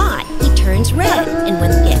gets hot, he turns red. And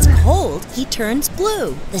when it gets cold, he turns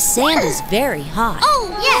blue. The sand is very hot. Oh,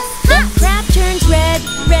 yes, The crab turns red,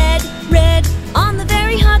 red, red on the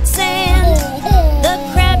very hot sand. The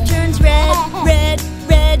crab turns red, red,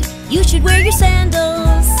 red. You should wear your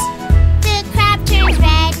sandals. The crab turns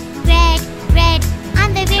red, red, red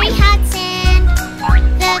on the very hot sand.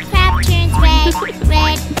 The crab turns red,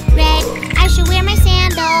 red, red. I should wear my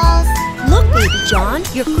sandals. Look, Baby John,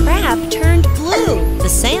 your crab turned blue. The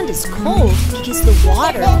sand is cold because the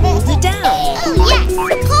water cooled it down. Oh, yes,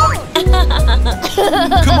 cold.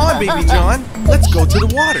 Come on, Baby John. Let's go to the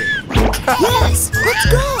water. Yes, let's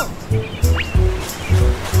go.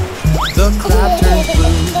 The crab turns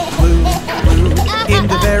blue, blue, blue in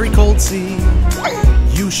the very cold sea.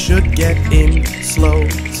 You should get in slow,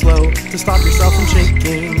 slow to stop yourself from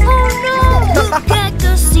shaking. Oh no! Look at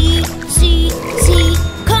the sea, sea, sea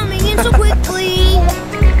coming in so quickly.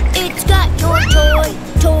 It's got your toy,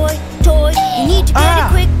 toy, toy. You need to get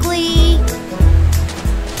it quickly.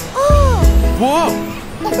 Oh! Whoa!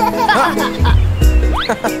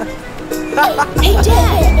 Hey,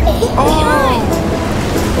 Dad! Look behind!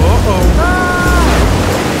 Uh-oh.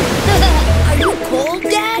 Are you cold,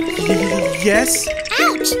 Dad? Yes?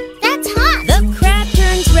 Ouch! That's hot! The crab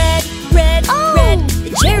turns red, red, red. The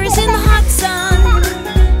chair is in the hot sun.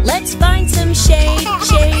 Let's find some shade,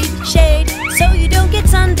 shade, shade, so you don't get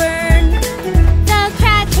sunburned. The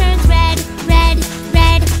crab turns red, red,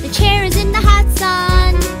 red. The chair is in the hot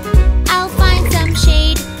sun. I'll find some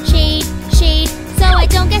shade, shade, shade, so I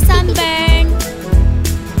don't get sunburned.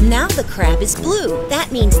 Now the crab is blue.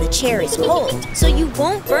 That means the chair is cold, so you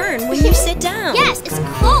won't burn when you sit down. Yes, it's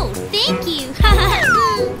cold. Thank you.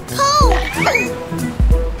 Cold.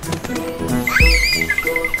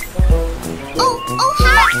 Oh,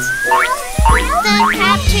 hot. The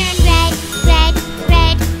crab turned red, red,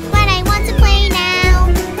 red, but I want to play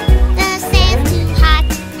now. The sand's too hot,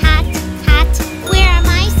 hot, hot. Where are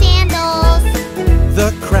my sandals?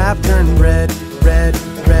 The crab turned red, red,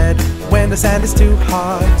 red when the sand is too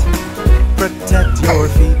hot. Protect your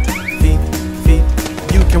feet, feet, feet.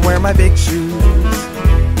 You can wear my big shoes.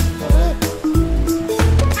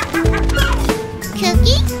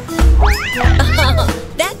 Cookie?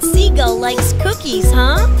 That seagull likes cookies,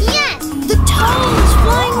 huh? Yes. The towel is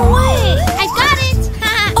flying away. I got it.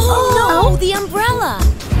 Oh no, the umbrella.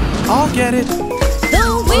 I'll get it.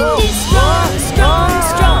 The wind is strong, strong,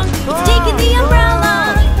 strong. It's taking the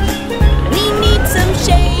umbrella. We need some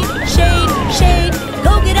shade, shade, shade.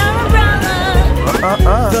 Go get our umbrella.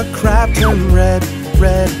 The crab turned red,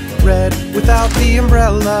 red, red without the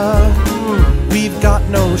umbrella. We've got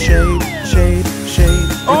no shade, shade, shade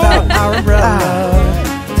without our umbrella.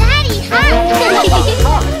 Daddy, hi.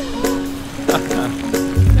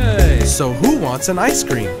 Hey. So who wants an ice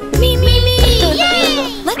cream? Me, me, me.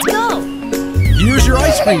 Yay. Let's go. Here's your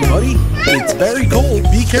ice cream, buddy. It's very cold.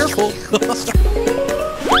 Be careful.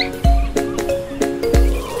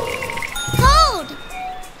 Cold.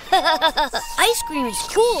 Ice cream is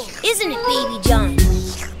cool, isn't it, Baby John?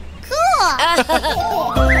 Cool.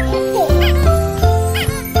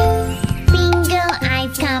 Bingo,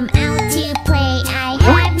 I've come out to play. I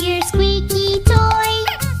have your squeaky toy.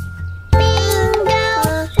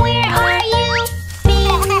 Bingo, where are you?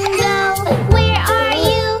 Bingo, where are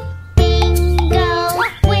you? Bingo,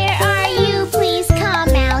 where are you? Please come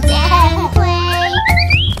out and play.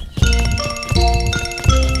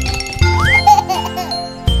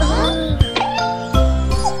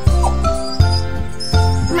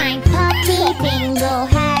 My puppy Bingo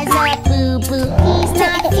has a boo-boo. He's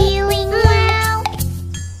not feeling well.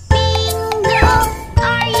 Bingo,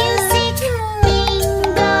 are you sick?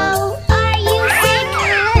 Bingo, are you sick?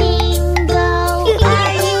 Bingo,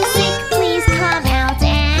 are you sick? Please come out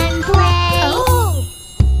and play.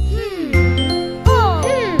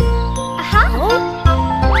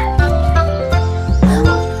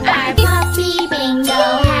 Our puppy Bingo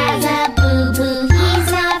has a boo-boo. He's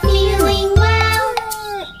not feeling well.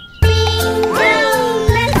 Bingo,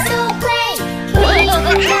 let's go play. Bingo,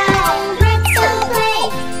 let's go play.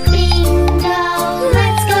 Bingo,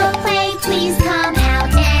 let's go play. Please come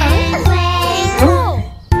out and play.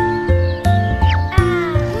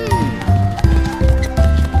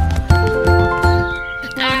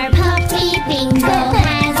 Our puppy Bingo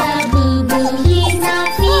has a boo-boo. He's not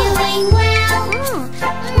feeling well.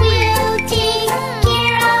 We'll take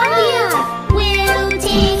care of you. We'll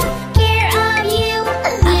take care of you.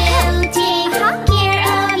 We'll take care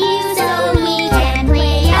of you so we can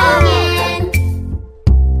play again.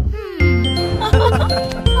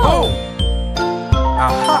 Oh.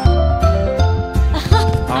 Aha.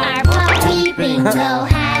 Our puppy Bingo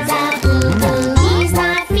has a boo-boo. He's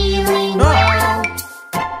not feeling well.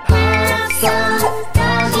 Have some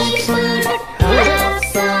doggy food. Have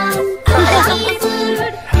some doggy food.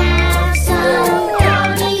 Have some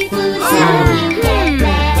doggy food so you get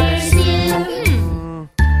better soon.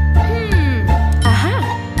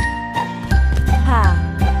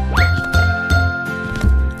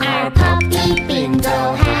 Our puppy Bingo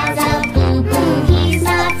has a boo-boo. He's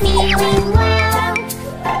not feeling well.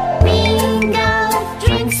 Bingo,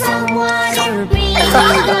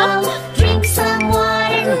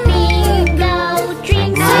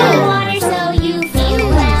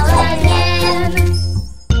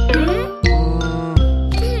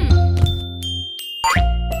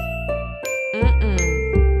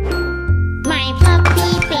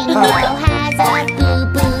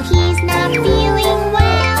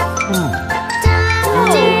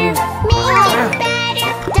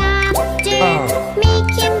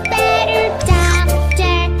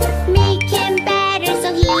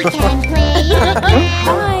 My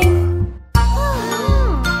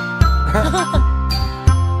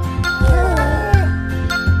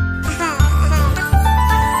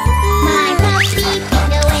puppy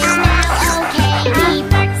Pingo is now okay. He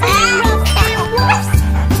barks and ruffs and whoops.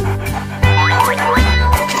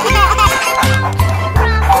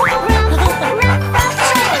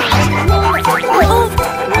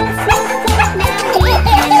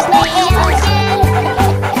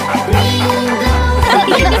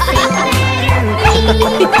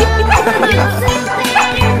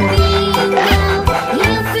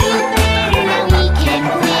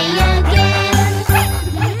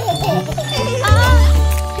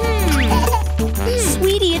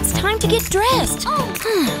 Sweetie, it's time to get dressed.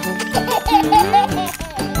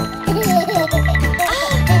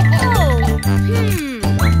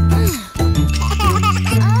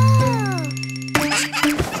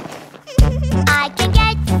 I can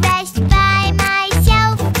get dressed by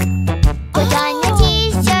myself. Put on a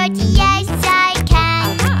t-shirt, yes I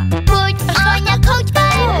can. Put on a coat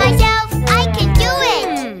by myself, I can do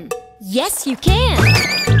it. Yes, you can.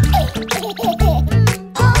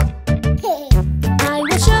 I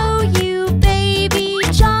will show you, baby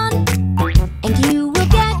John, and you will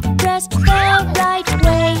get dressed the right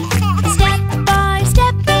way. Step by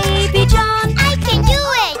step, baby John. I can do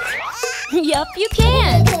it. Yup, you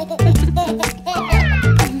can.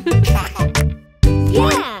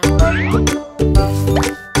 Yeah.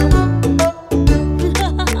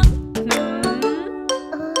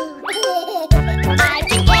 I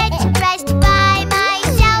can get dressed by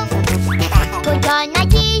myself. Put on a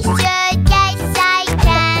t-shirt, yes I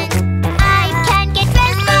can. I can get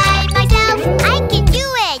dressed by myself, I can do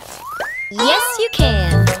it. Yes, you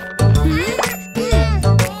can.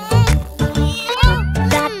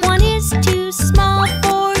 That one is too small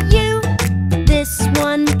for you. This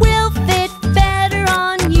one will fit better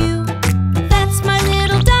on you. That's my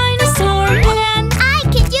little dinosaur man. I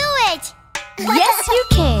can do it. Yes, you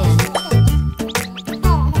can.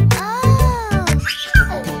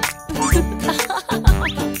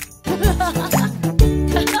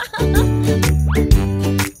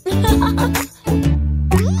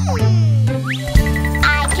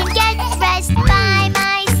 I can get dressed by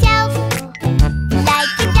myself.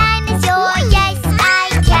 Like a dinosaur, yes I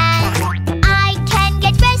can. I can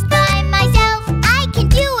get dressed by myself, I can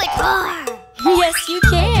do it. Yes, you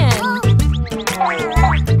can.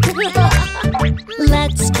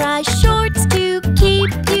 Let's try shorts to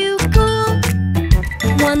keep you cool.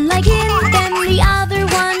 One leg in, then the other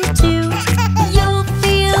one too. You'll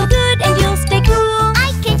feel good and you'll stay cool.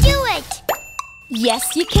 I can do it.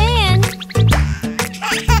 Yes, you can.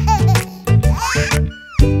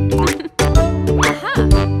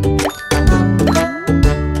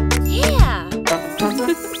 Yeah.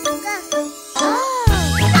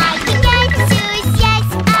 I can get shoes, yes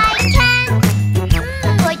I can.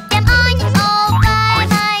 Put them on all by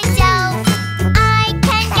myself. I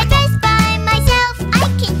can get dressed by myself, I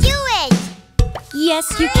can do it. Yes,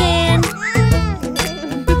 you can.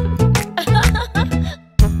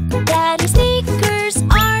 Daddy sneakers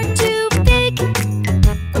are too big.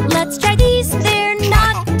 Let's try these, they're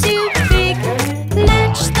not too big.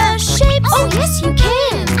 Match the shapes. Oh, yes, you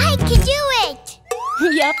can. I can do it.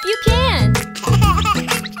 Yup, you can.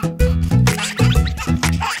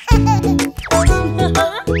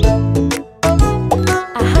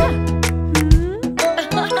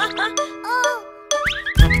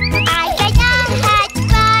 I get a hat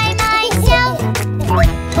by myself.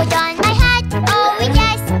 Put on my hat, oh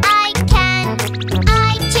yes I can. I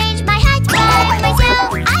change my hat by myself,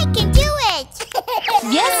 I can do it.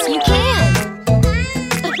 Yes, you can.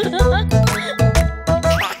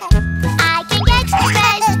 I can get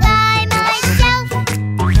dressed by myself.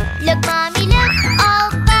 Look, mommy, look, all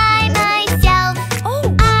by myself. Oh,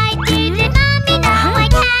 I did it, mommy, now I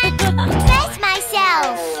can dress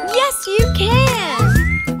myself. yes, you can.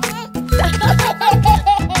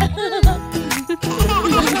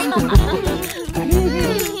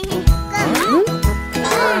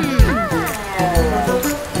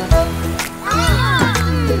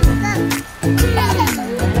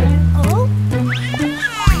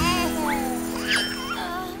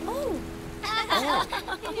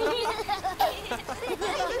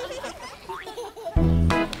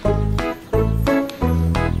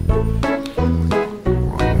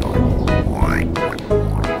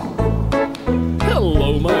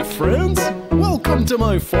 Hello, my friends. Welcome to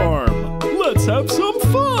my farm. Let's have some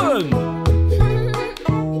fun.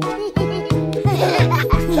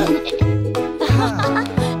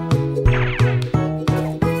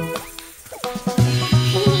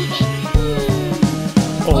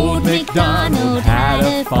 Old MacDonald had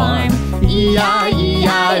a farm.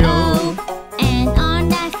 E-I-E-I-O. And on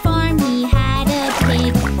that farm he had a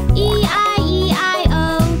pig,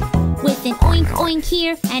 E-I-E-I-O. With an oink oink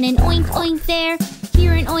here and an oink oink there,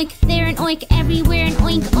 here an oink, there an oink, everywhere an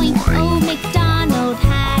oink oink. Old MacDonald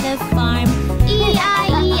had a farm,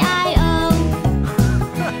 E-I-E-I-O.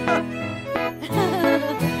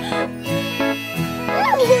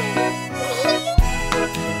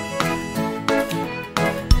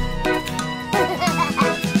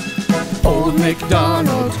 Old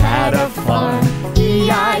MacDonald had a farm,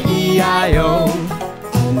 E-I-E-I-O.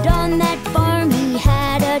 And on that farm he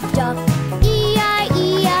had a duck,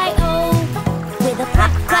 E-I-E-I-O. With a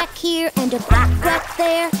quack quack here and a quack quack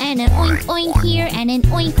there, and an oink oink here and an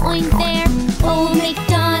oink oink there. Old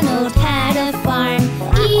MacDonald had a farm,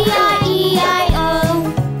 E-I-E-I-O.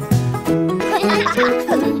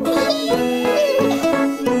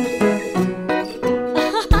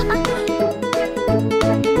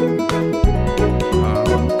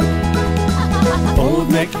 Old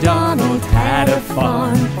MacDonald had a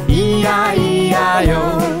farm,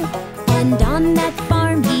 E-I-E-I-O. And on that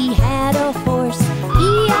farm he had a horse,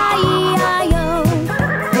 E-I-E-I-O.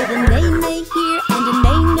 With a neigh-neigh here and a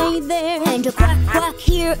neigh-neigh there, and a quack quack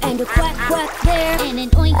here and a quack quack there, and an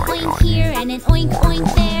oink oink here and an oink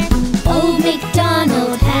oink there. Old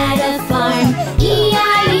MacDonald had a farm,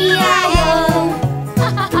 E-I-E-I-O.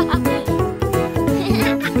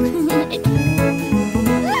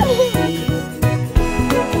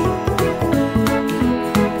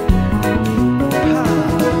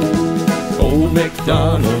 Old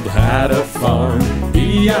MacDonald had a farm,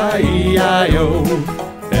 E-I-E-I-O.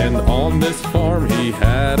 And on this farm he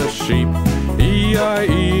had a sheep,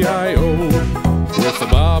 E-I-E-I-O. With a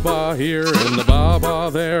baa-baa here and a baa-baa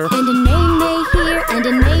there, And a neigh-neigh here and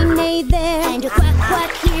a neigh-neigh there, and a quack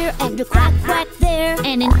quack here and a quack quack there,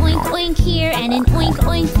 and an oink oink here and an oink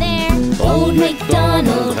oink there. Old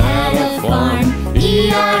MacDonald had a farm,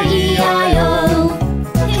 E-I-E-I-O.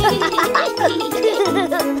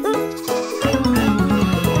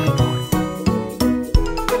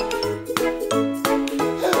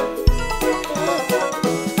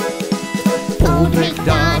 Old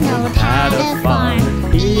MacDonald had a farm,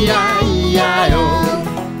 E-I-E-I-O.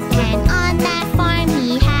 And on that farm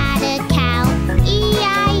he had a cow,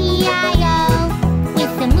 E-I-E-I-O.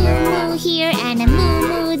 With a moo-moo here and a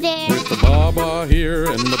moo-moo there, with a baa-baa here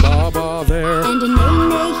and a baa-baa there, and a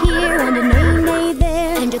neigh-neigh here and a neigh-neigh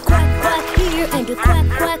there, and a quack quack here and a quack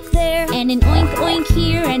quack there, and an oink oink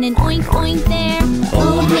here and an oink oink there.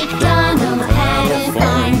 Old MacDonald had a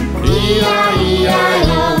farm,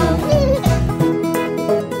 E-I-E-I-O.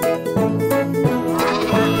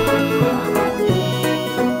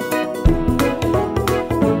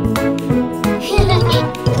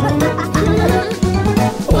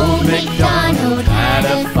 Old MacDonald had a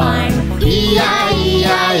farm,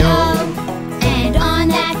 E-I-E-I-O. And on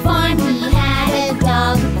that farm he had a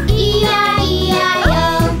dog, E-I-E-I-O.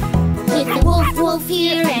 With a wolf wolf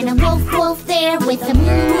here and a wolf wolf there, with a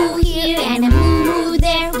moo moo here and a moo moo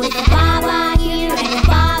there, with a baa-baa here and a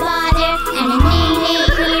baa-baa there, and a neigh-neigh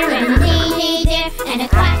here and a neigh-neigh there, and a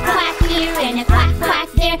quack quack here and a quack quack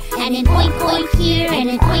there, and an oink oink here and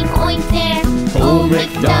an oink oink there. Old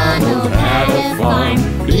MacDonald had a farm,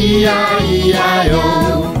 E-I-E-I-O.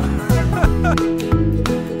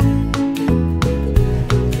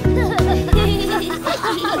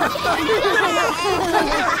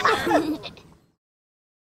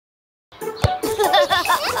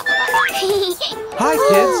 Hi,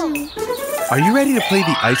 kids. Are you ready to play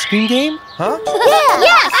the ice cream game? Huh?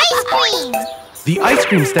 Yeah, ice cream! The ice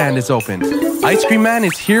cream stand is open. Ice Cream Man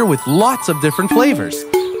is here with lots of different flavors.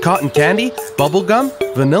 Cotton candy, bubble gum,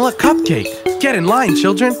 vanilla cupcake. Get in line,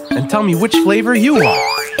 children, and tell me which flavor you want.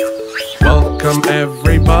 Welcome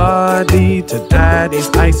everybody to Daddy's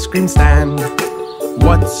ice cream stand.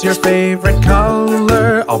 What's your favorite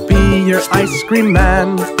color? I'll be your ice cream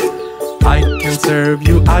man. I can serve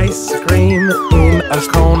you ice cream in a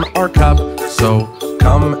cone or cup. So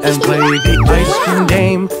come and play the ice cream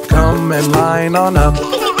game. Come and line on up.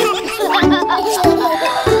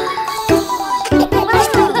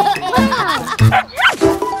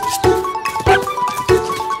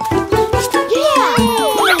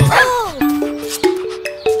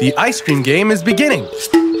 The ice cream game is beginning.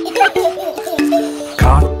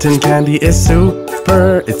 Cotton candy is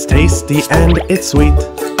super, it's tasty and it's sweet.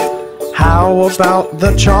 How about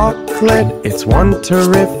the chocolate? It's one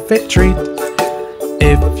terrific treat.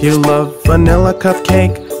 If you love vanilla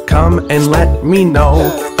cupcake, come and let me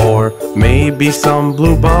know. Or maybe some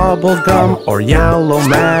blue bubble gum or yellow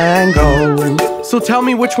mango. So tell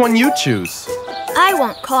me which one you choose. I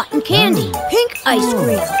want cotton candy, pink ice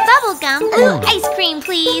cream. Bubblegum, blue ice cream,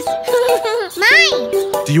 please.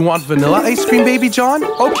 Mine. Do you want vanilla ice cream, Baby John?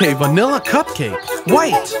 Okay, vanilla cupcake.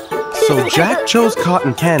 White. So Jack chose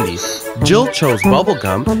cotton candy, Jill chose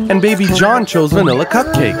bubblegum, and Baby John chose vanilla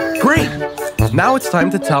cupcake. Great! Now it's time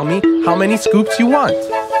to tell me how many scoops you want.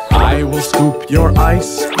 I will scoop your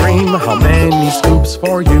ice cream. How many scoops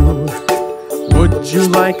for you? Would you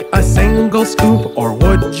like a single scoop or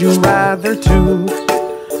would you rather two?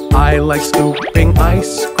 I like scooping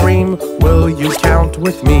ice cream. Will you count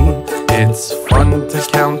with me? It's fun to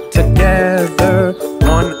count together.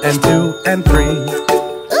 1 and 2 and 3.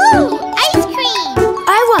 Ooh, ice cream.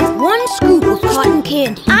 I want 1 scoop of cotton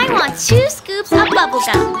candy. I want 2 scoops of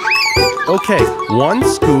bubblegum. Okay, 1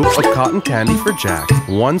 scoop of cotton candy for Jack.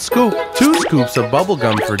 1 scoop. 2 scoops of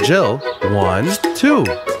bubblegum for Jill. 1, 2.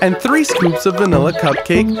 And 3 scoops of vanilla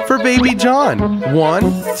cupcake for Baby John.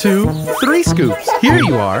 1, 2, 3 scoops. Here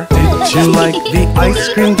you are. Did you like the ice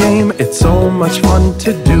cream game? It's so much fun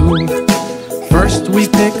to do. First we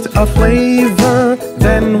picked a flavor,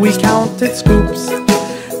 then we counted scoops.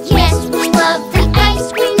 Yes, we love the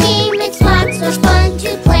ice cream game. It's lots of fun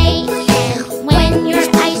to play. When your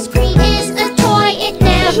ice cream is a toy, it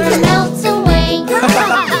never melts away.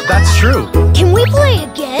 That's true. Can we play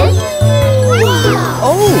again?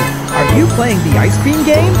 Oh, are you playing the ice cream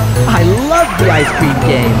game? I love the ice cream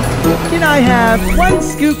game. Can I have 1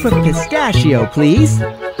 scoop of pistachio, please?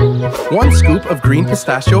 1 scoop of green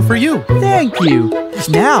pistachio for you. Thank you.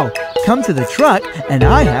 Now, come to the truck and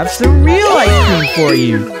I have some real ice cream for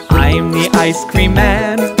you. I'm the ice cream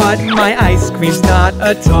man, but my ice cream's not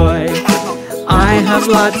a toy. I have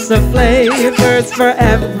lots of flavors for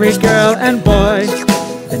every girl and boy.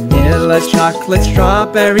 Vanilla, chocolate,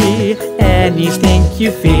 strawberry, anything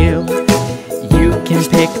you feel. You can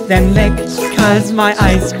pick then lick, 'cause my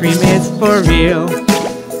ice cream is for real.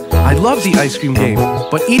 I love the ice cream game,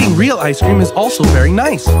 but eating real ice cream is also very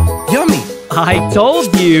nice. Yummy! I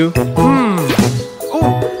told you!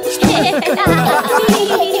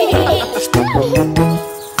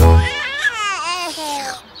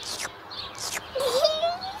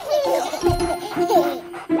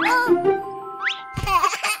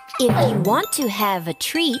 If you want to have a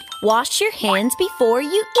treat, wash your hands before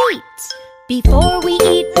you eat. Before we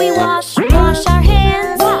eat, we wash our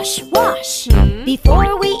hands. Wash, wash.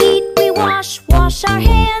 Before we eat, we wash our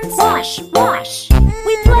hands. Wash.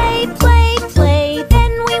 We play,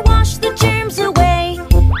 then we wash the germs away.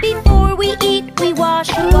 Before we eat, we wash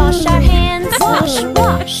our hands. Wash.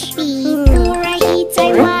 Before I eat,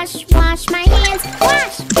 I wash my hands.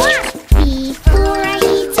 Wash. Before I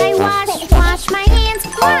eat, I wash my hands.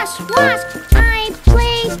 Wash. I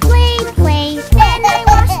play, then I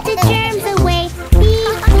wash the germs away.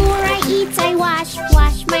 Before I eat, I wash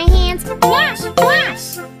my hands. Wash.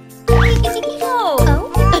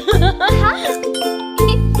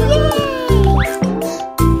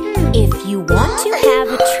 If you want to have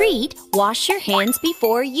a treat, wash your hands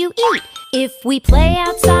before you eat. If we play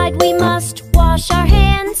outside, we must wash our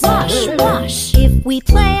hands. Wash. If we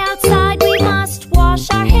play outside, we must wash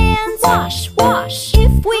our hands. Wash.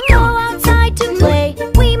 If we go outside to play,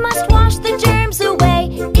 we must wash the germs away.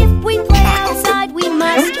 If we play outside, we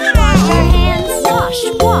must wash our hands.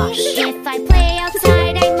 Wash. If I play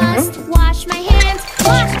outside, I must wash my hands.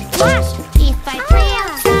 Wash. If I play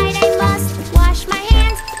outside, I must wash my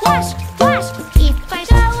hands. Wash. If I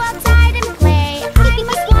go outside and play, I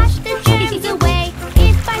must wash the germs away.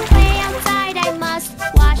 If I play outside, I must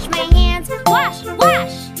wash my hands. Wash.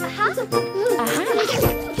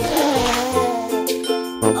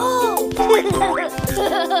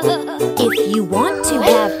 If you want to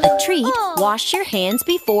have a treat, wash your hands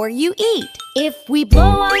before you eat. If we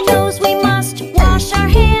blow our nose, we must wash our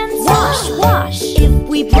hands. Wash. If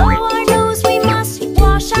we blow our nose, we must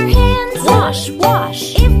wash our hands. Wash.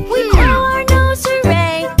 If we blow our nose,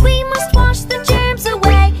 hooray, we must wash the germs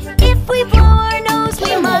away. If we blow our nose,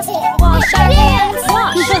 we must wash our hands.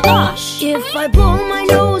 Wash. If I blow my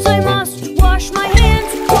nose, I must wash my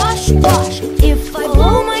hands. Wash. If I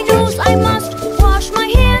blow my nose, I must wash my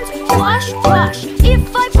hands. Wash.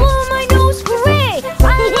 If I blow my nose, hooray,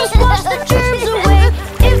 I must wash the germs away.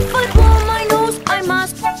 If I blow my nose, I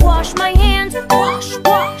must wash my hands. Wash.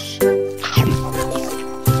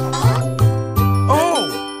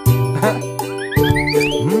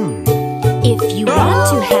 If you want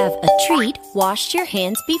to have a treat, wash your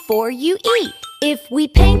hands before you eat. If we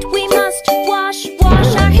paint, we must wash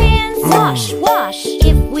our hands. Wash.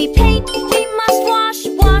 If we paint, we must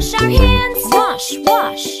wash our hands.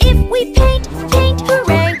 Wash. If we paint,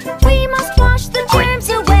 hooray, we must wash the germs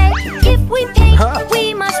away. If we paint,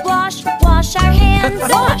 we must wash our hands.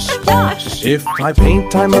 If I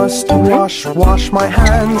paint, I must wash my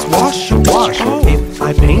hands. Wash. If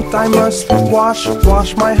I paint, I must wash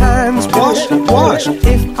my hands. Wash.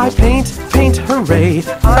 If I paint, hooray,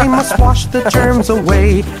 I must wash the germs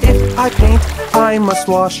away. If I paint, I must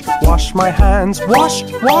wash my hands.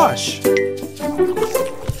 Wash.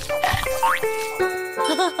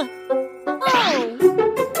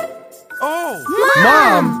 Oh,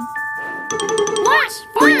 Mom! Wash!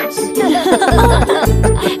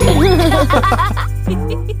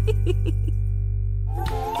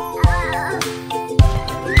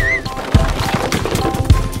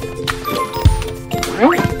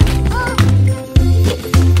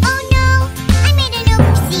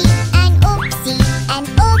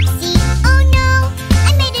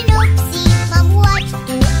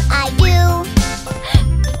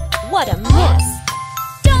 What a mess!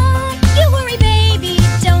 Don't you worry, baby,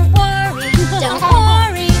 don't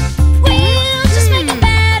worry. We'll just make it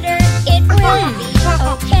better, it will be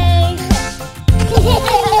okay.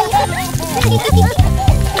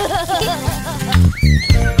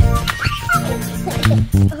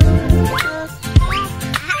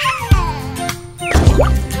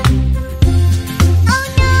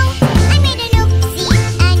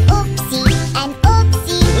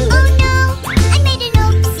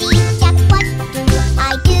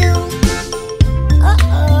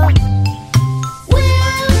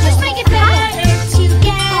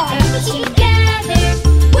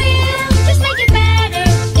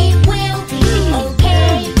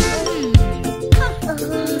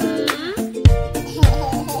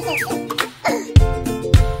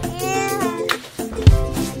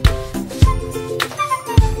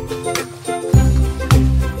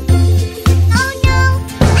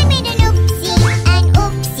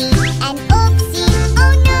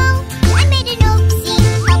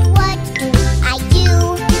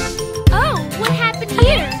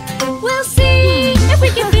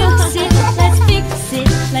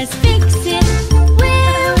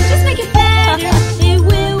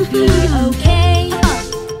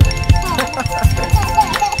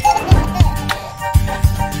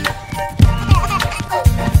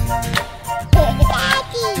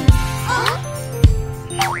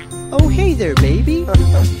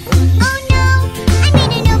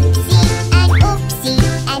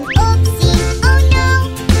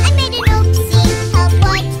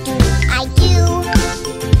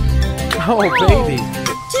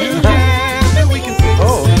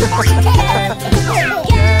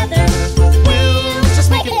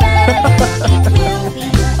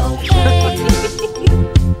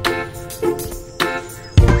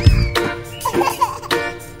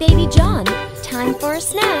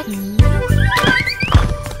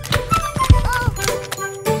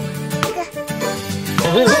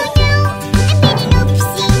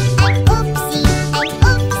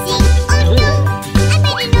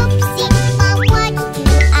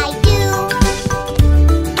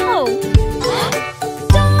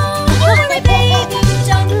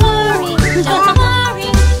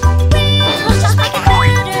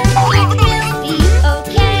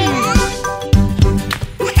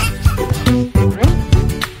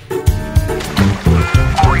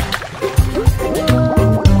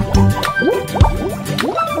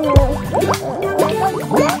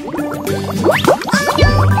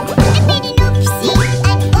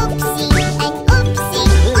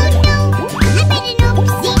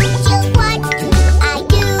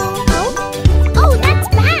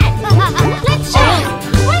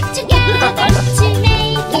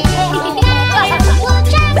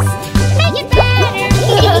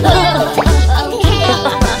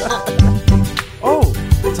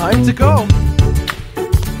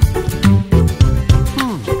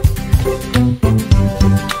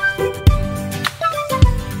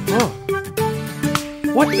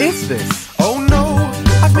 What is this?